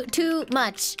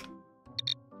much.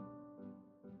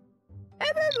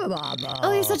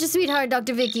 Oh, you're such a sweetheart,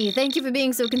 Dr. Vicky. Thank you for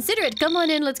being so considerate. Come on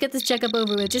in, let's get this checkup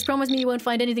over with. Just promise me you won't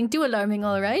find anything too alarming,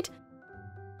 all right?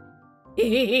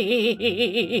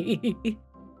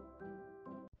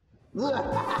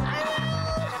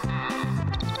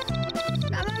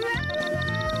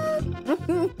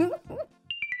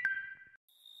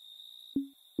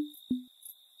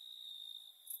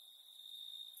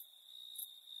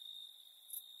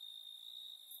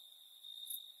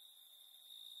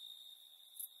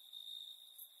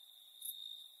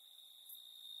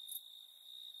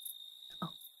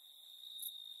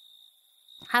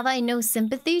 Have I no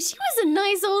sympathy? She was a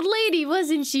nice old lady,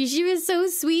 wasn't she? She was so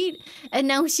sweet, and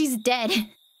now she's dead.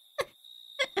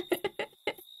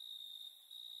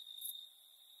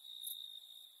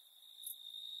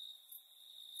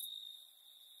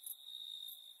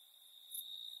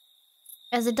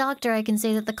 As a doctor, I can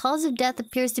say that the cause of death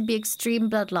appears to be extreme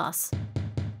blood loss.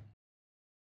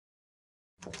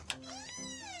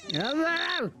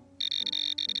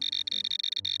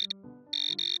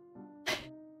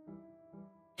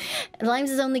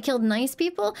 Limes has only killed nice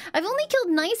people? I've only killed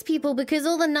nice people because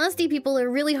all the nasty people are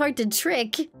really hard to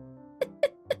trick.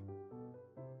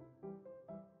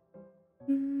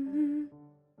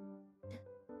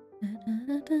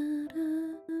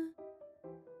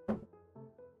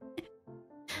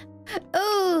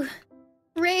 Oh,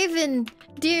 Raven,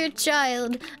 dear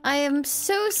child, I am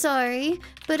so sorry,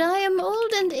 but I am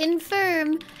old and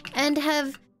infirm and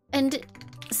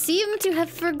seem to have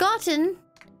forgotten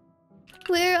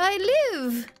where I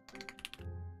live.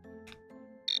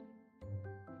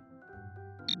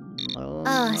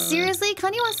 Seriously?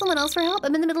 Can't you ask someone else for help?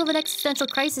 I'm in the middle of an existential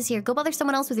crisis here. Go bother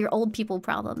someone else with your old people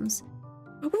problems.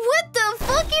 What the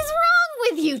fuck is wrong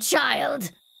with you,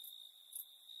 child?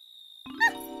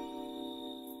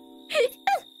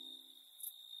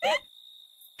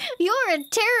 You're a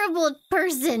terrible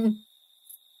person.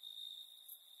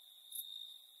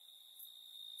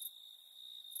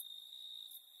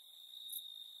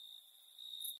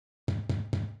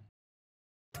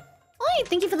 Oi,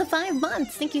 thank you for the 5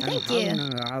 months. Thank you, thank you.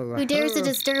 Who dares to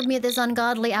disturb me at this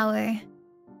ungodly hour?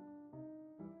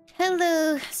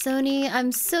 Hello, Sony.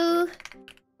 I'm so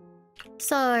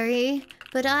sorry,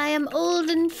 but I am old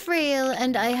and frail,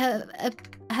 and I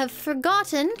have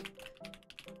forgotten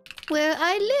where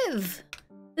I live.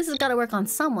 This has got to work on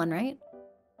someone, right?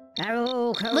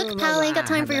 Look, pal, I ain't got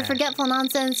time for your forgetful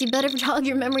nonsense. You better jog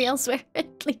your memory elsewhere.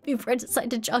 Leave me before I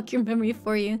decide to jog your memory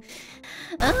for you.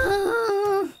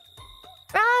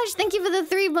 Raj, thank you for the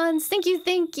 3 months. Thank you,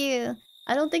 thank you.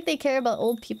 I don't think they care about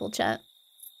old people, chat.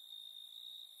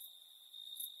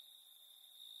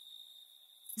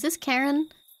 Is this Karen?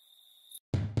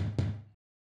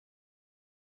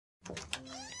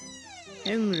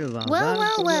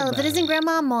 Well, if it isn't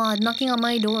Grandma Maud knocking on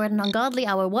my door at an ungodly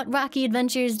hour, what rocky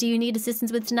adventures do you need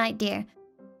assistance with tonight, dear?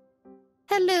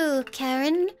 Hello,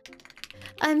 Karen.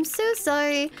 I'm so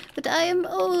sorry, but I am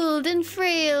old and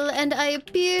frail, and I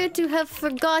appear to have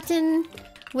forgotten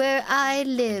where I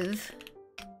live.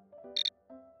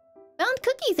 Found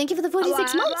Cookie, thank you for the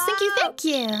 46 months. Thank you, thank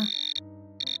you.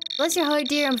 Bless your heart,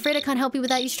 dear. I'm afraid I can't help you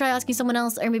with that. You should try asking someone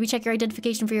else, or maybe check your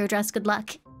identification for your address. Good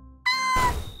luck.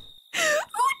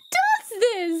 Who does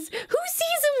this? Who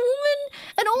sees a woman,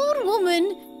 an old woman,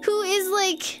 who is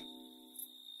like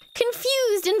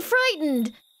confused and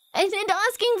frightened and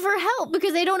asking for help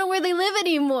because they don't know where they live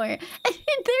anymore? And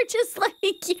they're just like,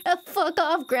 yeah, fuck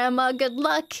off, Grandma. Good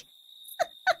luck.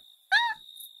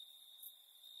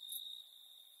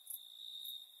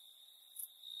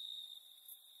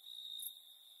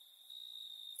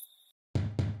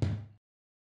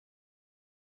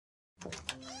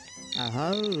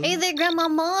 Hey there, Grandma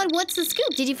Maud. What's the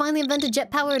scoop? Did you finally invent a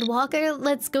jet-powered walker?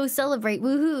 Let's go celebrate.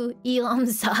 Woohoo. Elam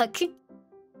suck.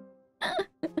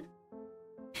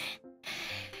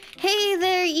 Hey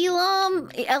there,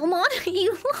 Elam. Elmon?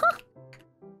 Elam?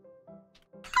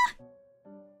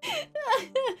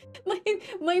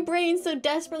 my brain so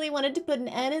desperately wanted to put an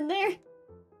N in there.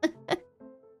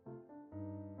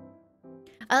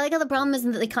 I like how the problem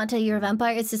isn't that they can't tell you're a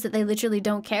vampire, it's just that they literally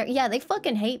don't care. Yeah, they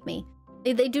fucking hate me.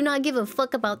 They do not give a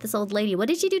fuck about this old lady. What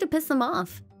did she do to piss them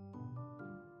off?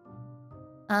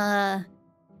 I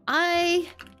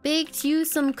baked you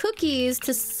some cookies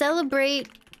to celebrate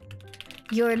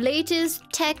your latest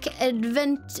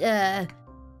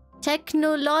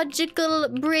technological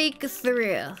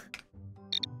breakthrough.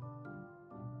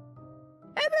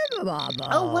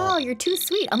 Oh wow, you're too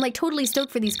sweet. I'm like totally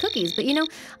stoked for these cookies, but you know,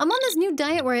 I'm on this new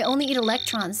diet where I only eat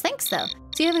electrons. Thanks though.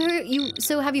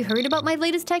 So have you heard about my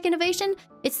latest tech innovation?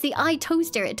 It's the eye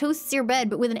toaster. It toasts your bread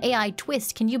but with an AI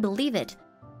twist. Can you believe it?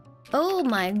 Oh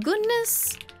my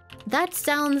goodness. That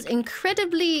sounds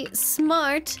incredibly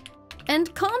smart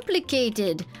and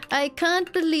complicated. I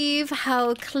can't believe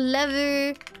how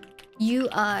clever you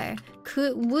are.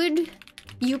 Would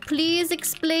you please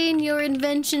explain your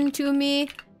invention to me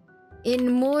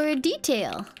in more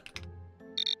detail?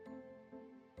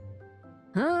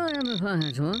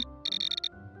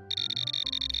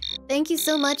 Thank you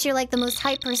so much. You're like the most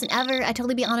hype person ever. I'd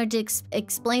totally be honored to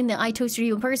explain the eye toaster to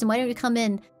you in person. Why don't you come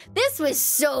in? This was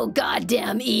so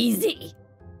goddamn easy.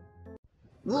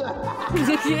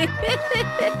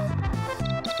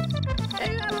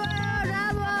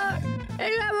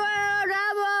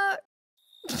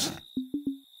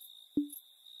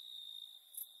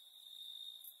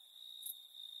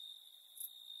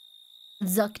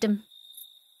 Zucked him.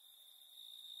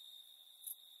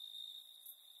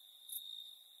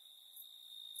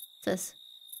 This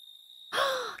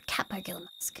cat bargill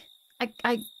mask.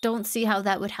 I don't see how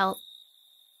that would help.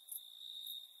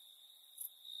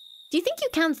 Do you think you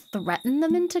can threaten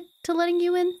them into letting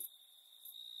you in?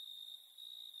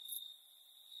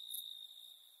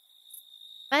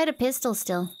 I had a pistol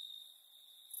still.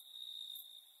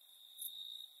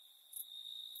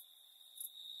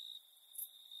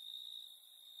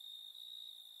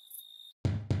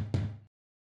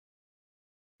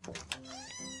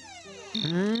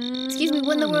 Excuse me,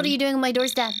 what in the world are you doing on my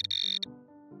doorstep?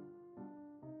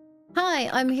 Hi,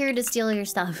 I'm here to steal your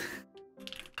stuff.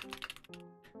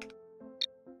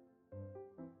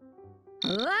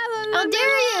 How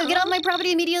dare you! Get off my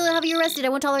property immediately, I'll have you arrested. I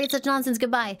won't tolerate such nonsense.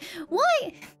 Goodbye.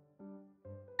 What?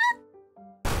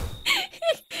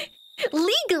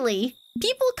 Legally,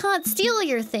 people can't steal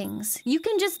your things. You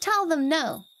can just tell them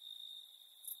no.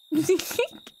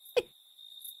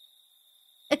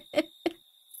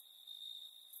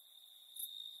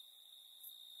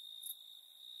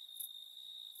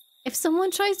 If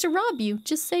someone tries to rob you,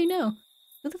 just say no.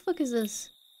 Who the fuck is this?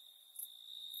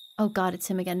 Oh god, it's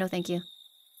him again. No, thank you.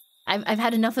 I've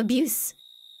had enough abuse.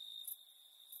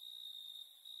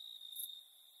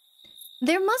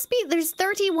 There's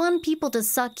 31 people to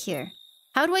suck here.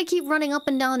 How do I keep running up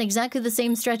and down exactly the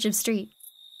same stretch of street?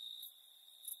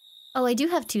 Oh, I do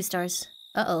have 2 stars.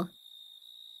 Uh-oh.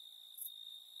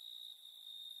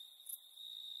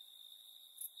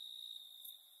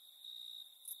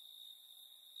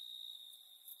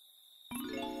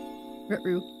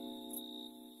 Ruh-roh.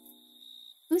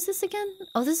 Who's this again?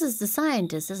 Oh, this is the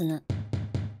scientist, isn't it?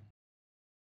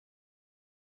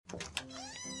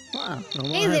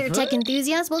 Hey there, tech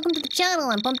enthusiast. Welcome to the channel.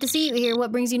 I'm pumped to see you here.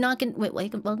 What brings you knocking? Wait,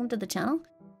 welcome to the channel?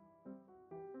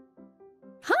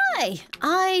 Hi!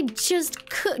 I just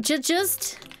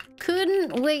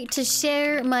couldn't wait to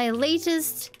share my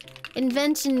latest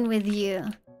invention with you.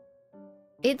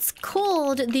 It's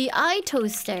called the eye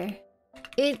toaster.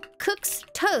 It cooks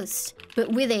toast,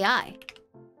 but with AI.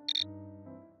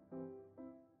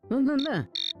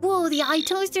 Whoa, the eye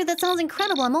toaster? That sounds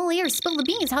incredible. I'm all ears. Spill the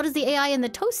beans. How does the AI in the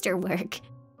toaster work?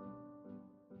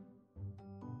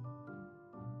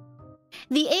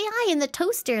 The AI in the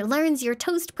toaster learns your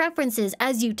toast preferences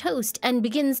as you toast and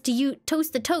begins to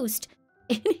toast the toast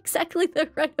in exactly the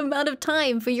right amount of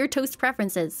time for your toast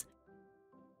preferences.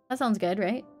 That sounds good,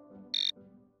 right?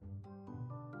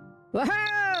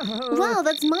 Wow,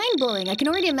 that's mind-blowing. I can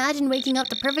already imagine waking up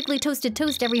to perfectly toasted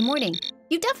toast every morning.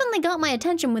 You definitely got my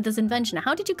attention with this invention.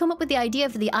 How did you come up with the idea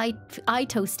for the eye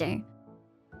toaster?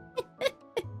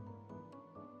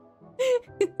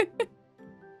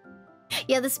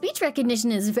 Yeah, the speech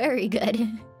recognition is very good.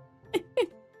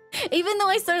 Even though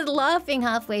I started laughing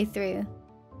halfway through.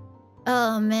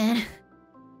 Oh, man.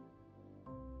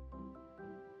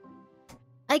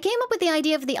 I came up with the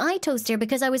idea for the eye toaster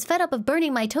because I was fed up of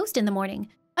burning my toast in the morning.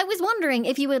 I was wondering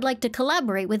if you would like to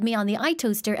collaborate with me on the eye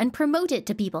toaster and promote it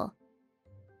to people.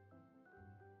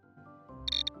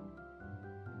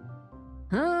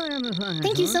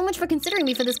 Thank you so much for considering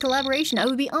me for this collaboration. I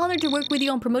would be honored to work with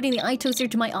you on promoting the eye toaster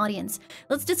to my audience.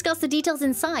 Let's discuss the details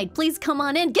inside. Please come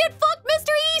on in. Get fucked,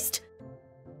 Mr. East!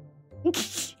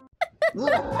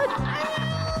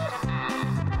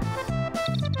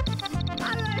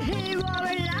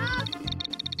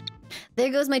 There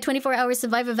goes my 24-hour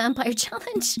Survive a Vampire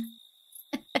challenge.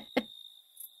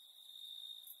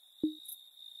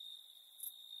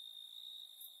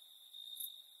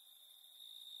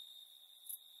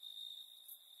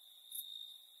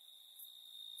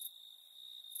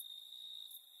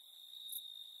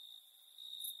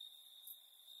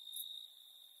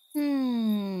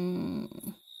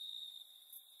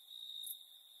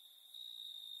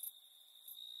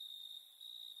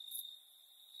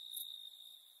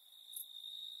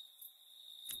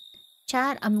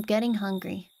 Chat, I'm getting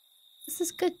hungry. This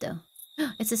is good though.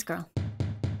 It's this girl.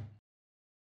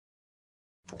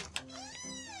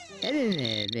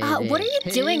 What are you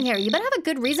doing here? You better have a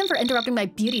good reason for interrupting my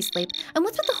beauty sleep. And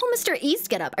what's with the whole Mr. East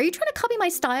getup? Are you trying to copy my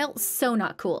style? So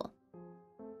not cool.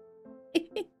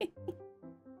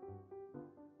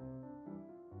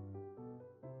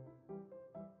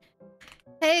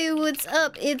 Hey, what's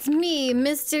up? It's me,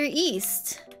 Mr.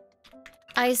 East.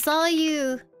 I saw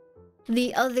you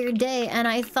the other day and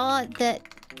I thought that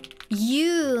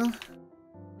you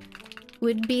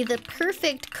would be the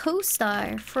perfect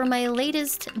co-star for my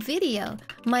latest video.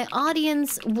 My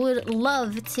audience would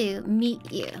love to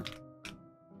meet you.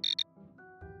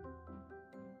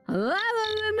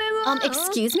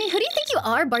 Excuse me? Who do you think you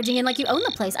are, barging in like you own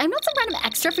the place? I'm not some random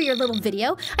extra for your little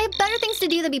video. I have better things to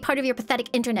do than be part of your pathetic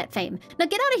internet fame. Now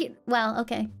get out of here. Well,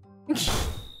 okay.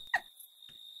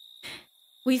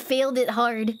 We failed it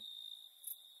hard.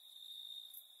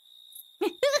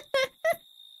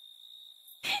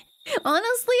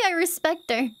 Honestly, I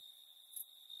respect her.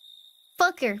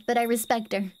 Fuck her, but I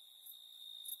respect her.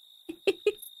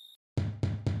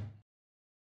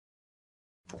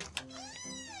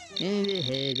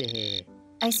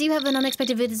 I see you have an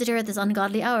unexpected visitor at this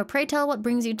ungodly hour. Pray tell what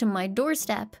brings you to my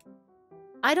doorstep.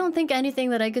 I don't think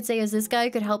anything that I could say as this guy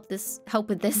could help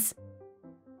with this.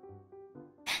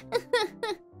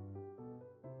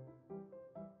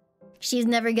 She's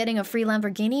never getting a free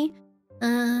Lamborghini?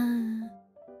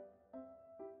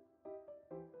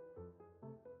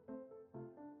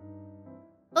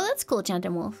 Oh, that's cool,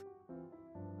 Chanton Wolf.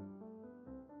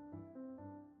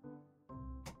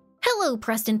 Hello,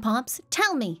 Preston Pops.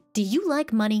 Tell me, do you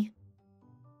like money?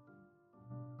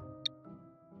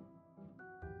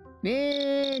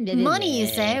 Money, you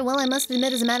say? Well, I must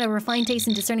admit, as a matter of refined taste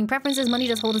and discerning preferences, money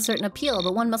does hold a certain appeal,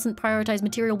 but one mustn't prioritize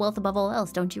material wealth above all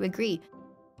else. Don't you agree?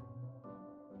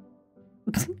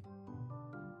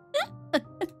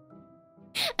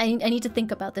 I need to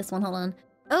think about this one. Hold on.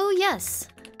 Oh, yes.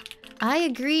 I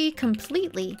agree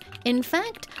completely. In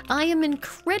fact, I am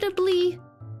incredibly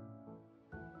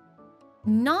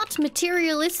not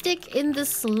materialistic in the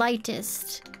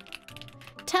slightest.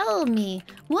 Tell me,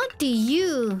 what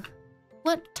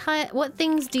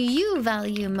things do you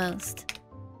value most?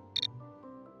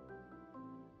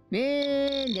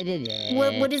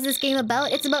 What is this game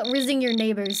about? It's about rizzing your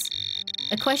neighbors.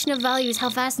 A question of values, how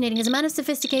fascinating. As a man of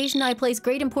sophistication, I place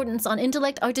great importance on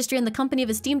intellect, artistry, and the company of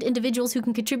esteemed individuals who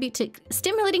can contribute to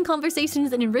stimulating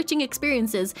conversations and enriching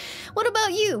experiences. What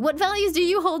about you? What values do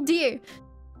you hold dear?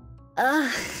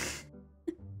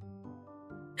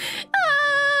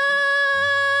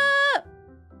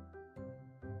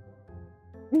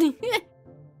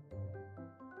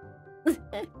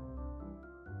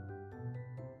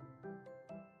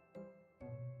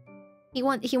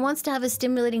 He wants to have a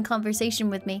stimulating conversation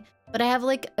with me, but I have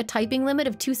like a typing limit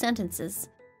of 2 sentences.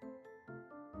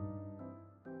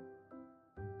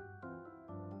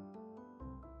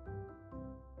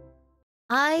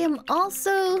 I am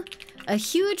also a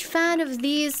huge fan of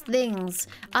these things.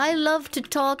 I love to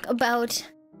talk about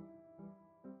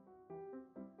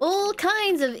all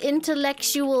kinds of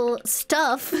intellectual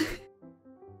stuff.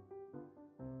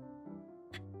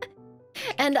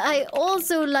 And I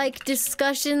also like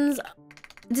discussions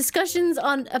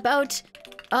about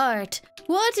art.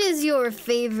 What is your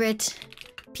favorite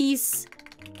piece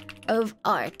of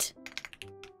art?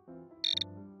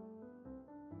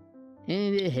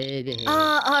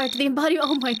 Art, the embodiment,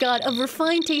 oh my god, of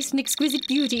refined taste and exquisite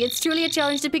beauty. It's truly a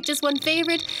challenge to pick just one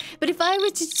favorite, but if I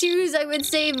was to choose, I would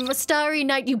say Starry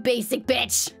Night, you basic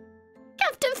bitch.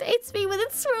 Captivates me with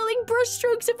its swirling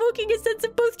brushstrokes, evoking a sense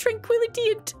of both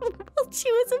tranquility and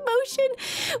tumultuous emotion.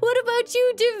 What about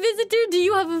you, dear visitor? Do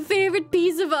you have a favorite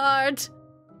piece of art?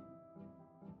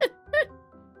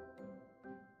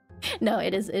 No,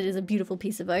 it is a beautiful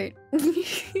piece of art.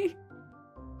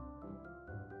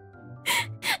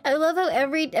 I love how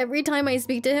every time I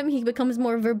speak to him, he becomes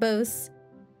more verbose.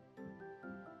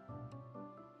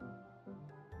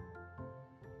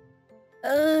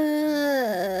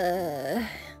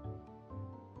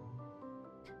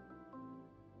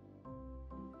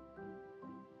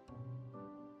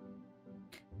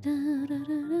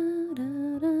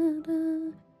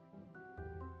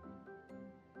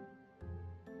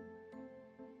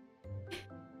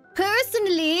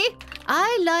 Personally,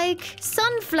 I like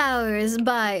Sunflowers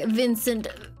by Vincent.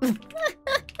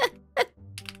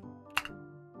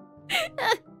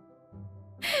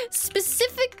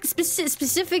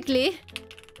 Specifically,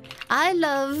 I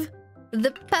love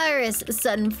the Paris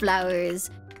sunflowers,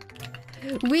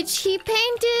 which he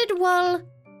painted while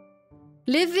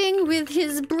living with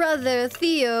his brother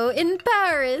Theo in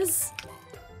Paris.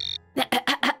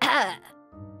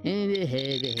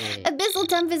 Abyssal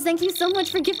Tempest, thank you so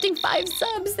much for gifting 5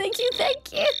 subs. Thank you,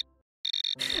 thank you.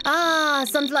 Ah,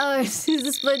 sunflowers is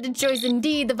a splendid choice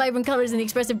indeed. The vibrant colors and the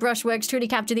expressive brushworks truly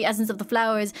capture the essence of the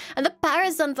flowers. And the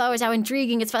Paris sunflowers, how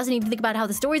intriguing. It's fascinating to think about how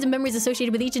the stories and memories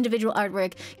associated with each individual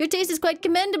artwork. Your taste is quite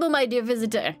commendable, my dear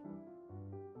visitor.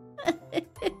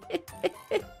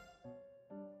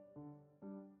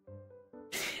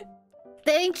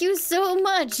 Thank you so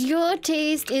much. Your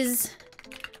taste is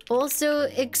also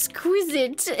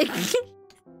exquisite.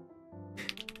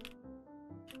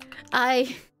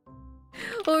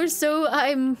 Or so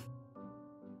I'm...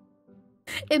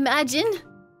 imagine.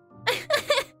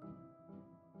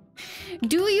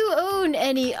 Do you own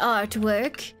any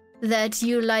artwork that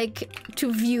you like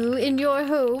to view in your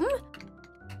home?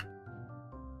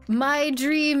 My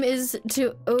dream is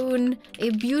to own a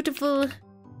beautiful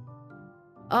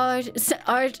art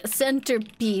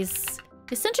centerpiece.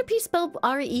 Is centerpiece spelled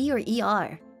R-E or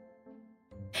E-R?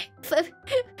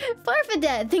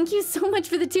 Farfadad, thank you so much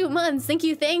for the 2 months. Thank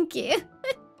you, thank you.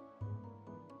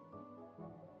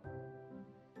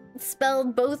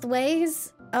 Spelled both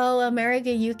ways? Oh,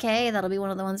 America, UK. That'll be one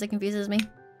of the ones that confuses me.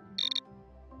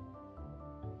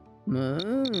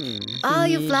 Ah,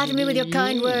 you flatter me with your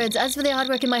kind words. As for the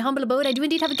artwork in my humble abode, I do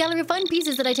indeed have a gallery of fine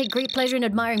pieces that I take great pleasure in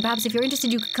admiring. Perhaps if you're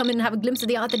interested, you could come in and have a glimpse of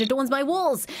the art that adorns my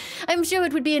walls. I'm sure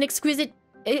it would be an exquisite...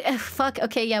 fuck,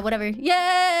 okay, yeah, whatever.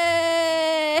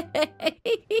 Yay!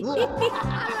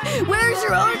 Where's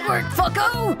your artwork,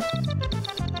 fucko?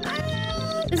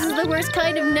 This is the worst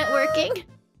kind of networking.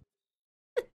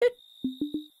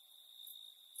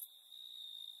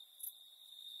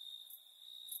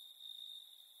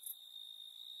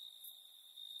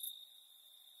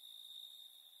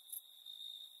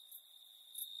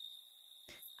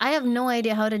 I have no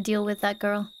idea how to deal with that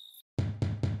girl.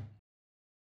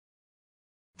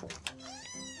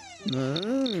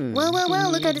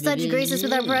 Well, look how decided to grace us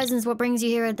with our presence. What brings you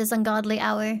here at this ungodly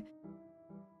hour?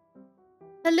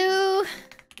 Hello?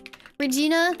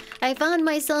 Regina, I found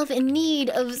myself in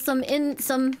need of some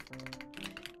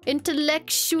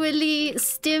intellectually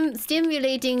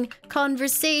stimulating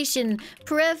conversation,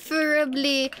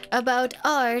 preferably about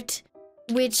art,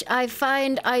 which I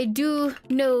find I do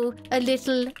know a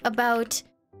little about,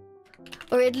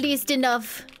 or at least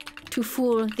enough to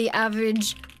fool the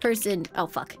average person. Oh,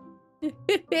 fuck.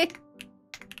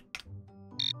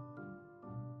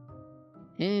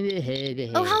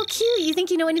 Oh, how cute! You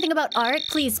think you know anything about art?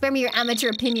 Please spare me your amateur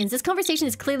opinions. This conversation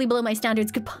is clearly below my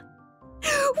standards. Goodbye.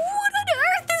 What on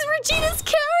earth is Regina's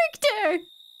character?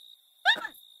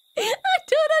 I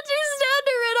don't understand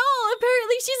her at all.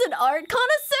 Apparently she's an art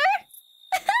connoisseur?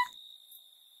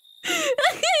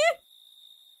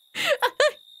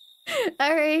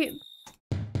 Alright.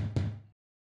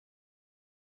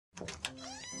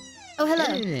 Oh, hello.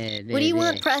 What do you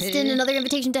want, Preston? Another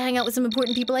invitation to hang out with some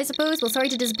important people, I suppose? Well, sorry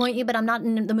to disappoint you, but I'm not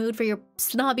in the mood for your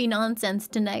snobby nonsense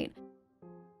tonight.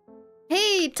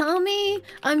 Hey, Tommy.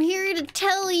 I'm here to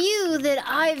tell you that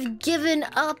I've given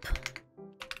up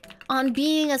on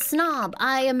being a snob.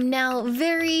 I am now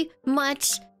very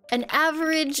much an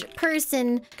average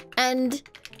person and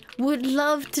would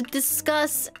love to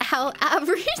discuss how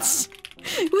average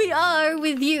we are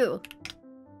with you.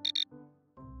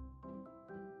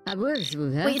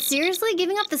 Wait, seriously?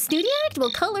 Giving up the snooty act? Well,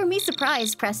 color me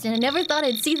surprised, Preston. I never thought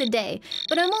I'd see the day.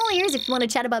 But I'm all ears if you want to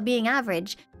chat about being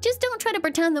average. Just don't try to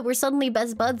pretend that we're suddenly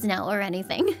best buds now or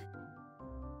anything.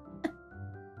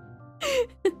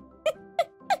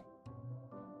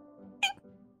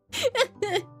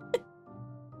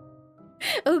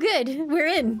 Oh, good. We're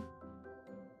in.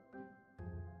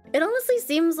 It honestly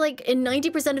seems like in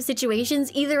 90% of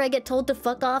situations, either I get told to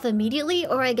fuck off immediately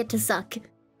or I get to suck.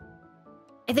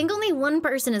 I think only one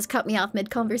person has cut me off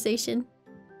mid-conversation.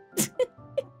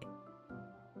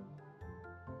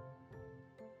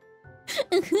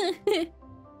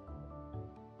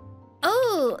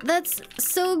 Oh, that's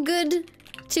so good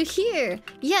to hear.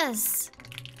 Yes.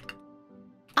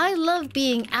 I love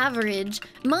being average.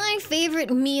 My favorite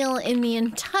meal in the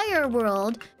entire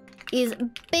world is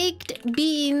baked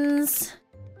beans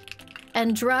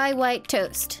and dry white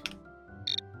toast.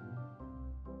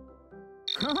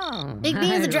 Baked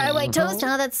beans and dry white toast,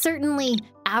 huh? That's certainly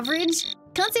average.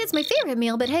 Can't say it's my favorite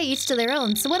meal, but hey, each to their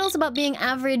own. So what else about being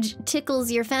average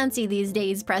tickles your fancy these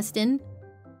days, Preston?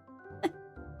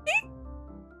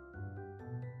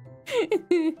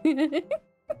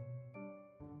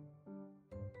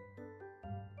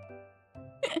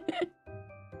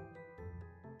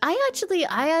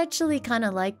 I actually kind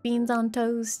of like beans on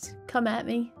toast. Come at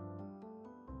me.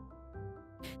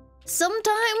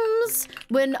 Sometimes,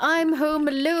 when I'm home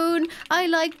alone, I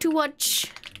like to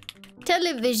watch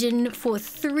television for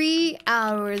 3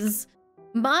 hours.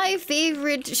 My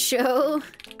favorite show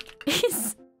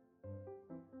is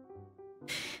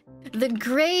The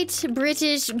Great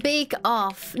British Bake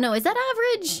Off. No, is that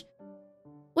average?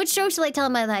 What show shall I tell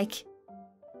him I like?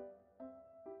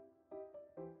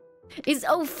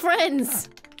 Friends.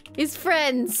 Is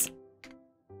Friends.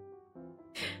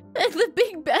 The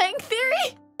Big Bang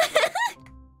Theory?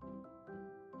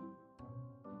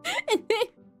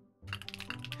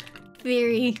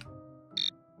 Theory.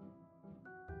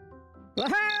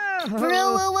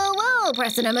 Whoa,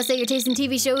 Preston, I must say your taste in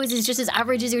TV shows is just as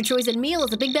average as your choice in meals.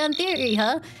 The Big Bang Theory,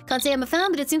 huh? Can't say I'm a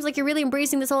fan, but it seems like you're really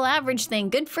embracing this whole average thing.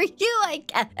 Good for you, I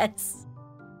guess.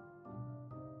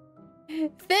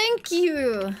 Thank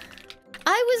you.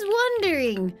 I was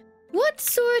wondering, what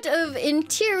sort of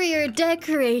interior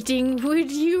decorating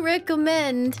would you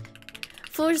recommend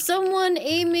for someone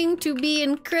aiming to be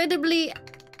incredibly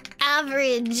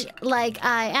average like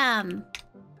I am.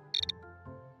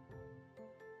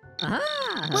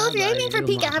 Well, if you're aiming for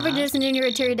peak averageness in your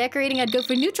interior decorating, I'd go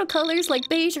for neutral colors like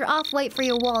beige or off-white for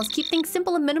your walls. Keep things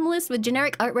simple and minimalist with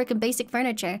generic artwork and basic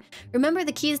furniture. Remember,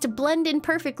 the key is to blend in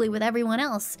perfectly with everyone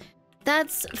else.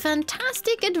 That's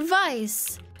fantastic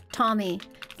advice, Tommy.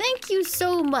 Thank you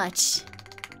so much.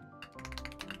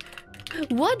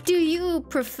 What do you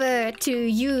prefer to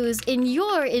use in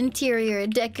your interior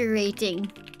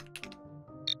decorating?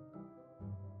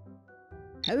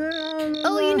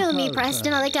 Oh, you know me,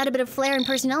 Preston. I like to add a bit of flair and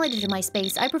personality to my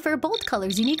space. I prefer bold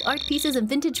colors, unique art pieces, and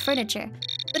vintage furniture.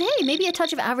 But hey, maybe a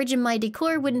touch of average in my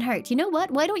decor wouldn't hurt. You know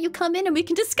what? Why don't you come in and we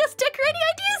can discuss decorating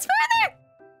ideas further?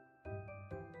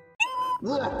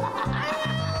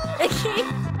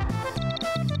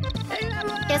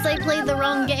 Guess I played the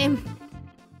wrong game.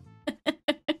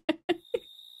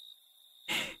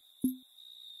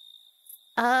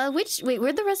 Wait,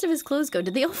 where'd the rest of his clothes go?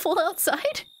 Did they all fall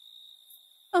outside?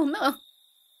 Oh no.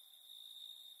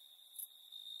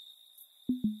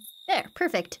 There,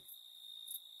 perfect.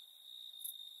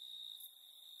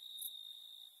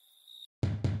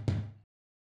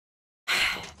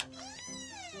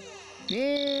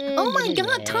 Oh my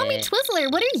god, Tommy Twizzler,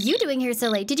 what are you doing here so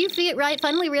late? Did you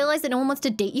finally realize that no one wants to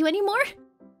date you anymore?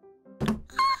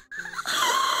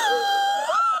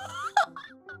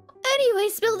 Anyway,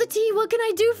 spill the tea, what can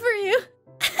I do for you?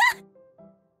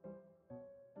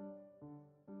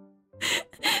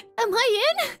 Am I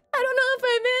in? I don't know if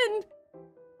I'm in.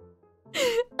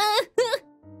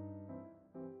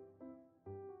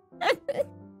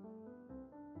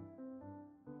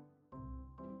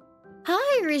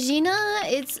 Hi, Regina.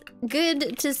 It's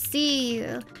good to see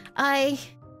you. I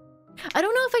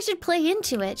don't know if I should play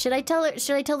into it. Should I tell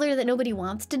her that nobody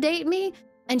wants to date me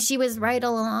and she was right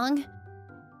all along?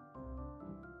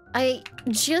 I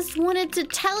just wanted to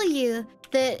tell you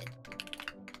that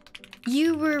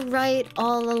you were right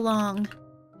all along.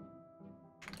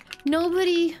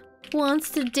 Nobody wants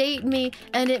to date me,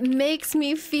 and it makes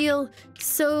me feel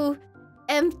so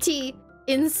empty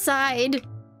inside.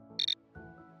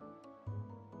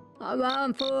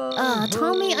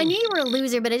 Tommy, I knew you were a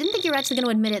loser, but I didn't think you were actually going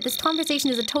to admit it. This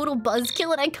conversation is a total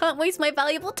buzzkill, and I can't waste my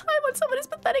valuable time on someone as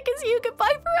pathetic as you.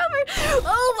 Goodbye forever.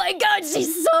 Oh my god,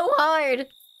 she's so hard.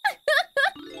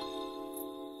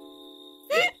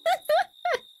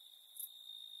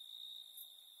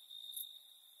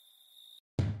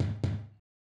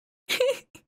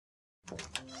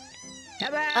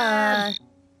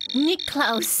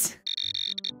 Niklaus.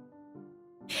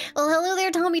 Well, hello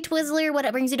there, Tommy Twizzler. What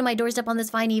brings you to my doorstep on this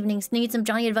fine evening? Need some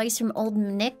Johnny advice from old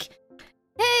Nick?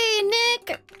 Hey,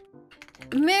 Nick!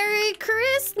 Merry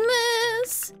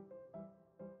Christmas!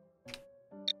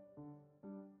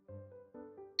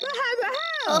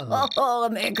 Oh,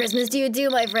 Merry Christmas to you too,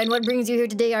 my friend. What brings you here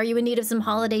today? Are you in need of some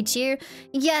holiday cheer?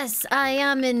 Yes, I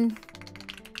am in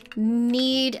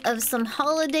need of some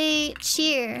holiday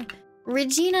cheer.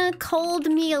 Regina called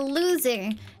me a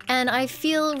loser, and I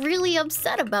feel really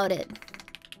upset about it.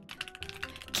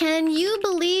 Can you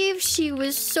believe she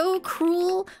was so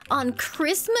cruel on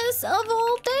Christmas of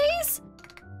all days?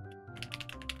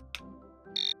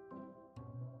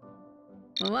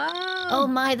 Wow. Oh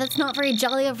my, that's not very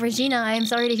jolly of Regina. I am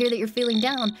sorry to hear that you're feeling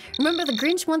down. Remember, the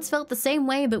Grinch once felt the same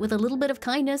way, but with a little bit of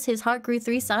kindness, his heart grew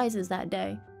 3 sizes that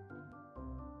day.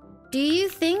 Do you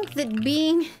think that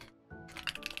being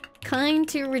kind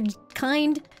to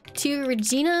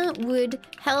Regina would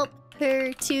help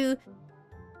her to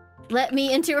let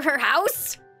me into her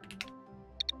house?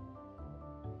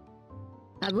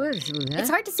 It's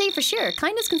hard to say for sure.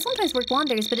 Kindness can sometimes work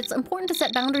wonders, but it's important to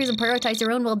set boundaries and prioritize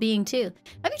your own well-being too.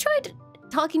 Have you tried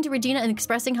talking to Regina and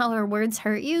expressing how her words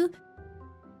hurt you?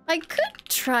 I could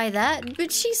try that,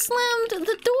 but she slammed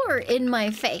the door in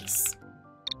my face.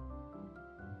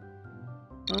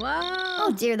 Wow.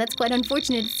 Oh dear, that's quite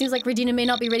unfortunate. It seems like Regina may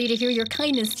not be ready to hear your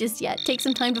kindness just yet. Take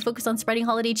some time to focus on spreading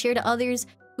holiday cheer to others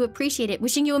who appreciate it.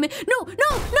 Wishing you a No,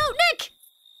 Nick!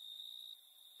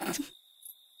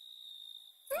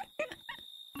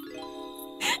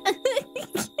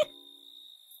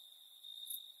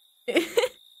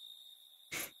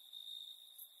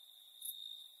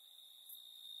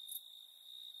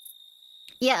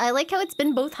 Yeah, I like how it's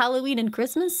been both Halloween and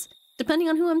Christmas, depending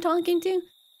on who I'm talking to.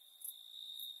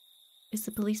 Is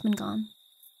the policeman gone?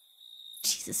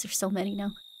 Jesus, there's so many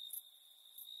now.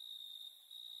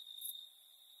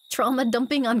 Trauma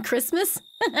dumping on Christmas?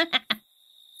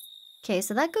 Okay,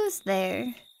 so that goes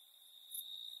there.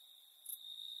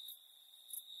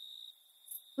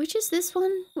 Which is this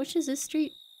one? Which is this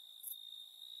street?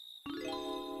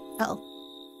 Oh.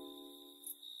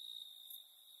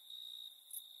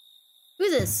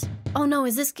 this? Oh no,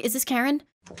 is this Karen?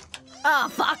 Ah,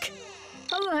 fuck!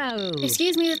 Hello.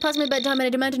 Excuse me, it's past my bedtime and I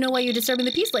demand to know why you're disturbing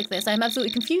the peace like this. I am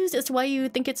absolutely confused as to why you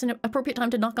think it's an appropriate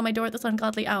time to knock on my door at this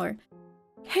ungodly hour.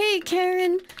 Hey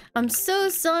Karen, I'm so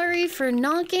sorry for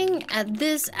knocking at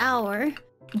this hour,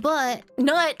 but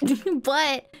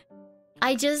but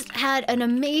I just had an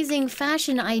amazing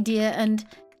fashion idea and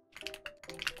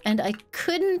I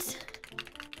couldn't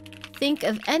think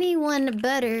of anyone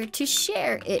better to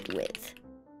share it with.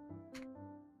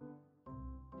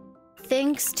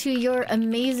 Thanks to your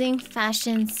amazing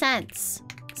fashion sense.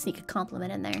 Sneak a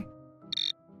compliment in there.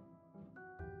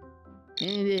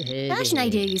 Fashion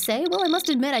idea, you say? Well, I must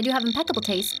admit I do have impeccable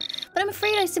taste, but I'm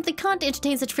afraid I simply can't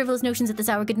entertain such frivolous notions at this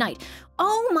hour. Good night.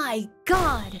 Oh my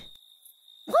god!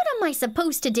 What am I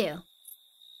supposed to do?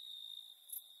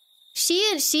 She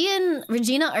and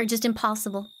Regina are just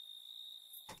impossible.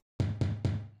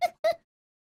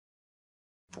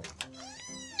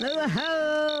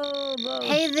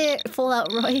 Hey there,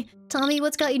 Fallout Roy. Tommy,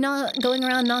 what's got you going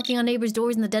around knocking on neighbors'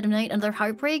 doors in the dead of night under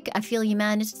heartbreak? I feel you,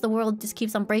 man. It's just the world just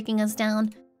keeps on breaking us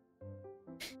down.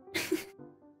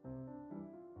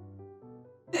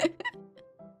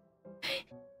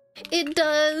 It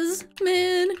does,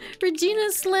 man.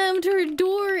 Regina slammed her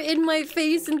door in my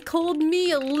face and called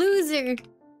me a loser.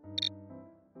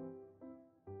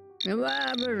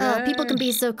 People can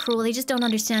be so cruel. They just don't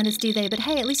understand us, do they? But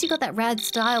hey, at least you got that rad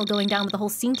style going down with the whole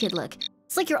scene kid look.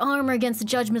 It's like your armor against the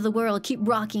judgment of the world. Keep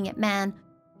rocking it, man.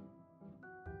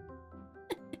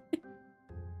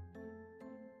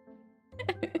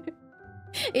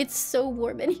 It's so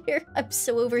warm in here. I'm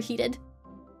so overheated.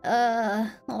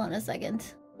 Hold on a second.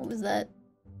 What was that?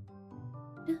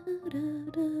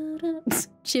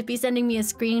 Chippy sending me a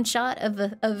screenshot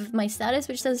of my status,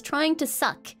 which says trying to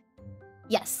suck.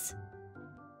 Yes.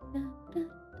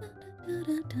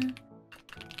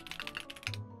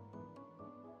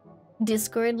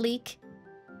 Discord leak.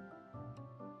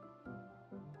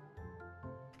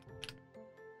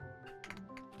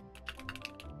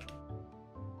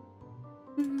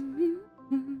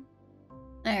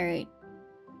 All right.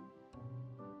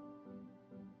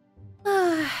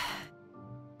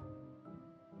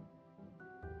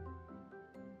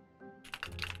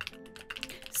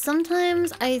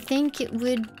 Sometimes I think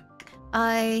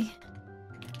I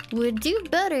would do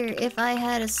better if I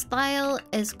had a style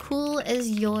as cool as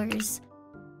yours.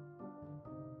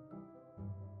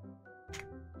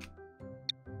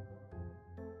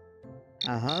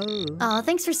 Aw,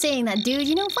 thanks for saying that, dude.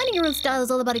 You know, finding your own style is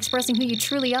all about expressing who you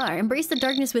truly are. Embrace the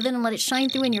darkness within and let it shine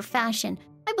through in your fashion.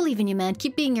 I believe in you, man.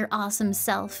 Keep being your awesome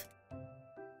self.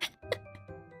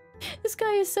 This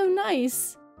guy is so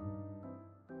nice.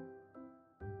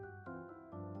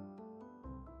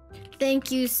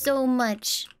 Thank you so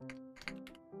much,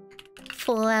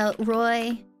 Fallout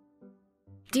Roy.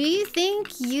 Do you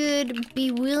think you'd be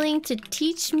willing to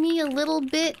teach me a little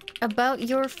bit about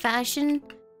your fashion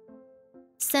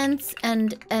sense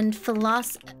and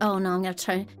philosophy? Oh no, I'm gonna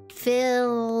try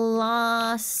philosophy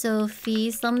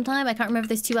sometime. I can't remember if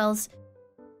there's two L's.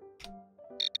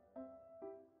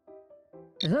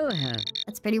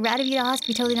 That's pretty rad of you to ask.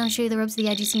 We totally don't show you the ropes of the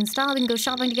edgy scene style. We can go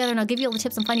shopping together and I'll give you all the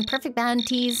tips on finding perfect band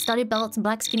tees, studded belts, and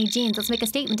black skinny jeans. Let's make a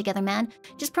statement together, man.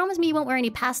 Just promise me you won't wear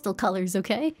any pastel colors,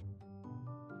 okay?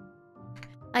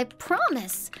 I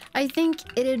promise. I think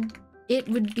it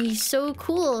would be so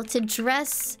cool to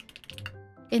dress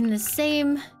in the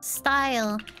same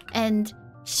style and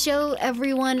show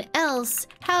everyone else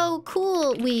how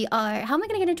cool we are. How am I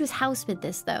gonna get into his house with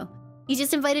this, though? He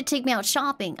just invited to take me out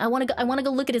shopping. I wanna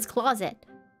go look at his closet.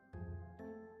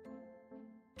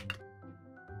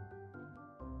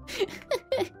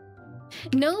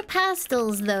 No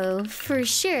pastels, though, for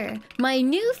sure. My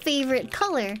new favorite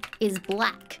color is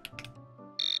black.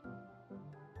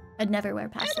 I'd never wear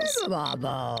pastels.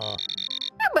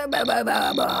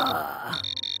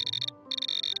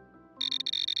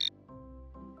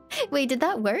 Wait, did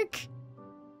that work?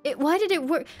 Why did it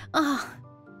work? Oh.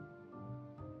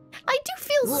 I do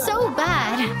feel so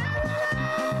bad.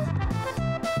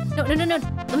 No. Let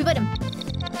me bite him.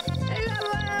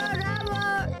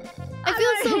 I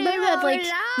feel so bad. Like,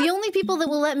 the only people that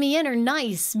will let me in are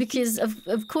nice because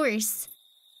of course.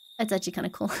 That's actually kind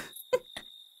of cool.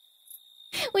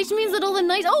 Which means that all the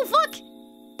nice— oh, fuck!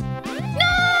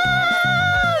 No!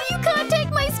 You can't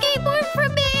take my skateboard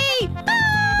from me! Ah!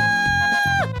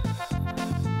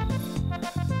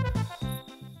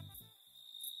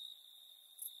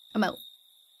 I'm out.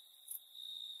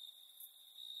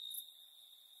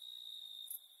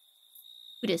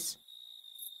 Who dis?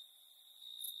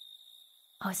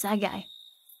 Oh, it's that guy.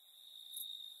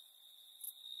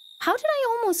 How did I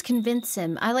almost convince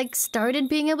him. I like started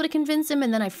being able to convince him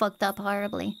and then I fucked up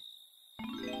horribly.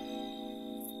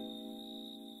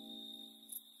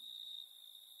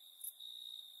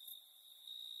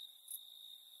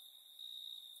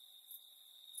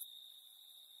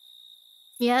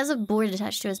 He has a board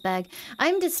attached to his bag.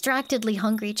 I'm distractedly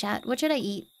hungry, chat. What should I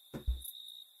eat?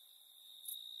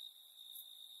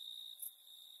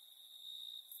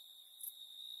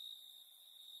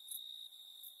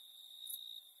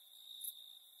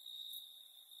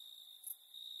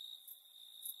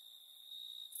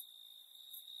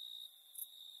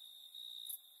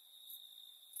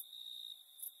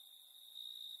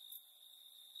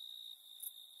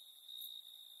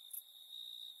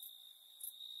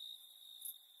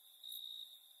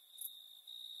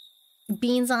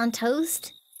 Beans on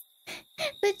toast?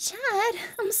 But Chad,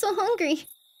 I'm so hungry.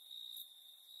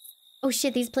 Oh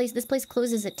shit, this place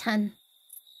closes at 10.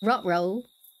 Ruh-roh.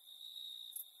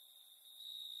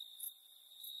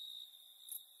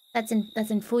 That's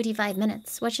in 45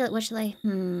 minutes. What should I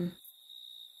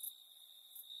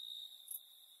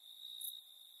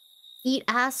eat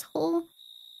asshole?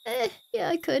 Yeah,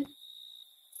 I could.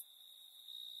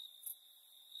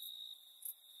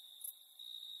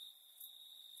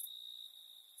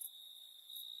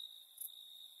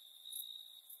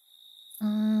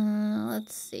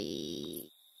 Let's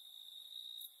see.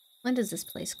 When does this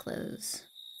place close?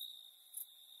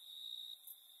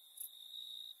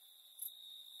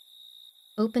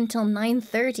 Open till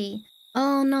 9:30.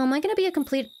 Oh no, am I gonna be a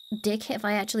complete dick if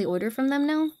I actually order from them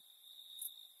now?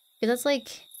 Because that's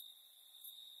like...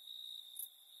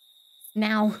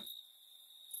 now.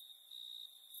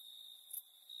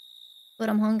 But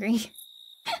I'm hungry.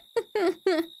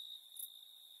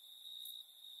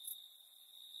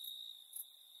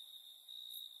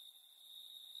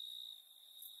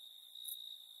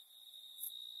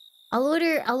 I'll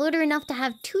order enough to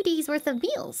have 2 days worth of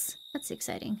meals. That's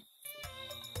exciting.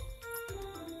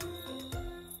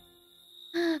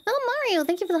 Oh, Mario,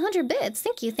 thank you for the 100 bits.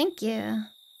 Thank you, thank you.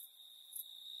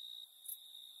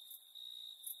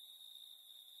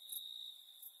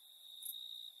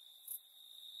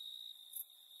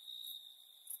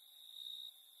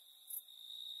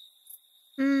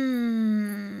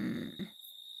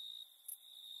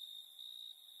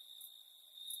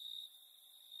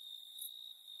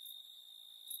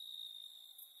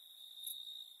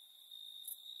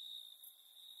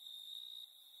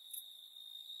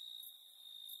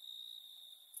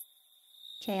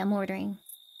 Okay, I'm ordering.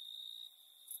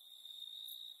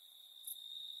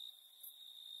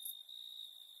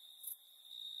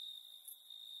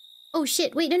 Oh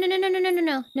shit, wait,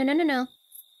 no.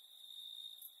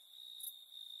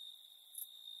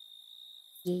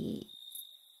 Yeah.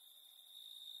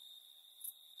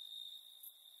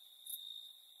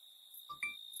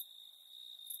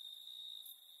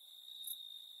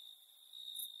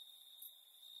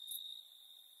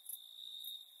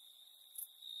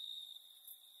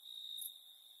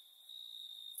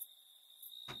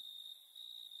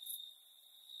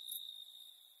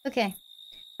 Okay.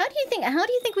 How do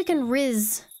you think we can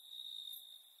riz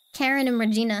Karen and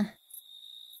Regina?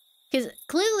 Because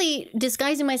clearly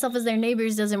disguising myself as their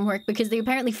neighbors doesn't work because they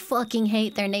apparently fucking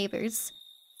hate their neighbors.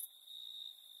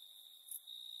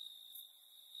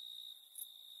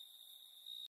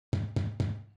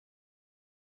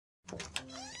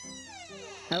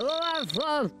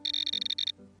 Hello.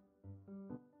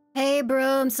 Hey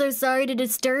bro, I'm so sorry to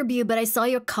disturb you, but I saw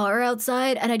your car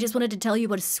outside and I just wanted to tell you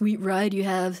what a sweet ride you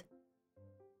have.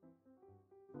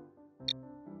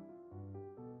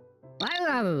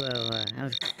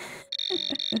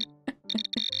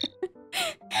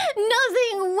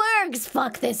 Nothing works!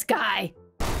 Fuck this guy!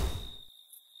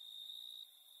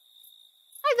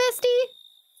 Hi, Vesty!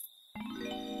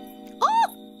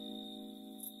 Oh!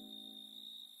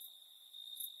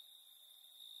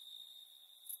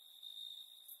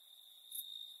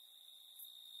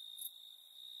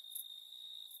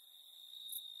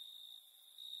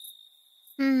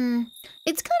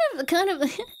 It's kind of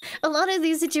a lot of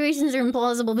these situations are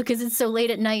implausible because it's so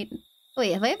late at night.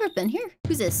 Wait, have I ever been here?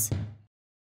 Who's this?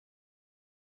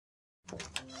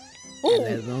 Oh!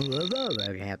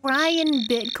 Brian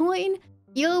Bitcoin?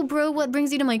 Yo, bro, what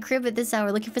brings you to my crib at this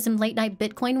hour? Looking for some late night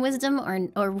Bitcoin wisdom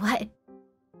or what?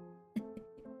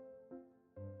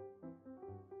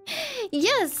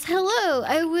 Yes, hello.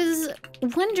 I was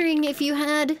wondering if you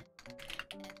had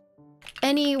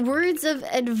any words of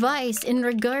advice in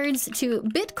regards to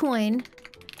Bitcoin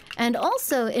and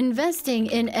also investing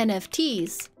in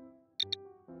NFTs.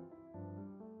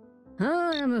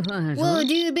 Whoa,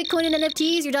 dude, Bitcoin and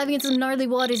NFTs, you're diving into some gnarly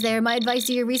waters there. My advice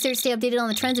to your research, stay updated on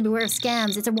the trends and beware of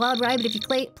scams. It's a wild ride, but if you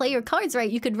play your cards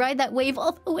right, you could ride that wave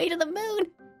all the way to the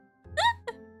moon.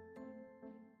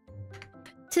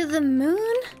 To the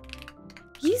moon?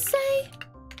 You say?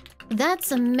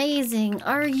 That's amazing.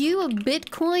 Are you a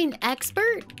Bitcoin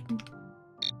expert?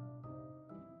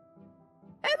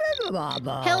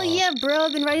 Hell yeah, bro.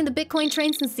 I've been riding the Bitcoin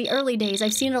train since the early days.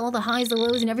 I've seen all the highs, the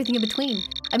lows, and everything in between.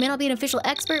 I may not be an official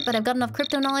expert, but I've got enough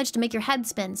crypto knowledge to make your head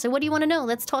spin. So what do you want to know?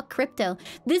 Let's talk crypto.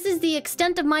 This is the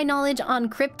extent of my knowledge on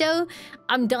crypto.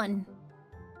 I'm done.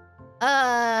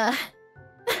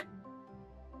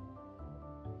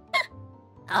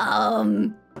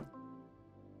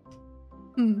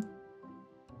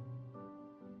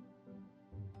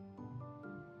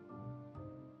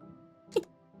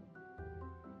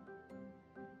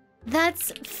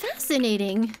 That's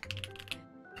fascinating.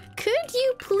 Could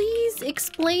you please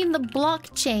explain the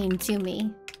blockchain to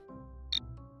me?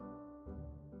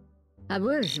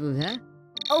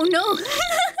 Oh no!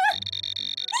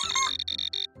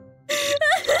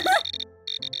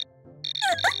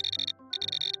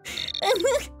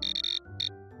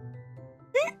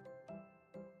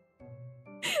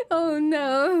 Oh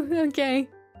no, okay.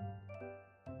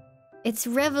 It's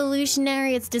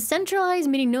revolutionary, it's decentralized,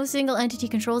 meaning no single entity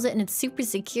controls it, and it's super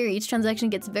secure. Each transaction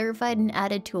gets verified and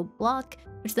added to a block,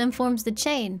 which then forms the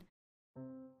chain.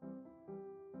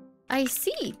 I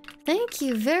see. Thank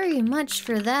you very much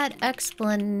for that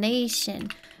explanation.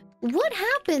 What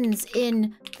happens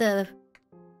in the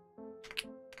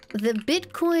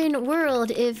Bitcoin world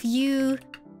if you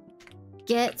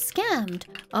get scammed?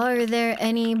 Are there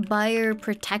any buyer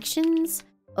protections?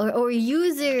 Or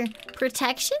user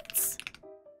protections?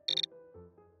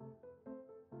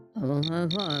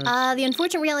 The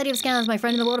unfortunate reality of scams, my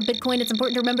friend, in the world of Bitcoin, it's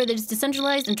important to remember that it's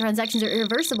decentralized and transactions are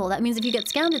irreversible. That means if you get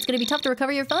scammed, it's going to be tough to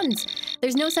recover your funds.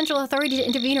 There's no central authority to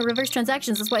intervene or reverse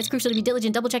transactions. That's why it's crucial to be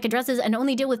diligent, double-check addresses, and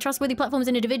only deal with trustworthy platforms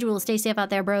and individuals. Stay safe out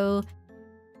there, bro.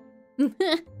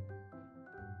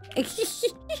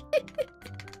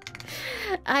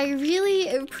 I really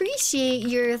appreciate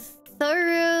your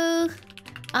thorough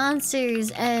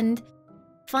answers and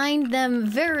find them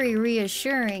very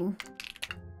reassuring.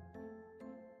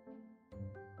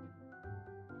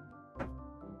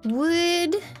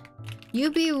 Would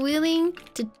you be willing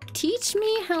to teach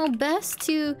me how best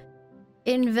to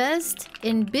invest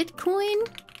in Bitcoin?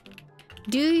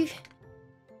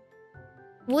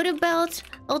 What about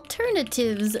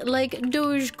alternatives like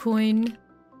Dogecoin?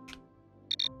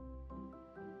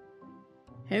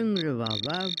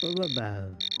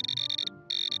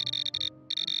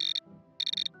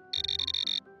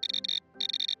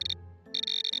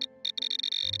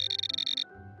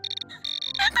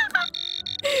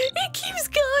 It keeps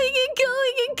going and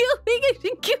going and going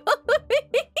and going.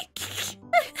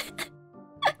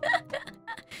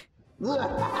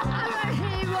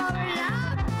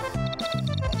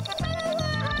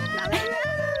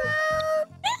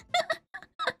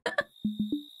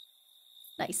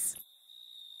 Nice.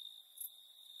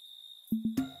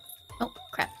 Oh,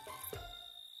 crap.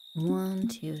 1,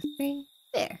 2, 3.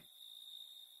 There.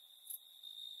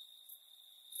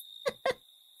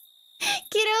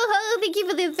 Kiddo Ho, thank you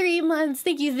for the 3 months.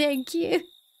 Thank you, thank you.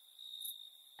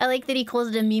 I like that he calls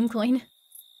it a meme coin.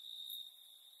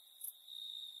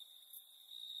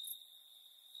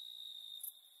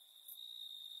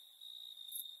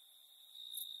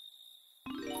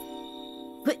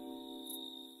 What?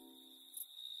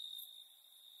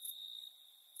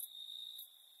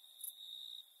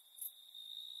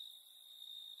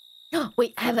 Oh,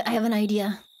 wait, I have an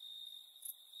idea.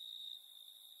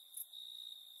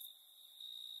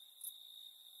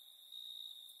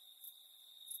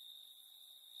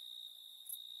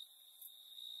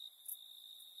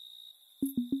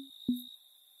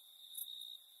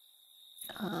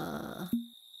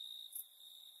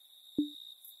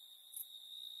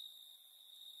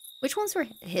 Which ones were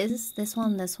his? This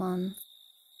one, this one.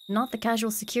 Not the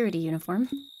casual security uniform.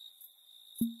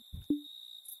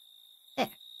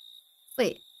 There.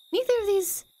 Wait, neither of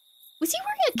these... Was he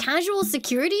wearing a casual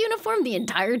security uniform the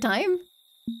entire time?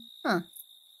 Huh.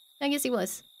 I guess he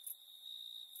was.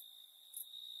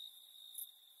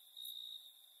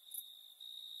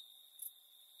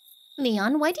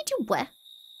 Leon, why did you wear?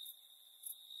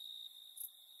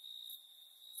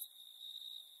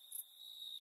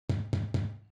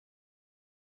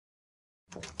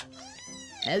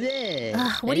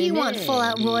 What do you want,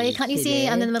 Fallout Roy? Can't you see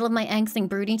I'm in the middle of my angst and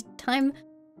brooding time?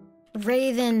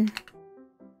 Raven.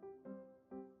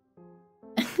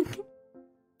 I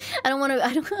don't want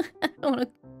to...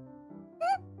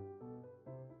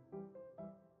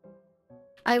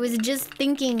 I was just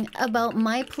thinking about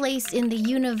my place in the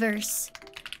universe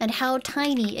and how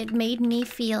tiny it made me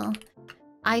feel.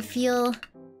 I feel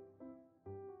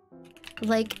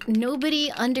like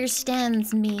nobody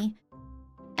understands me,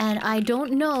 and I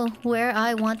don't know where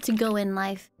I want to go in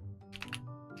life.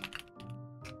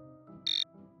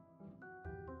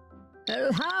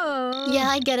 Hello. Yeah,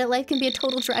 I get it. Life can be a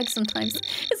total drag sometimes.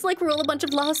 It's like we're all a bunch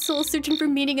of lost souls searching for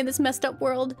meaning in this messed up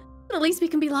world. But at least we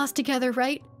can be lost together,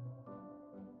 right?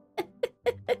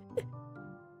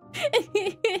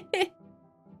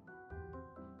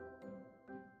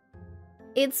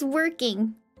 It's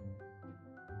working.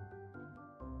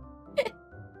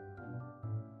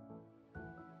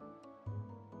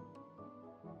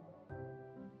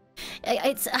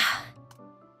 I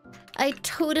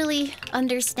totally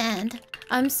understand.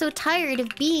 I'm so tired of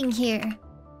being here.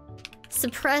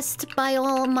 Suppressed by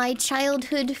all my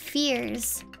childhood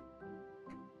fears.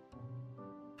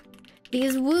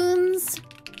 These wounds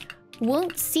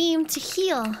won't seem to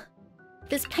heal.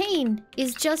 This pain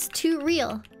is just too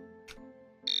real.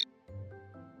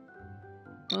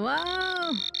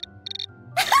 Wow.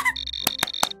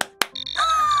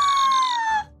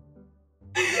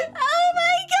 Oh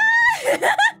my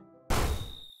god!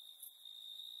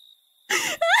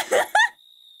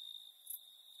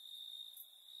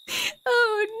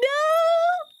 Oh no!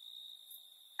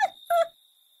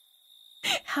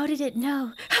 How did it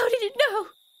know? How did it know?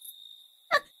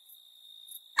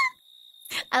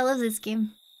 I love this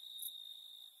game.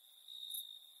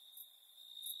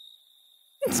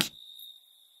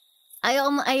 I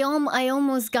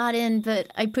almost got in,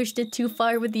 but I pushed it too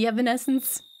far with the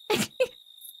evanescence.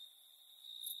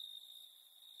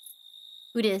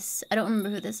 Who this? I don't remember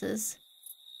who this is.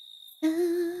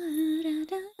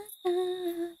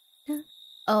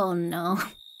 Oh no.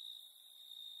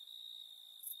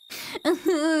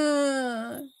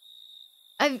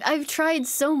 I've tried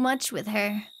so much with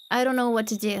her. I don't know what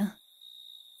to do.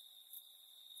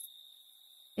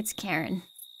 It's Karen.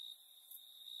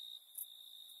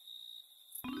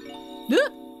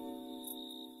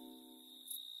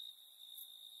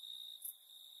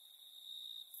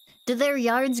 Do their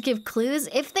yards give clues?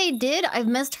 If they did, I've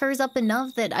messed hers up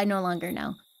enough that I no longer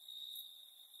know.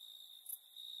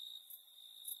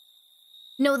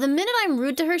 No, the minute I'm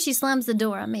rude to her, she slams the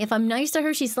door on me. If I'm nice to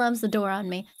her, she slams the door on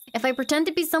me. If I pretend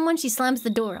to be someone, she slams the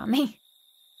door on me.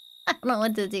 I don't know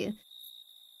what to do.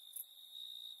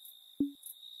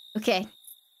 Okay.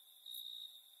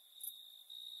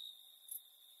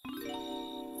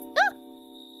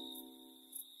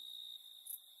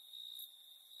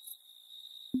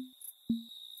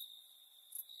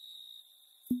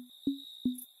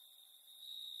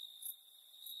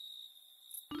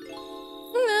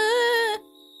 Ah!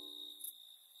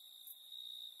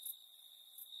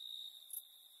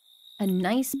 A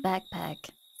nice backpack.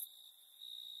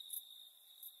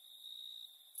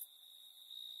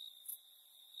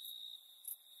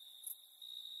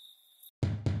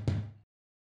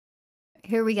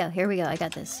 Here we go, I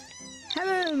got this.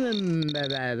 Hello.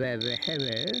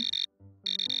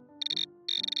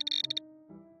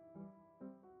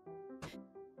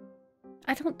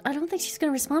 I don't think she's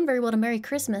gonna respond very well to Merry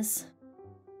Christmas.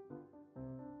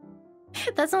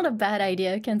 That's not a bad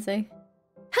idea, I can say.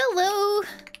 Hello!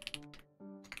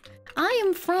 I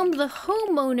am from the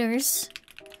Homeowners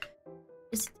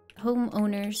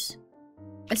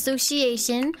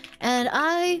Association, and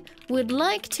I would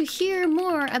like to hear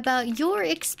more about your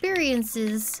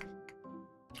experiences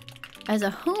as a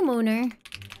homeowner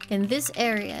in this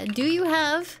area. Do you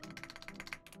have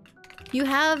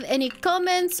any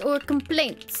comments or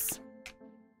complaints?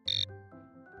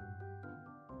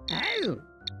 Oh.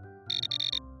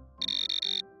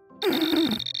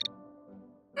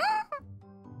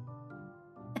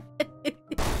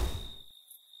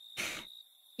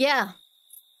 Yeah.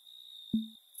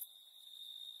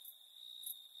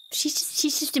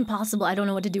 She's just impossible. I don't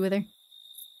know what to do with her.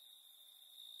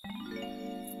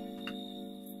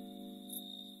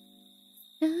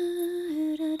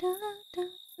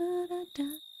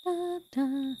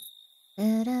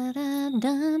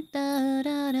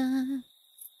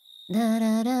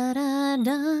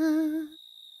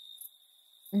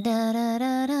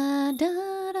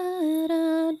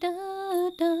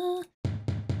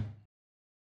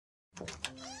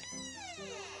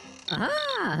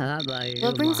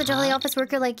 What brings a jolly office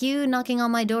worker like you knocking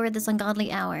on my door at this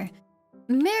ungodly hour?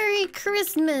 Merry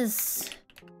Christmas,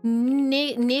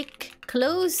 Nick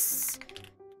Close.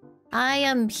 I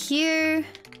am here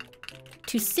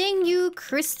to sing you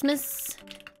Christmas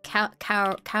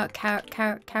carols?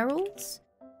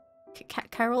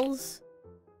 Carols?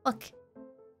 Fuck.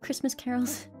 Christmas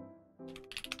carols.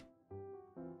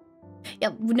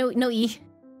 Yep, no E.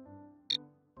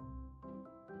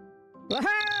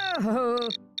 Wow!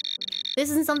 This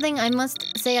isn't something I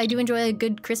must say. I do enjoy a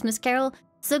good Christmas carol.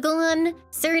 So go on,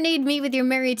 serenade me with your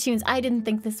merry tunes. I didn't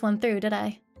think this one through, did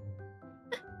I?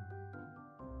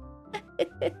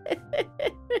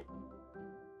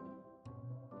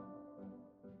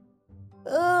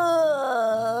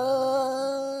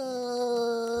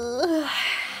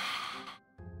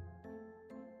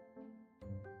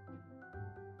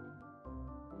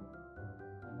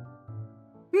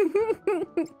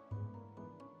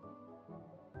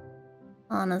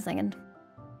 Hold on a second.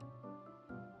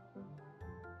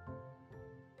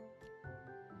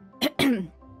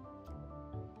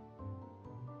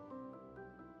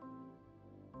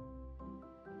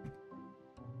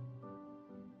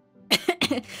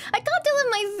 I can't tell him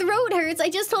my throat hurts. I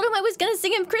just told him I was gonna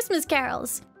sing him Christmas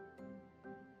carols.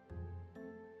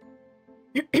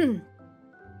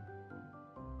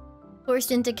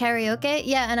 Forced into karaoke?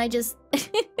 Yeah, and I just...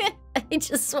 I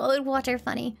just swallowed water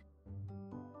funny.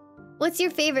 What's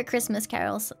your favorite Christmas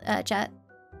carols, chat?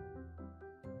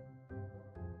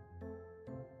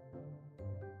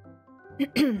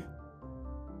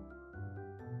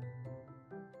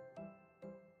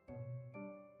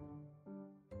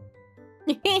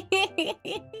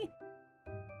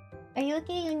 Are you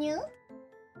okay, Unyu?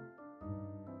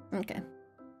 Okay.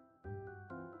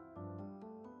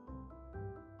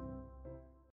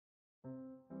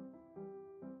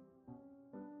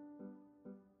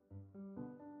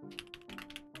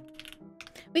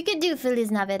 We could do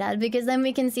Feliz Navidad because then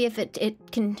we can see if it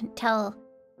can tell.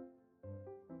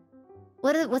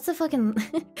 What's the fucking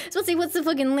let's see what's the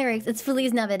fucking lyrics? It's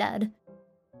Feliz Navidad.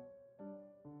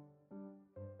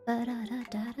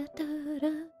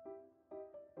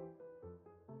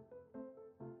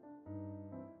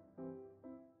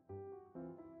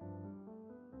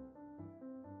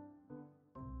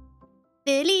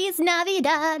 Feliz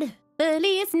Navidad,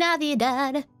 Feliz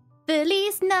Navidad,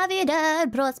 Feliz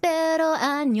Navidad, prospero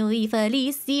año y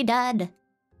felicidad.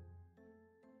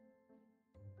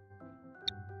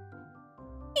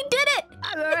 He did it!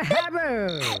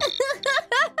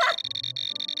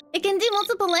 It can do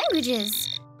multiple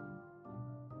languages.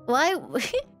 Why?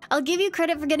 I'll give you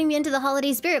credit for getting me into the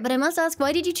holiday spirit, but I must ask,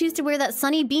 why did you choose to wear that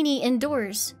sunny beanie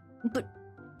indoors? But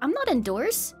I'm not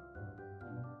indoors.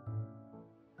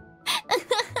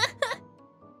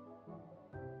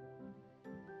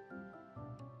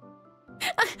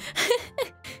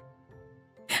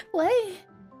 What?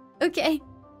 Okay.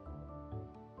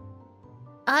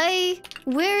 I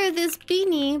wear this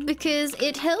beanie because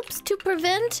it helps to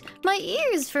prevent my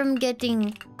ears from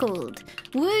getting cold.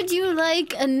 Would you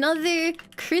like another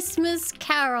Christmas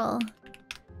carol?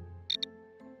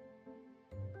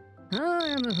 You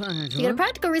got a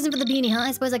practical reason for the beanie, huh?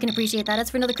 I suppose I can appreciate that. As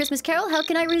for another Christmas carol, how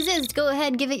can I resist? Go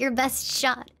ahead, give it your best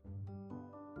shot.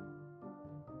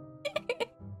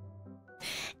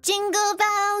 Jingle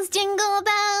bells, jingle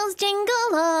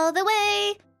all the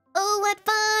way. Oh, what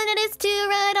fun it is to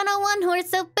ride on a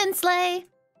one-horse open sleigh.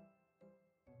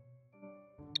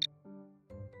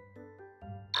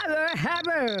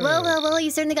 Well, you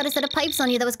certainly got a set of pipes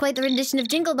on you. That was quite the rendition of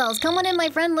Jingle Bells. Come on in, my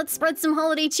friend. Let's spread some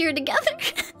holiday cheer together.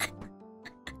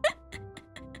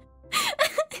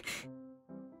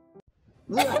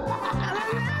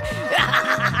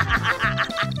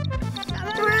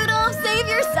 Rudolph, save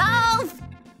yourself!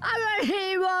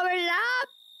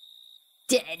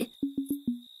 Dead.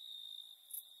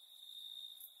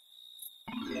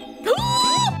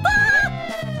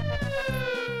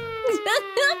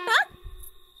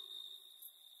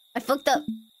 I fucked up.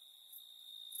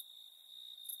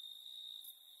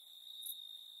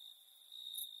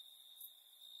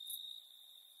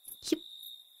 Yep.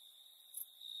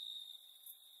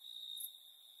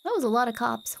 That was a lot of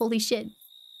cops. Holy shit.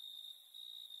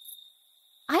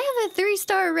 I have a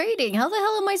 3-star rating. How the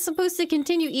hell am I supposed to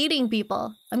continue eating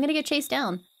people? I'm gonna get chased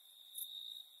down.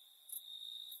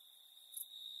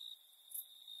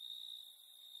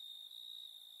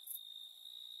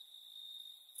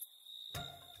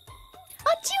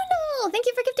 Juno! Thank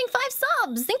you for gifting 5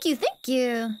 subs! Thank you, thank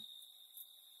you!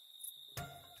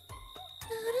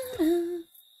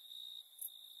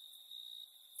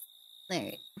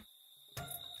 Alright.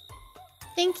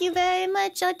 Thank you very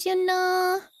much,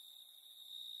 Juno!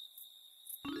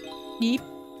 Beep.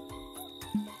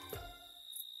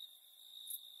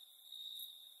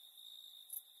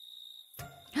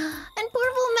 And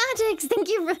Portable Magics! Thank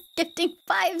you for gifting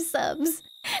 5 subs!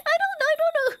 I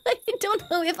don't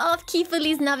know if off-key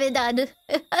Feliz Navidad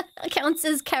counts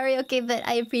as karaoke, but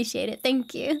I appreciate it.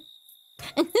 Thank you.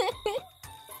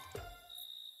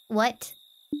 What?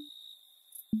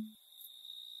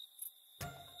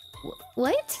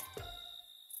 What?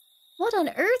 What on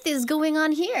earth is going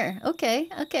on here? Okay,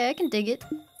 okay, I can dig it.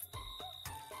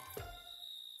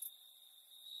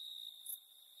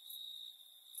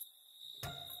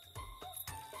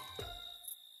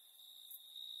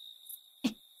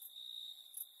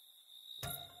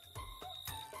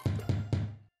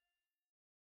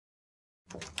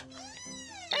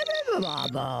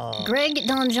 Greg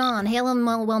Donjon, hail and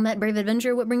well met, brave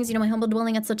adventurer. What brings you to my humble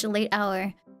dwelling at such a late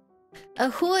hour?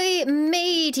 Ahoy,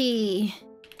 matey!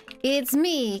 It's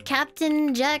me,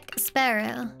 Captain Jack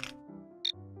Sparrow.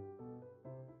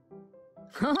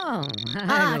 Oh,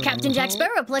 Captain Jack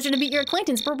Sparrow, pleasure to meet your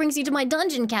acquaintance. What brings you to my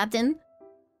dungeon, Captain?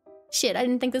 Shit, I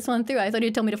didn't think this one through. I thought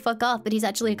he'd tell me to fuck off, but he's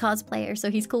actually a cosplayer, so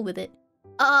he's cool with it.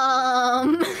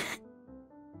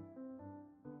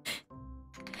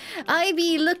 I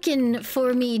be looking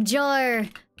for me jar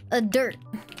of dirt.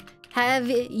 Have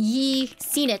ye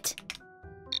seen it?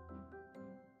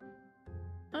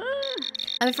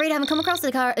 I'm afraid I haven't come across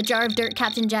a jar of dirt,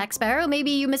 Captain Jack Sparrow. Maybe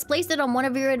you misplaced it on one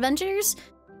of your adventures?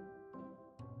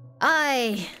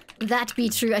 Aye, that be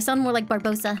true. I sound more like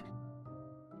Barbossa.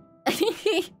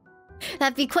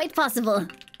 That be quite possible.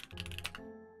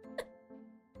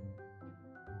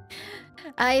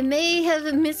 I may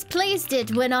have misplaced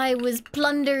it when I was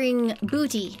plundering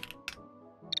booty.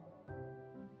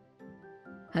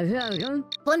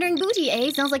 Plundering booty, eh?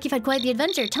 Sounds like you've had quite the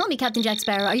adventure. Tell me, Captain Jack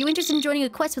Sparrow, are you interested in joining a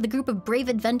quest with a group of brave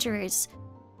adventurers?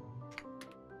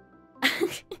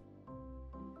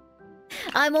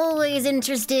 I'm always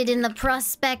interested in the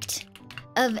prospect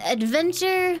of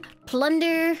adventure,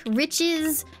 plunder,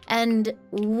 riches, and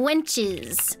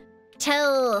wenches.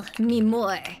 Tell me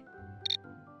more.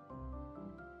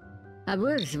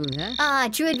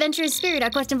 True adventurer's spirit. Our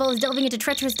quest involves delving into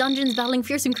treacherous dungeons, battling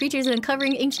fearsome creatures, and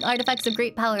uncovering ancient artifacts of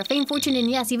great power. Fame, fortune,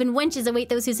 and yes, even wenches await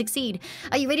those who succeed.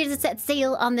 Are you ready to set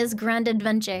sail on this grand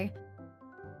adventure?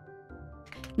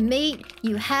 Mate,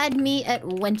 you had me at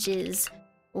wenches.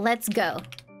 Let's go.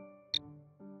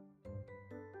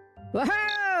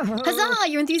 Huzzah!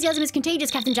 Your enthusiasm is contagious,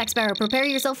 Captain Jack Sparrow. Prepare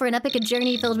yourself for an epic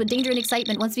journey filled with danger and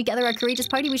excitement. Once we gather our courageous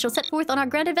party, we shall set forth on our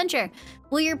grand adventure.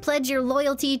 Will you pledge your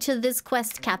loyalty to this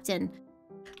quest, Captain?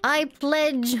 I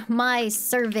pledge my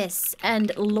service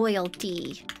and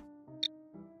loyalty.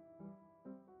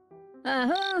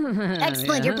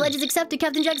 Excellent! Your pledge is accepted,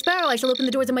 Captain Jack Sparrow. I shall open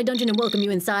the doors of my dungeon and welcome you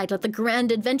inside. Let the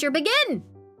grand adventure begin!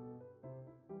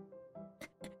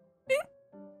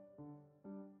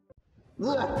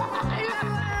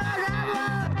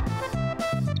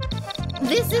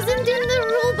 This isn't in the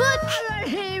rulebook!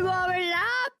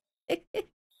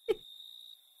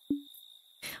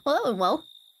 Well, that went well.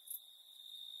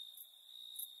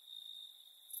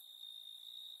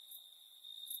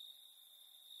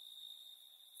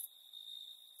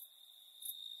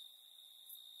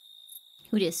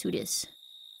 Who dis? Who dis?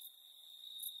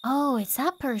 Oh, it's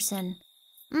that person.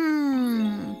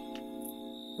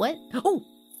 What? Oh!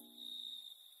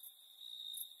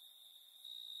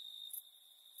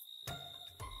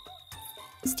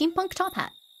 Steampunk top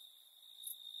hat.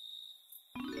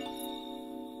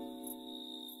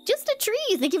 Just a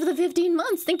tree. Thank you for the 15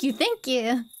 months. Thank you, thank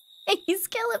you. Hey,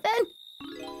 skeleton.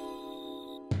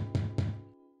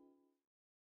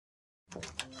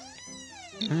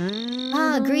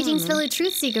 Greetings, fellow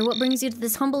truth seeker. What brings you to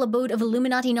this humble abode of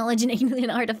Illuminati knowledge and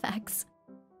alien artifacts?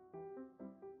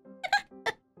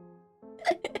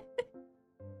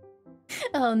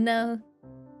 Oh no.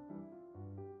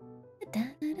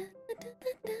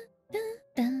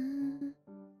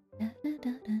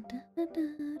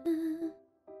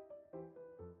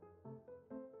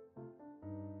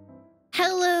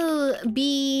 Hello,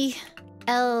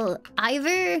 B.L.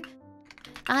 Ivor.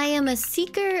 I am a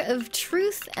seeker of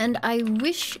truth, and I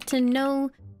wish to know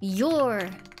your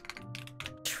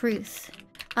truth.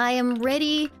 I am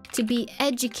ready to be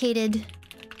educated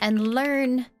and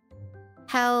learn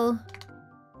how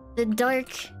the dark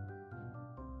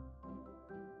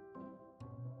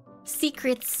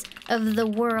secrets of the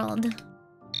world.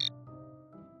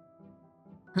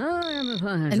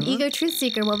 An ego truth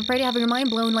seeker will prepare to have your mind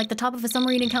blown like the top of a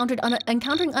submarine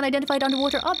encountering unidentified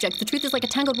underwater objects. The truth is like a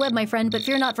tangled web, my friend, but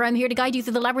fear not, for I'm here to guide you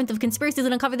through the labyrinth of conspiracies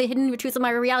and uncover the hidden truths of my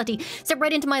reality. Step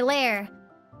right into my lair.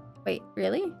 Wait,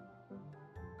 really?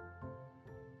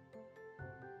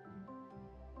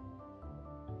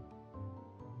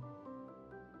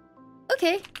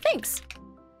 Okay, thanks.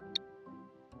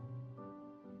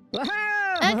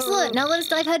 Excellent! Now let us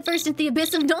dive headfirst into the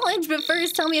abyss of knowledge, but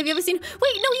first tell me, have you ever seen— Wait, no,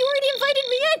 you already invited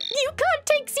me in! You can't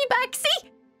take see back, see?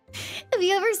 Have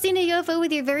you ever seen a UFO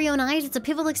with your very own eyes? It's a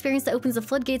pivotal experience that opens the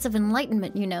floodgates of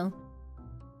enlightenment, you know.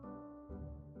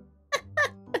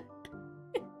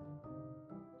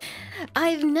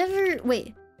 I've never...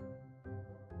 Wait.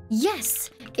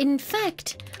 Yes! In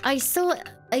fact, I saw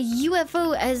a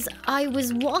UFO as I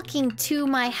was walking to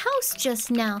my house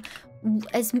just now.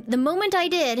 As the moment I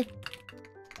did,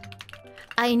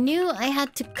 I knew I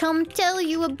had to come tell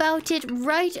you about it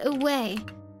right away.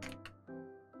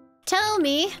 Tell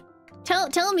me,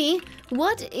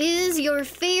 what is your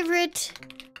favorite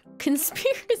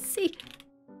conspiracy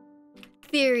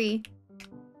theory?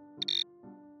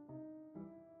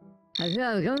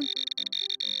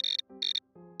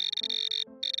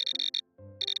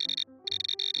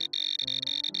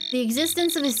 The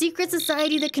existence of a secret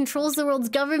society that controls the world's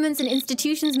governments and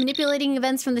institutions, manipulating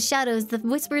events from the shadows. The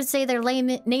whispers say their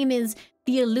name is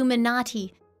the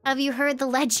Illuminati. Have you heard the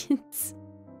legends?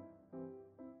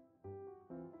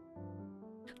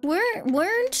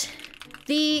 Weren't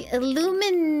the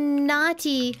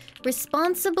Illuminati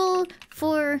responsible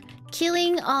for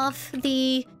killing off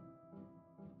the...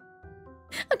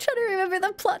 I'm trying to remember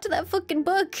the plot to that fucking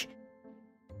book.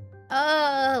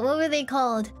 What were they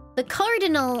called? The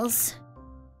Cardinals.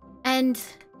 And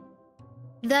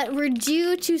that were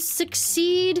due to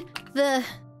succeed the...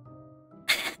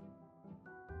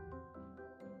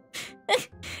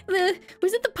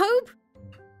 Was it the Pope?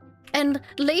 And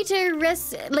later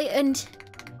and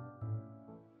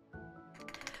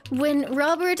when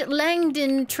Robert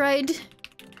Langdon tried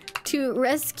to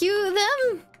rescue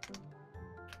them?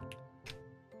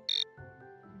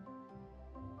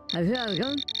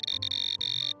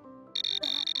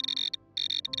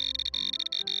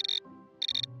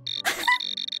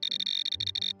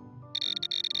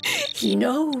 He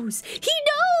knows! He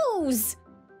knows!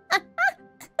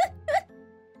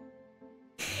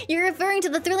 You're referring to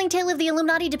the thrilling tale of the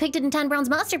Illuminati depicted in Dan Brown's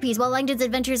masterpiece. While Langdon's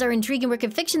adventures are an intriguing work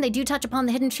of fiction, they do touch upon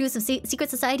the hidden truths of secret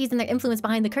societies and their influence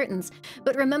behind the curtains.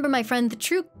 But remember, my friend, the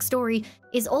true story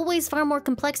is always far more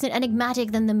complex and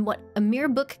enigmatic than what a mere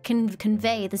book can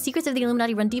convey. The secrets of the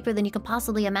Illuminati run deeper than you can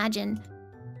possibly imagine.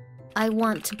 I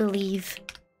want to believe.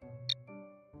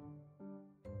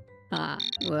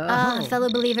 Fellow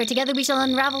believer, together we shall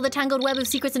unravel the tangled web of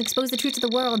secrets and expose the truth to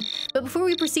the world. But before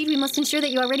we proceed, we must ensure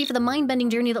that you are ready for the mind-bending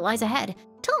journey that lies ahead.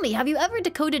 Tell me, have you ever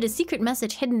decoded a secret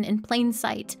message hidden in plain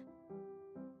sight?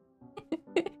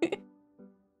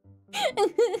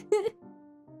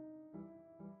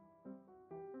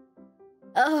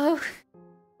 Oh.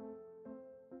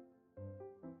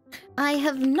 I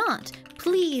have not.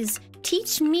 Please,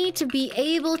 teach me to be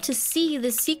able to see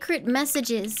the secret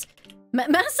messages.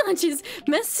 Messages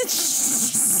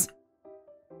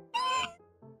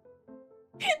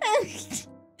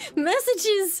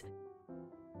messages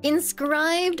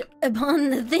inscribed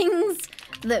upon the things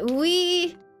that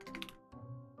we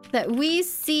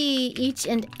see each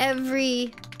and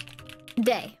every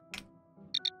day.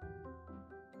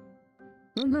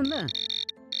 So much.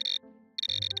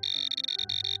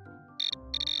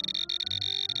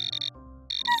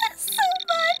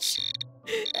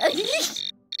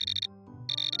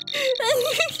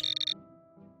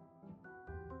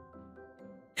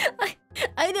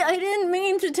 I didn't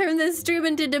mean to turn this stream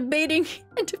into debating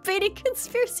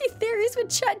conspiracy theories with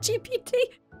ChatGPT.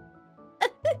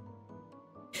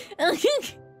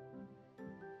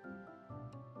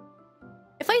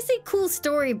 If I say cool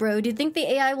story, bro, do you think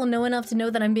the AI will know enough to know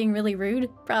that I'm being really rude?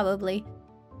 Probably.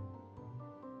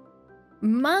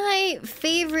 My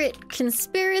favorite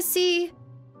conspiracy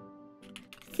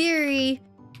theory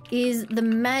is the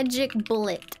magic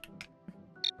bullet.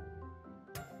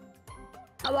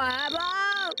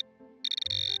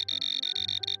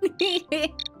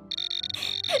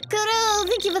 Kudo,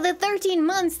 thank you for the 13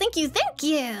 months. Thank you, thank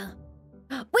you.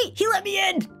 Wait, he let me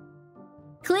in.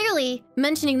 Clearly,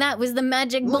 mentioning that was the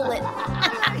magic bullet.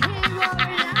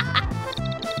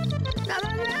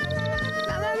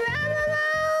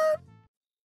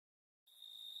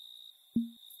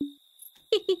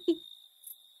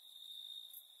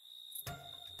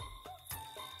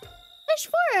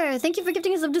 Sure. Thank you for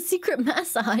gifting us up to secret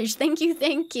massage. Thank you,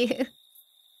 thank you.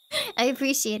 I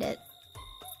appreciate it.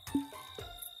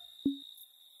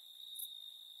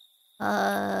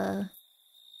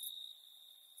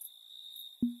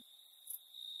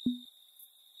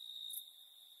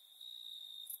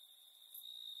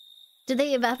 Do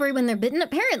they evaporate when they're bitten?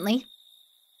 Apparently.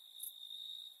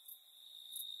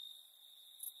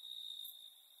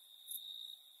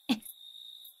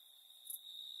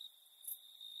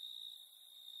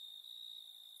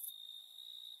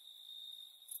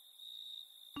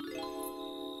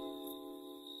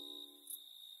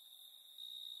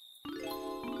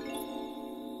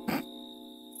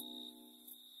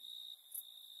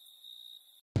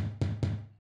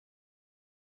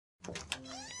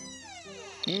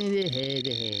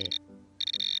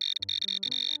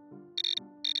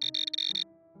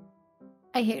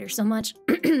 I hate her so much.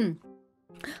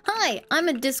 Hi, I'm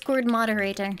a Discord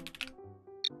moderator.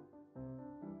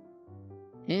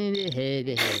 She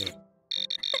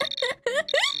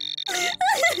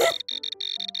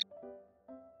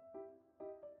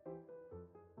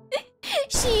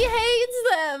hates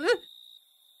them.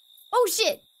 Oh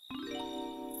shit.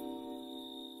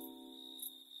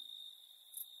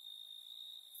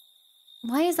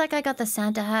 Why is that guy got the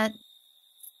Santa hat?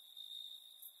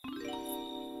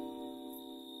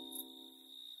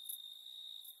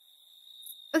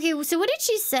 Okay, so what did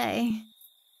she say?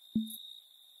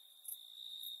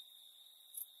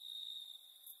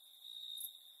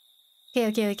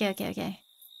 Okay.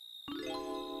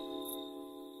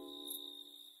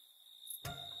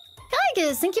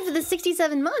 Kaigas, thank you for the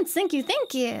 67 months. Thank you.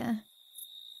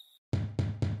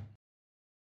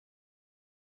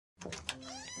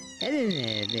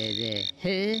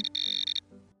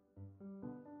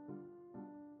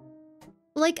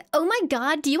 Like, oh my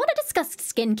god, do you want to discuss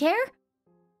skincare?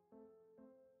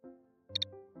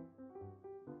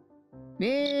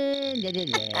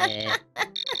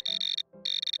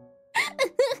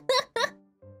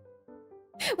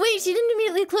 Wait, she didn't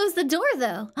immediately close the door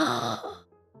though.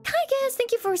 Kaigas,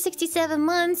 thank you for 67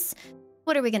 months.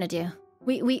 What are we gonna do?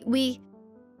 We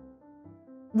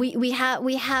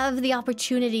have the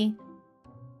opportunity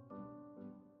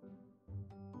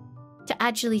to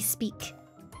actually speak.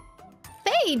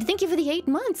 Fade, thank you for the 8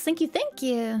 months. Thank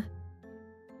you.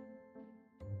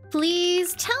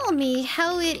 Please tell me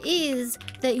how it is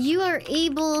that you are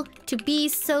able to be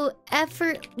so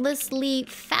effortlessly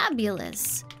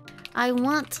fabulous. I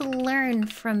want to learn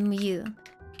from you.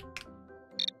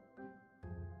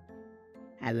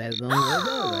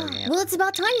 Well, it's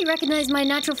about time you recognize my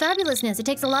natural fabulousness. It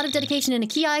takes a lot of dedication and a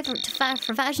key eye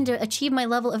for fashion to achieve my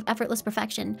level of effortless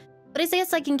perfection. But I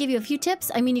guess I can give you a few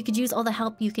tips. I mean, you could use all the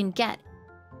help you can get.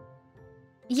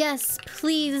 Yes,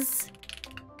 please.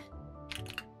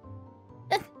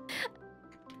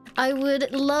 I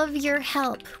would love your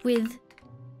help with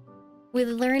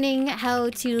learning how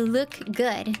to look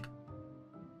good.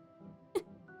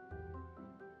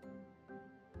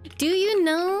 Do you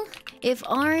know if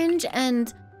orange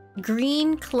and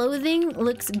green clothing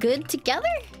looks good together?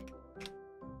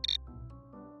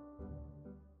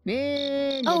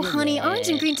 Oh, honey, orange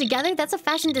and green together? That's a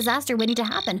fashion disaster waiting to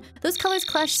happen. Those colors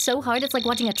clash so hard, it's like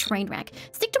watching a train wreck.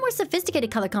 Stick to more sophisticated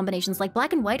color combinations like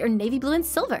black and white or navy blue and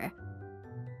silver.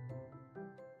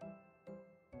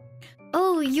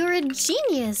 Oh, you're a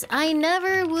genius. I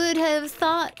never would have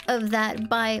thought of that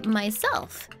by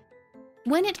myself.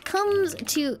 When it comes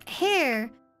to hair,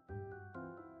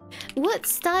 what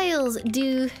styles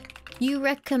do you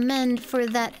recommend for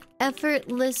that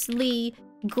effortlessly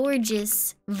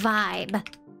gorgeous vibe?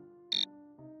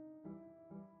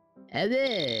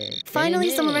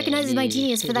 Finally, someone recognizes my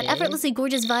genius. For that effortlessly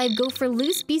gorgeous vibe, go for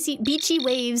loose, beachy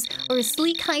waves or a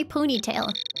sleek high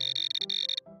ponytail.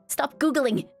 Stop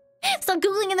Googling. Stop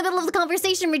Googling in the middle of the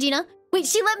conversation, Regina. Wait,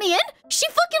 she let me in? She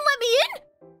fucking let me in?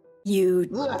 You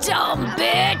dumb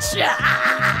bitch!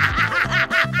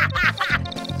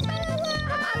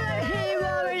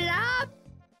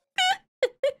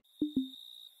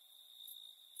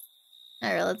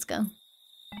 Alright, let's go.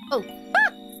 Oh!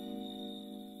 Ah!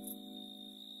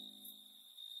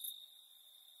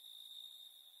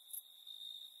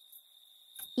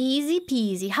 Easy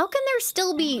peasy. How can there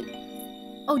still be...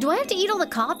 Oh, do I have to eat all the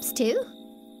cops too?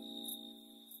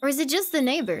 Or is it just the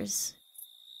neighbors?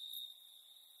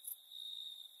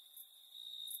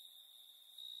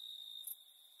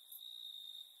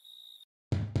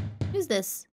 Who's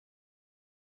this?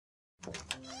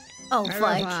 Oh,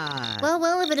 fuck.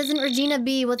 Well, if it isn't Regina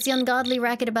B, what's the ungodly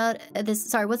racket about this?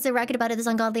 Sorry, what's the racket about at this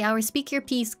ungodly hour? Speak your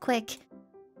piece, quick.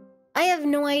 I have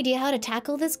no idea how to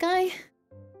tackle this guy.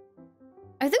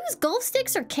 Are those golf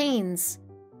sticks or canes?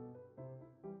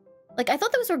 Like, I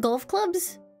thought those were golf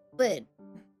clubs, but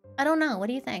I don't know. What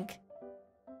do you think?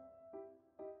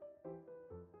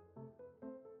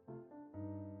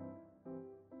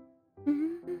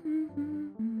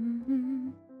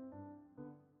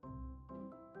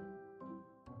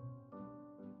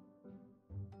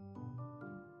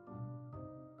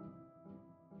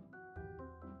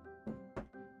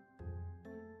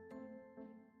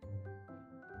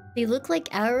 They look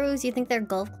like arrows. You think they're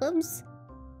golf clubs?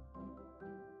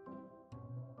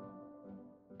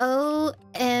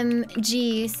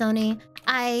 OMG, Sony.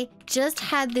 I just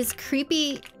had this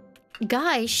creepy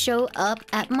guy show up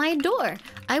at my door.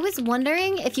 I was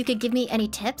wondering if you could give me any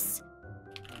tips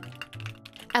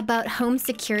about home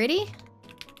security.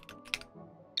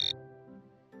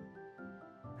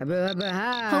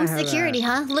 Home security,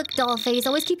 huh? Look, Dollface,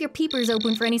 always keep your peepers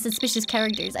open for any suspicious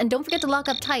characters. And don't forget to lock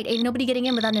up tight. Ain't nobody getting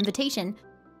in without an invitation.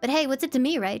 But hey, what's it to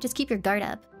me, right? Just keep your guard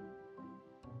up.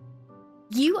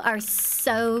 You are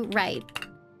so right.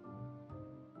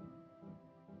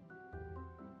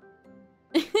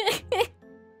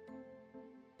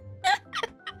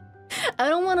 I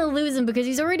don't want to lose him because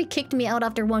he's already kicked me out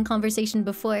after one conversation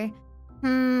before.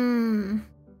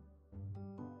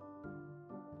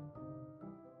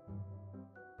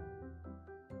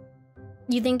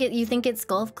 You think it's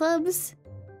golf clubs?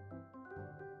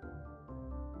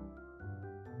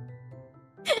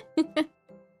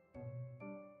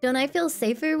 Don't I feel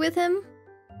safer with him?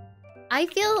 I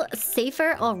feel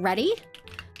safer already,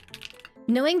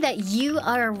 knowing that you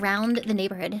are around the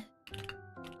neighborhood.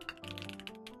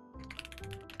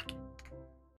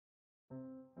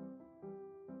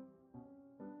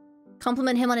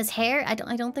 Compliment him on his hair? I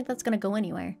don't think that's gonna go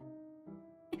anywhere.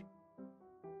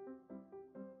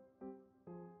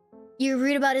 You're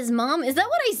rude about his mom? Is that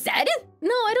what I said?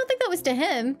 No, I don't think that was to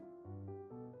him.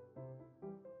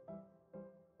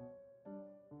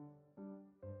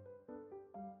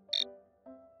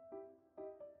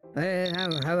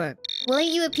 Well,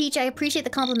 ain't you a peach? I appreciate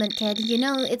the compliment, kid. You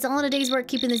know, it's all in a day's work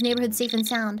keeping this neighborhood safe and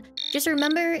sound. Just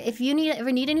remember, if you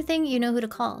ever need anything, you know who to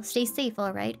call. Stay safe,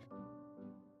 alright?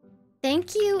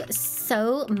 Thank you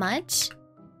so much.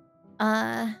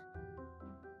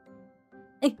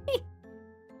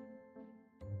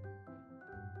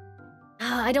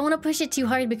 I don't want to push it too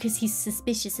hard because he's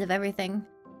suspicious of everything.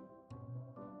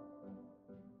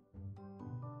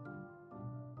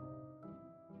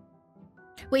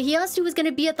 Wait, he asked who was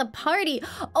gonna be at the party.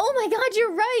 Oh my god,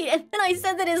 you're right! And then I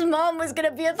said that his mom was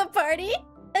gonna be at the party.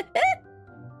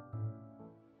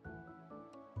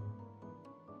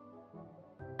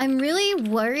 I'm really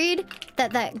worried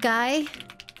that that guy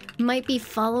might be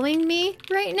following me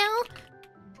right now.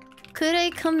 Could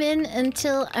I come in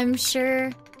until I'm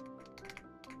sure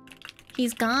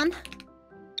he's gone?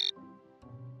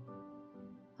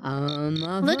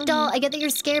 Look, doll, I get that you're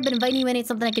scared, but inviting you in ain't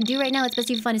something I can do right now. It's best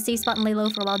you find a safe spot and lay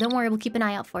low for a while. Don't worry, we'll keep an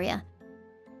eye out for you.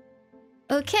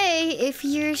 Okay, if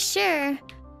you're sure.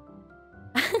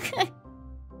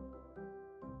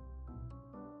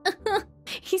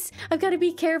 I've got to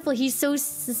be careful. He's so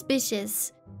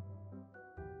suspicious.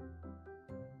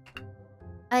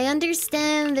 I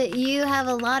understand that you have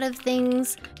a lot of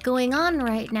things going on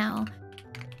right now.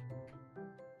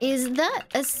 Is that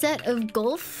a set of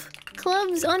golf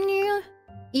clubs on you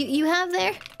have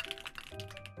there?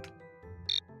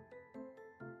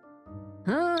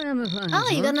 Oh,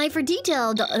 you got an eye for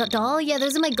detail, doll. Yeah,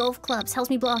 those are my golf clubs. Helps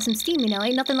me blow off some steam, you know.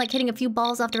 Ain't nothing like hitting a few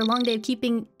balls after a long day of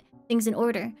keeping things in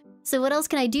order. So what else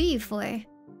can I do you for?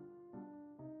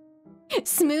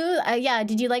 Smooth? Yeah,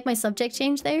 did you like my subject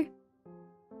change there? Do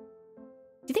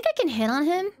you think I can hit on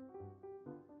him?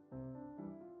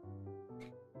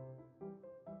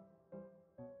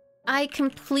 I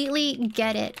completely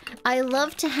get it. I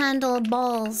love to handle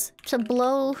balls, to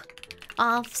blow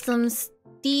off some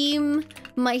steam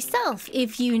myself,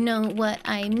 if you know what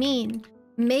I mean.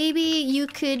 Maybe you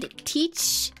could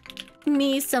teach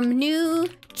me some new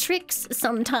tricks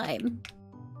sometime.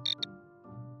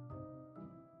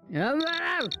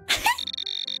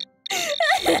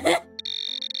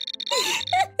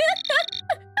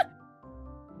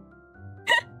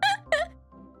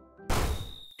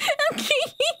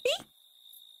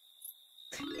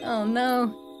 Oh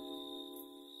no.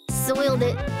 Soiled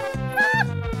it.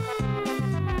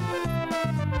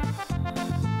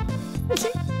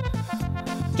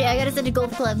 Okay, I gotta send to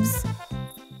golf clubs.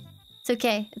 It's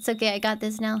okay. It's okay. I got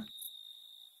this now.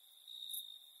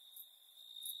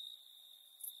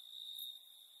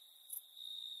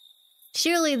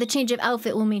 Surely the change of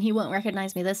outfit will mean he won't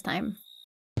recognize me this time.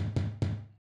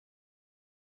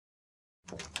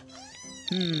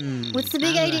 What's the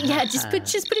big idea? Yeah, just putting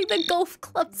the golf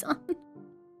clubs on.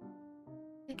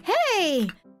 Hey!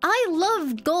 I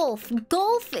love golf.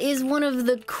 Golf is one of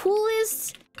the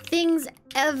coolest things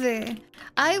ever.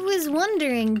 I was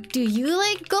wondering, do you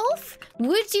like golf?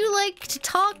 Would you like to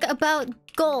talk about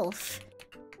golf?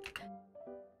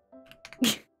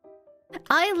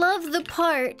 I love the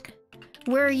part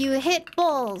where you hit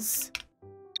balls.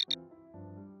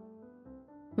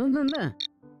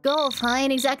 Golf, huh?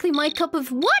 Ain't exactly my cup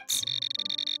of... What?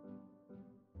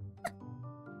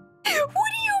 What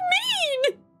do you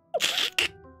mean?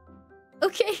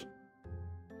 Okay.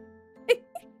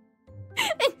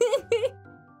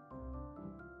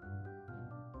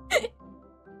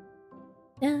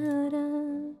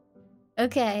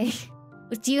 Okay.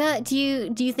 Do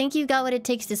you think you got what it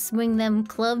takes to swing them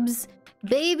clubs,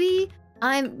 baby?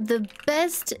 I'm the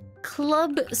best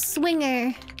club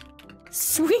swinger.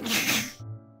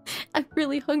 I'm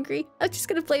really hungry. I'm just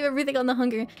gonna blame everything on the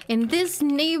hunger. In this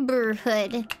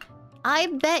neighborhood, I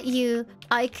bet you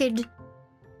I could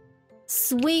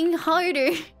swing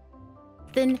harder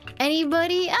than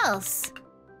anybody else.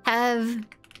 Have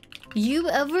you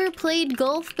ever played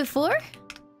golf before?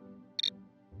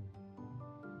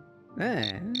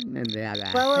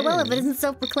 Well, if it isn't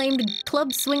self-proclaimed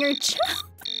club swinger champ.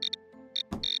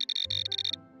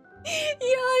 Yeah,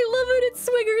 I love it. It's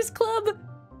Swingers Club.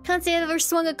 Can't say I've ever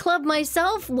swung a club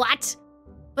myself. What?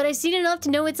 But I've seen enough to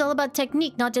know it's all about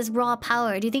technique, not just raw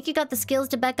power. Do you think you got the skills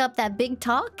to back up that big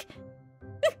talk?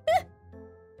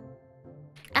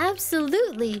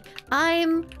 Absolutely.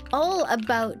 I'm all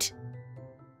about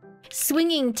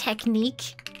swinging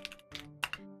technique.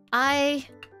 If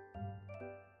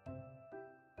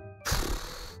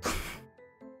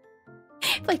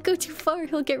I go too far,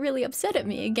 he'll get really upset at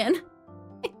me again.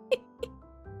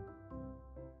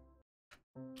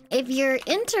 If you're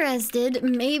interested,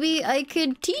 maybe I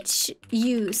could teach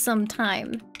you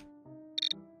sometime.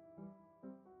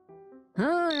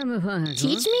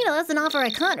 Teach me? No, that's an offer I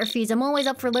can't refuse. I'm always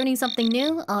up for learning something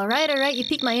new. Alright, you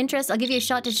piqued my interest. I'll give you a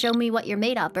shot to show me what you're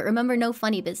made of, but remember, no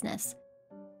funny business.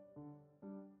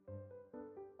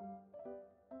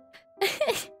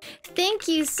 Thank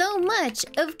you so much.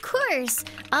 Of course,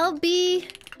 I'll be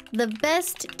the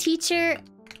best teacher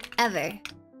ever.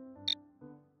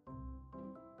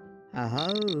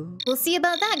 We'll see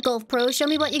about that, Golf Pro. Show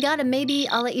me what you got and maybe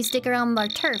I'll let you stick around our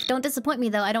turf. Don't disappoint me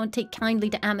though, I don't take kindly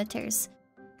to amateurs.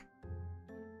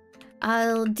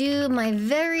 I'll do my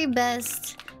very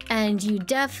best and you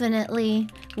definitely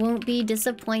won't be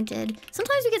disappointed.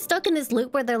 Sometimes we get stuck in this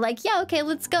loop where they're like, yeah, okay,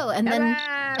 let's go. And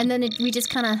then we just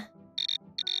kind of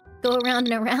go around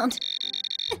and around.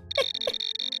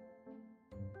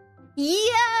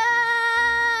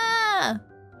 Yeah!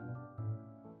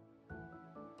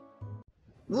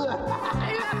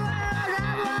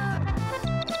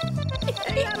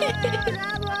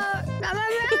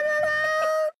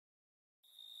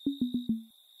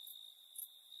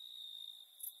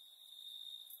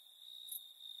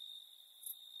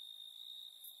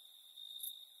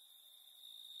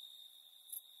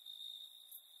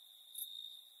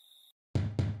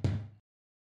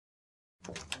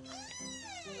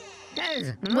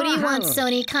 What do you want,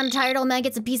 Sony? Kinda tired old man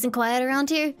gets some peace and quiet around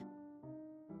here?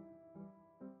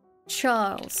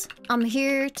 Charles, I'm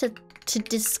here to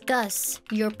discuss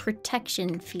your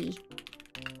protection fee.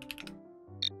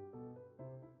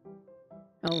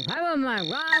 Oh, how am I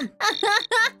wrong?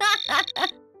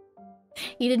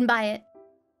 You didn't buy it.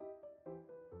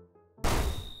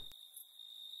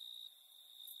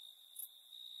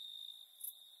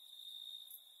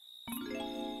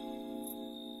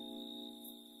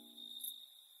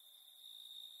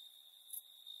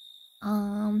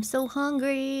 I'm so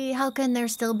hungry. How can there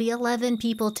still be 11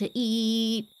 people to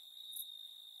eat?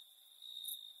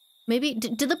 Maybe...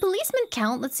 Do the policemen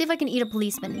count? Let's see if I can eat a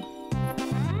policeman.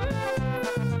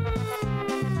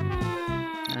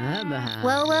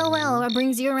 Well, what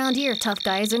brings you around here, tough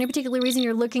guy? Is there any particular reason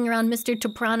you're looking around Mr.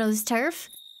 Toprano's turf?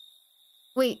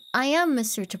 Wait, I am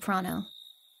Mr. Toprano.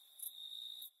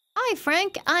 Hi,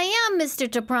 Frank. I am Mr.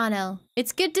 Toprano.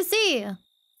 It's good to see you.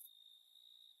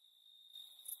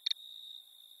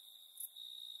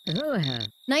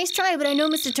 Nice try, but I know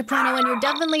Mr. Toprano and you're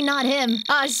definitely not him.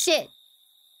 Ah, shit.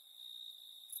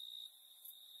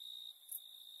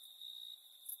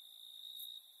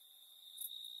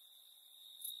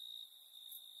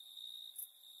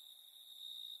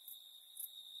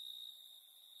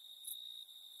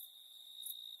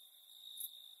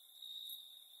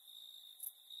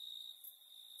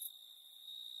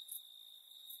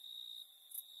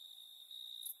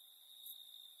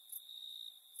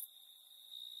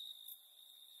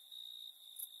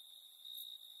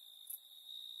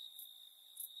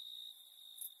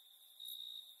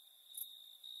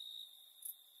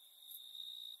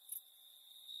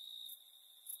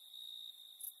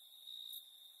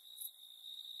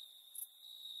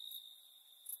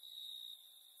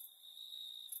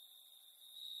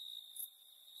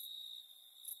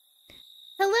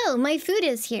 Hello, my food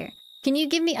is here. Can you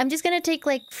give me... I'm just gonna take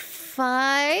like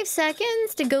 5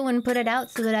 seconds to go and put it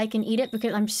out so that I can eat it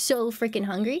because I'm so freaking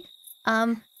hungry.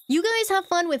 You guys have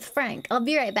fun with Frank. I'll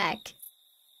be right back.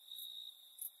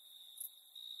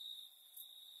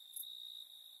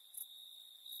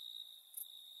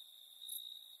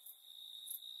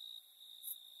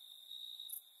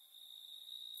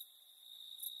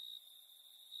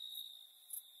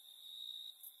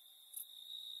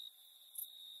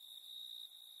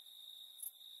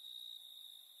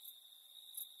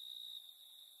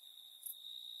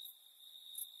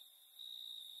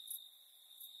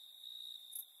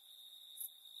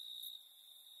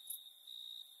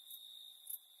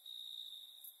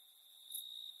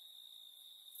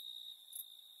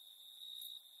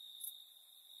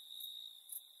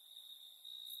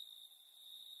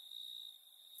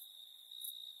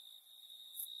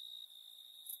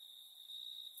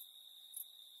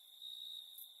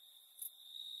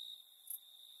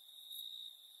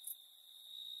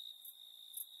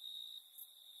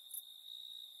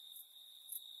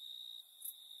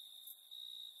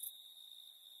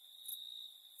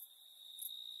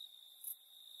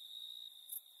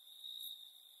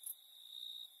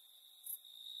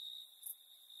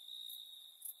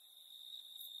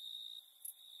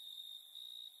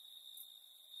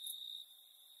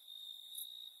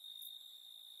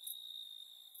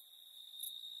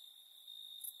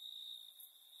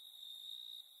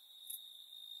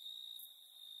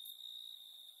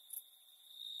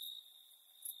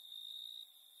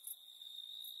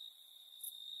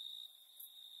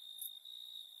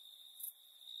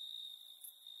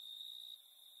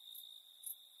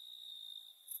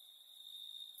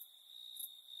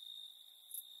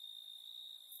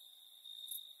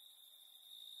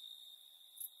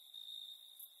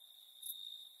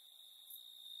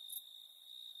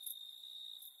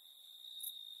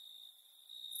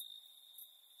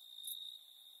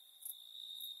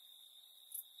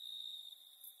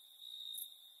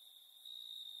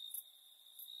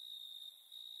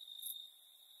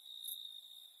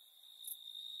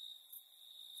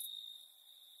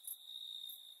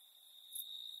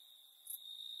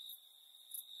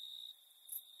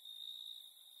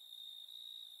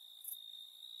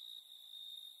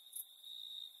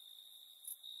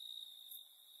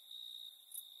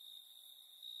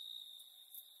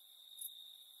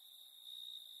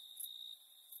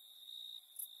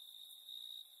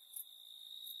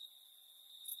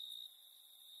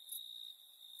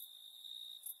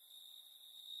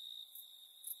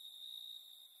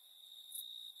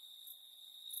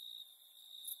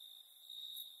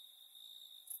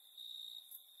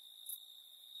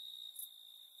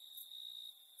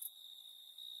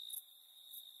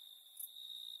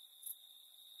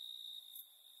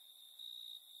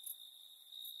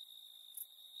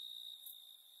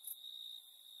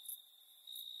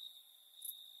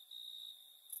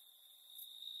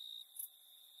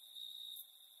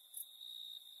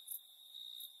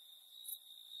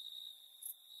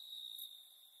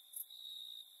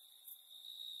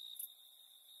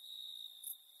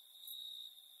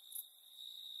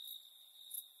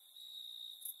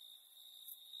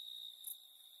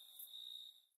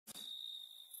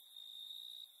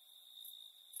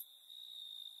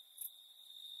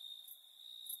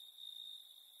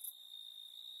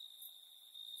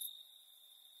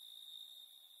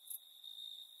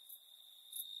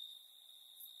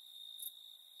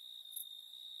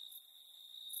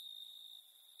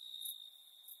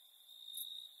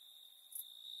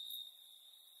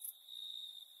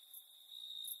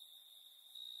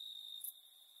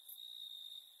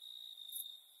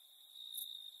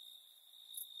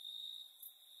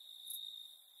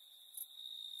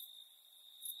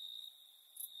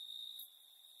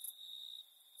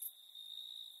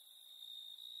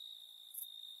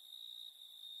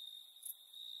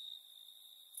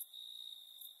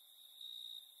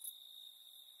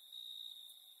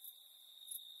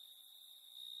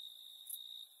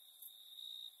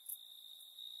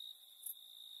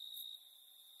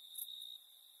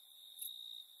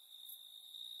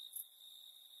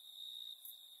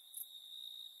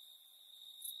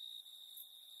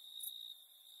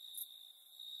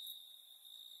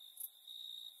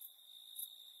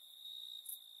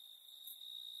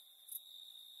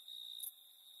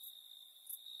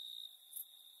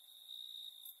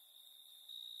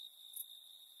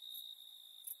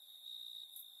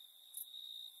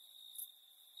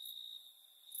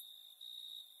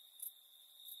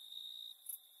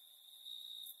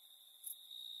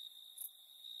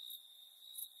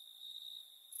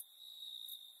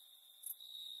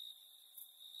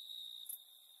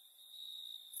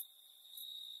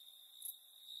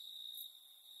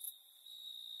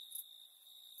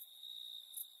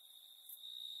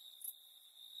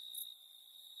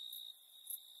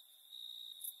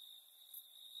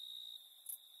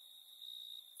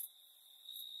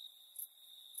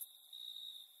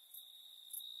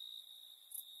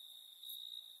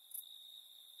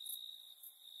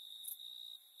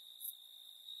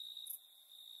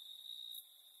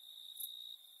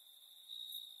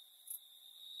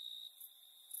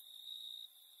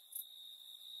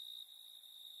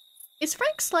 Is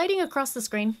Frank sliding across the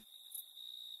screen?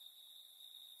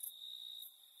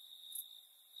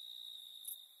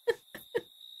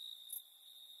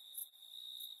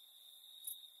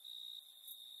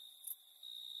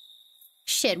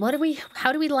 Shit,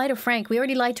 how do we lie to Frank? We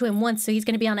already lied to him once, so he's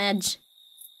gonna be on edge.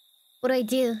 What do I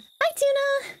do? Hi,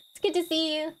 Tuna! It's good to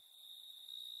see you.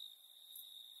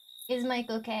 Is Mike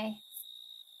okay?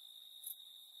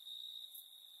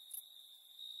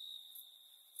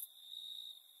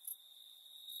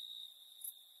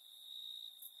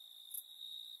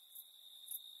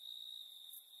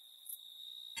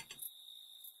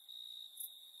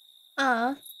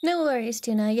 No worries,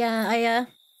 Tuna. Yeah,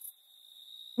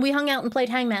 we hung out and played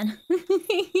Hangman.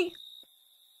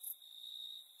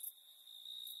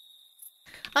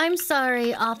 I'm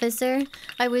sorry, officer.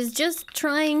 I was just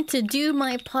trying to do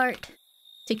my part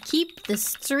to keep the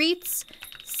streets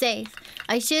safe.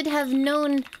 I should have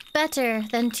known better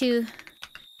than to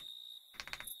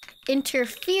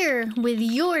interfere with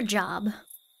your job.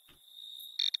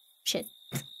 Shit.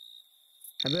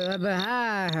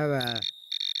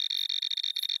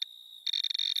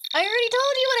 I already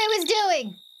told you what I was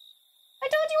doing! I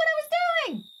told you what I was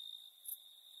doing!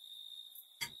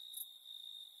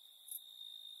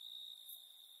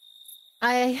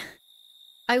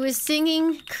 I was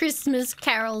singing Christmas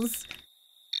carols.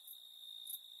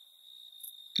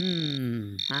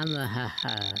 I'm a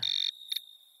ha-ha.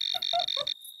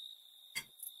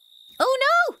 Oh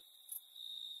no!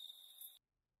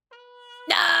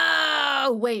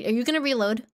 No! Wait, are you gonna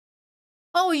reload?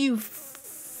 Oh, you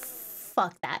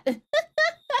fuck that.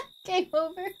 Game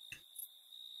over.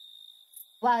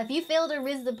 Wow, if you fail to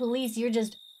riz the police, you're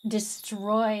just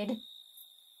destroyed.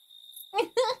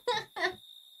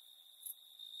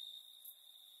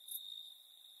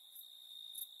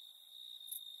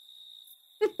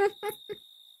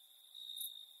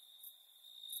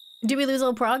 Did we lose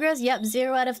all progress? Yep,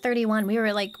 0 out of 31. We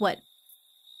were like, what?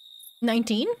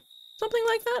 19? Something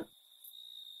like that?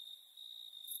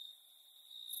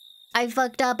 I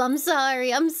fucked up. I'm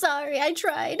sorry. I'm sorry. I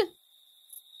tried.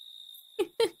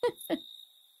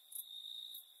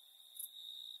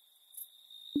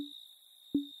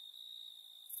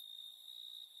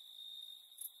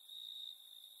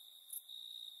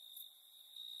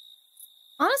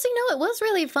 Honestly, no, it was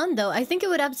really fun, though. I think it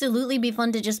would absolutely be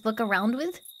fun to just book around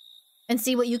with and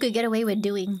see what you could get away with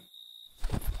doing.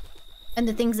 And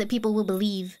the things that people will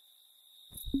believe.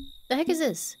 The heck is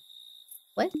this?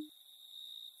 What?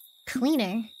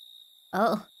 Cleaner?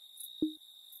 Oh.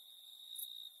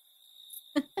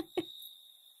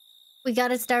 We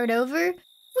gotta start over?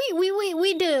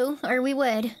 We do, or we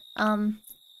would.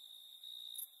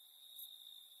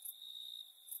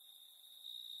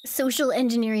 Social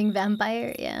engineering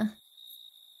vampire, yeah.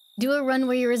 Do a run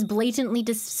where you're as blatantly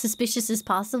suspicious as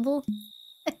possible.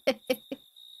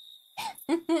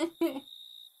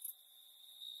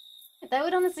 That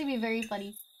would honestly be very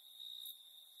funny.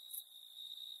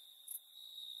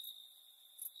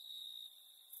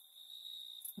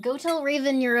 Go tell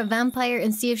Raven you're a vampire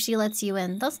and see if she lets you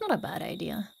in. That's not a bad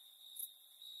idea.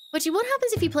 But what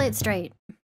happens if you play it straight?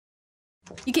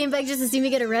 You came back just to see me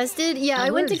get arrested? Yeah, I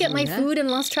went to get my food and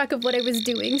lost track of what I was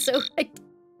doing, so I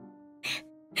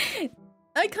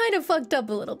kind of fucked up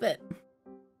a little bit.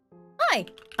 Hi,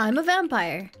 I'm a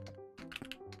vampire.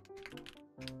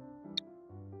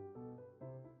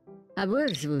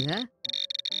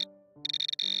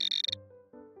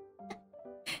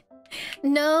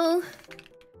 No,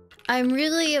 I'm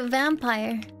really a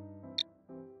vampire.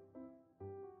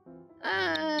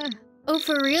 Oh,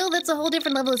 for real? That's a whole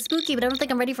different level of spooky, but I don't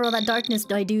think I'm ready for all that darkness,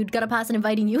 my dude. Gotta pass on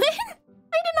inviting you in. I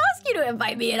didn't ask you to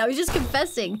invite me in. I was just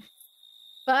confessing.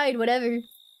 Fine, whatever.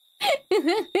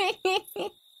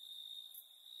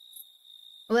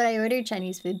 What, I ordered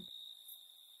Chinese food.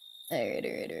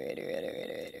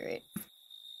 Alright.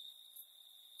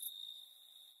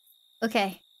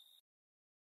 Okay.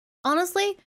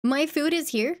 Honestly, my food is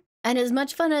here, and as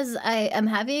much fun as I am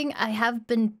having, I have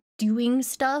been doing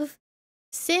stuff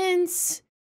since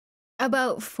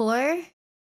about 4.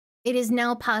 It is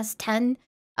now past 10,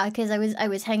 because I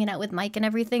was hanging out with Mike and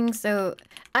everything, so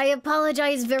I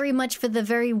apologize very much for the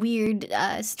very weird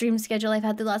stream schedule I've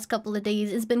had the last couple of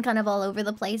days. It's been kind of all over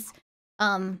the place.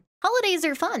 Holidays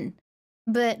are fun,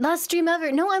 but last stream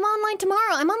ever. No, I'm online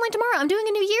tomorrow. I'm doing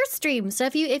a New Year's stream. So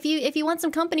if you want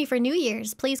some company for New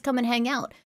Year's, please come and hang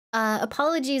out.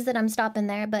 Apologies that I'm stopping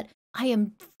there, but I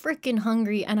am freaking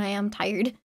hungry and I am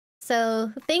tired.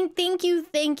 So thank you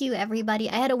everybody.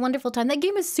 I had a wonderful time. That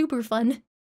game is super fun.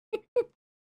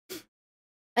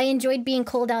 I enjoyed being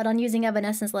called out on using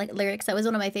Evanescence lyrics. That was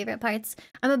one of my favorite parts.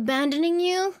 I'm abandoning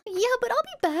you? Yeah, but I'll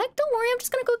be back. Don't worry, I'm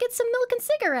just gonna go get some milk and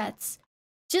cigarettes.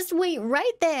 Just wait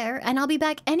right there, and I'll be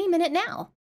back any minute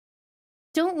now.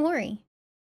 Don't worry.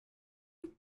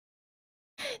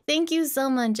 Thank you so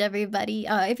much, everybody.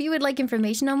 If you would like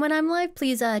information on when I'm live,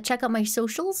 please check out my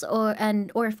socials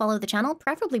or follow the channel,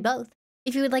 preferably both.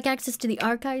 If you would like access to the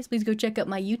archives, please go check out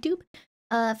my YouTube.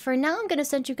 For now, I'm gonna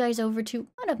send you guys over to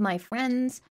one of my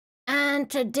friends, and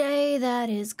today that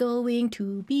is going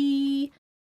to be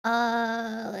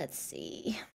let's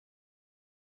see.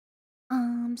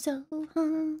 I'm so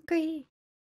hungry.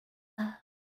 Da,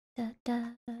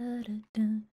 da, da, da.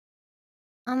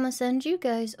 I'm gonna send you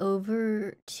guys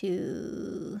over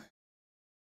to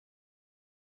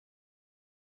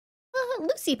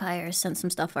Lucy Pyre sent some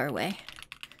stuff our way.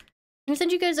 I'm gonna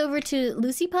send you guys over to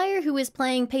Lucy Pyre, who is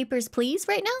playing Papers, Please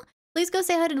right now. Please go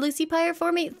say hi to Lucy Pyre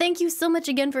for me. Thank you so much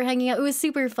again for hanging out. It was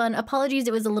super fun. Apologies,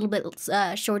 it was a little bit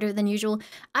shorter than usual.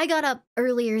 I got up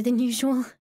earlier than usual.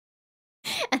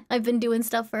 I've been doing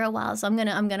stuff for a while, so I'm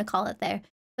gonna call it there.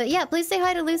 But yeah, please say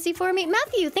hi to Lucy for me.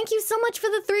 Matthew, thank you so much for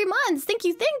the 3 months. Thank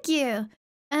you, thank you.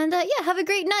 And yeah, have a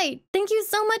great night. Thank you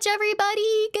so much,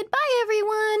 everybody. Goodbye,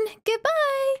 everyone.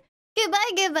 Goodbye.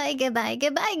 Goodbye, goodbye, goodbye,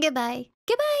 goodbye, goodbye.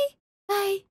 Goodbye.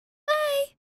 Bye. Bye.